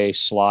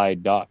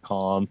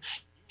 ROKslide.com,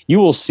 you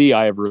will see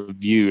I have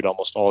reviewed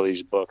almost all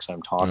these books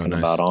I'm talking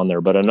about on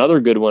there. But another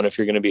good one, if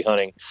you're going to be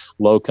hunting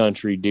low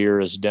country deer,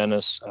 is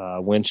Dennis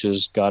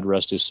Winch's. God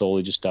rest his soul.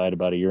 He just died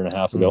about a year and a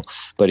half ago,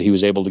 but he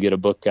was able to get a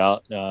book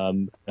out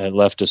and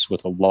left us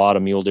with a lot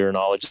of mule deer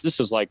knowledge.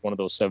 This is like one of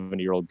those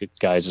 70-year-old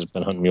guys who's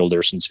been hunting mule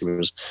deer since he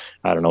was,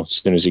 I don't know, as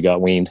soon as he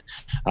got weaned.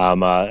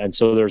 And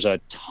so there's a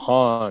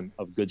ton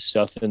of good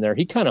stuff in there.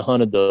 He kind of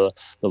hunted the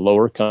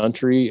lower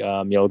country.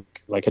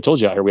 Like I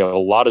told you out here, we have a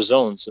lot of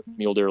zones that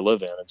mule deer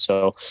live in. And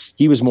so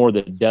he was more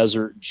the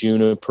desert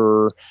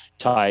juniper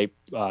type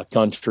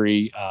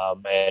country,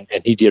 and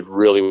he did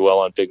really well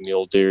on big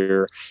mule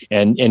deer.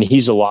 And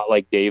he's a lot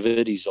like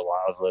David. He's a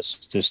lot of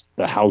this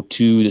the how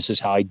to. This is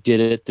how I did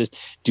it.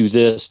 Do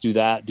this, do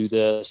that, do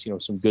this.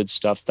 Some good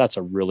stuff. That's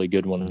a really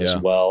good one as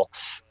well.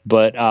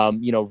 But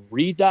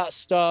read that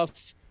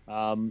stuff.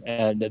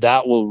 And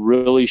that will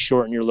really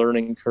shorten your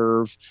learning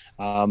curve.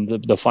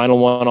 The final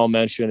one I'll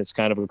mention, it's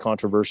kind of a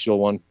controversial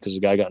one because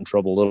the guy got in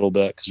trouble a little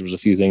bit because there was a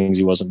few things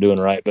he wasn't doing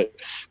right. But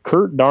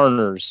Kurt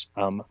Darner's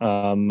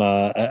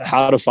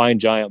How to Find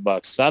Giant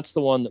Bucks. That's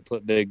the one that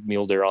put big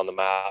mule deer on the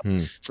map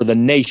for the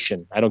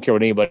nation. I don't care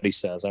what anybody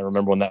says. I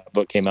remember when that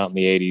book came out in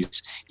the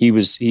 80s. He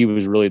was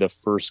really the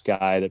first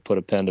guy that put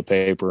a pen to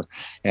paper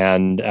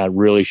and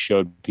really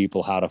showed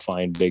people how to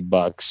find big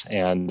bucks.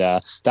 And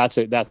that's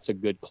a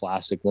good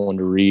classic one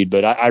to read.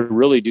 But I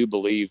really do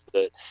believe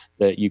that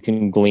you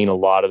can glean a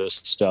lot of this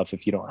stuff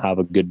if you don't have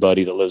a good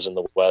buddy that lives in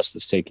the West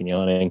that's taking you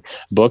hunting.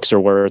 Books are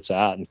where it's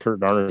at, and Kurt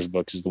Darner's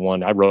book is the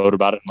one I wrote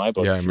about it in my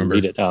book. Yeah, I remember.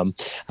 Read it.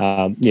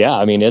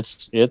 I mean,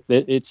 it's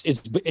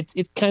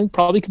kind of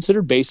probably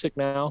considered basic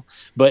now,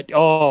 but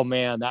oh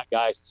man, that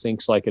guy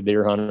thinks like a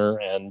deer hunter,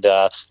 and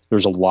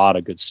there's a lot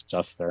of good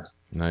stuff there.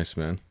 Nice,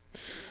 man.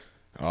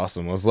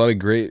 Awesome. Well, it's a lot of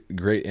great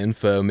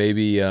info.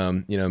 Maybe,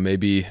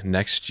 maybe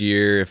next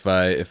year, if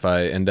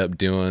I end up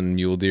doing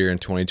mule deer in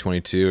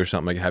 2022 or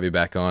something, I can have you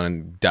back on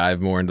and dive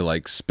more into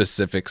like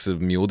specifics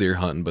of mule deer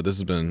hunting. But this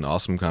has been an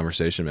awesome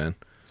conversation, man.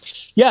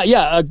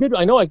 Yeah. Good.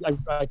 I know I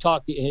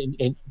talk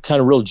in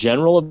kind of real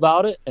general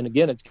about it. And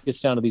again, it gets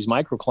down to these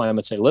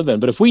microclimates they live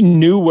in. But if we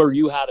knew where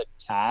you had a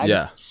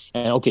tag,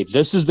 and okay,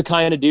 this is the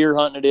kind of deer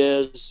hunting it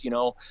is,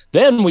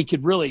 then we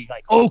could really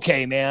like,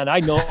 okay, man,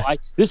 I know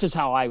this is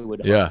how I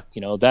would hunt.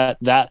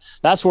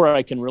 That's where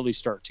I can really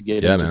start to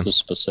get into the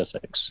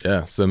specifics.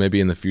 Yeah. So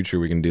maybe in the future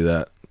we can do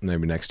that,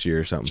 maybe next year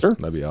or something. Sure.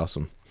 That'd be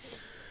awesome.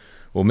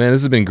 Well, man,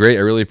 this has been great.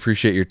 I really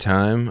appreciate your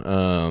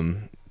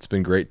time. It's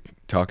been great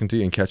talking to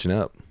you and catching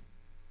up.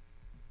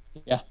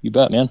 Yeah, you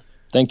bet, man.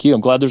 Thank you.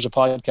 I'm glad there's a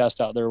podcast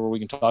out there where we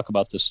can talk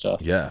about this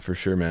stuff. Yeah, for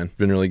sure, man. It's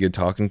been really good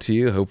talking to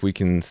you. Hope we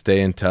can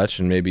stay in touch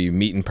and maybe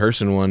meet in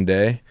person one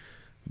day.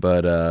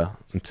 But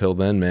until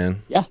then,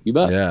 man. Yeah, you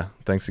bet. Yeah,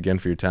 thanks again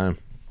for your time.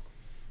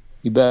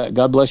 You bet.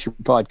 God bless your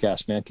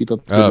podcast, man. Keep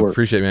up the good work.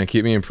 Appreciate it, man.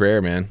 Keep me in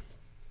prayer, man.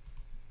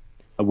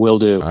 I will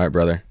do. All right,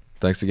 brother.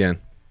 Thanks again.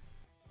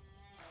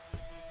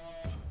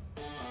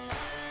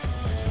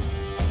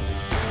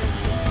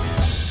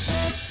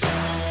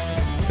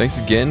 Thanks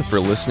again for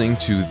listening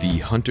to the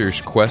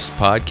Hunter's Quest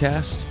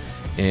podcast,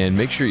 and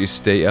make sure you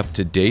stay up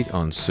to date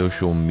on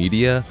social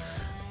media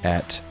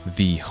at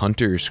The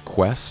Hunter's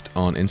Quest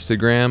on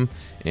Instagram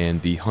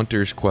and The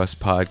Hunter's Quest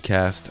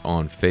podcast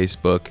on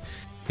Facebook.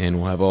 And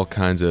we'll have all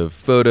kinds of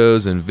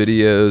photos and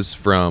videos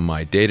from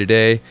my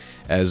day-to-day,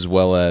 as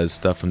well as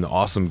stuff from the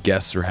awesome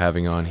guests we're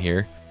having on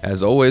here.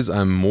 As always,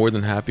 I'm more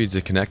than happy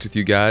to connect with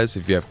you guys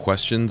if you have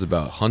questions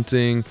about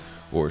hunting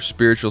or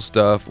spiritual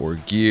stuff or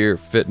gear,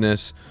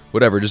 fitness,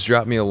 whatever. Just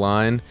drop me a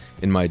line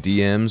in my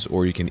DMs,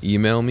 or you can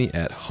email me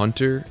at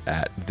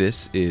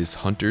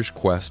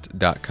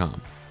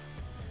hunter@thisishuntersquest.com.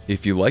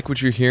 If you like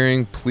what you're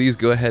hearing, please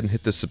go ahead and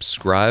hit the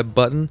subscribe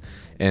button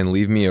and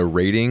leave me a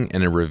rating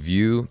and a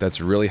review. That's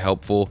really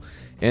helpful.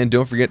 And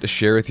don't forget to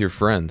share with your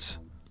friends.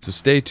 So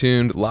stay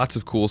tuned, lots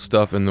of cool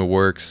stuff in the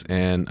works,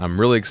 and I'm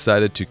really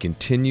excited to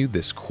continue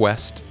this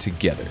quest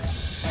together.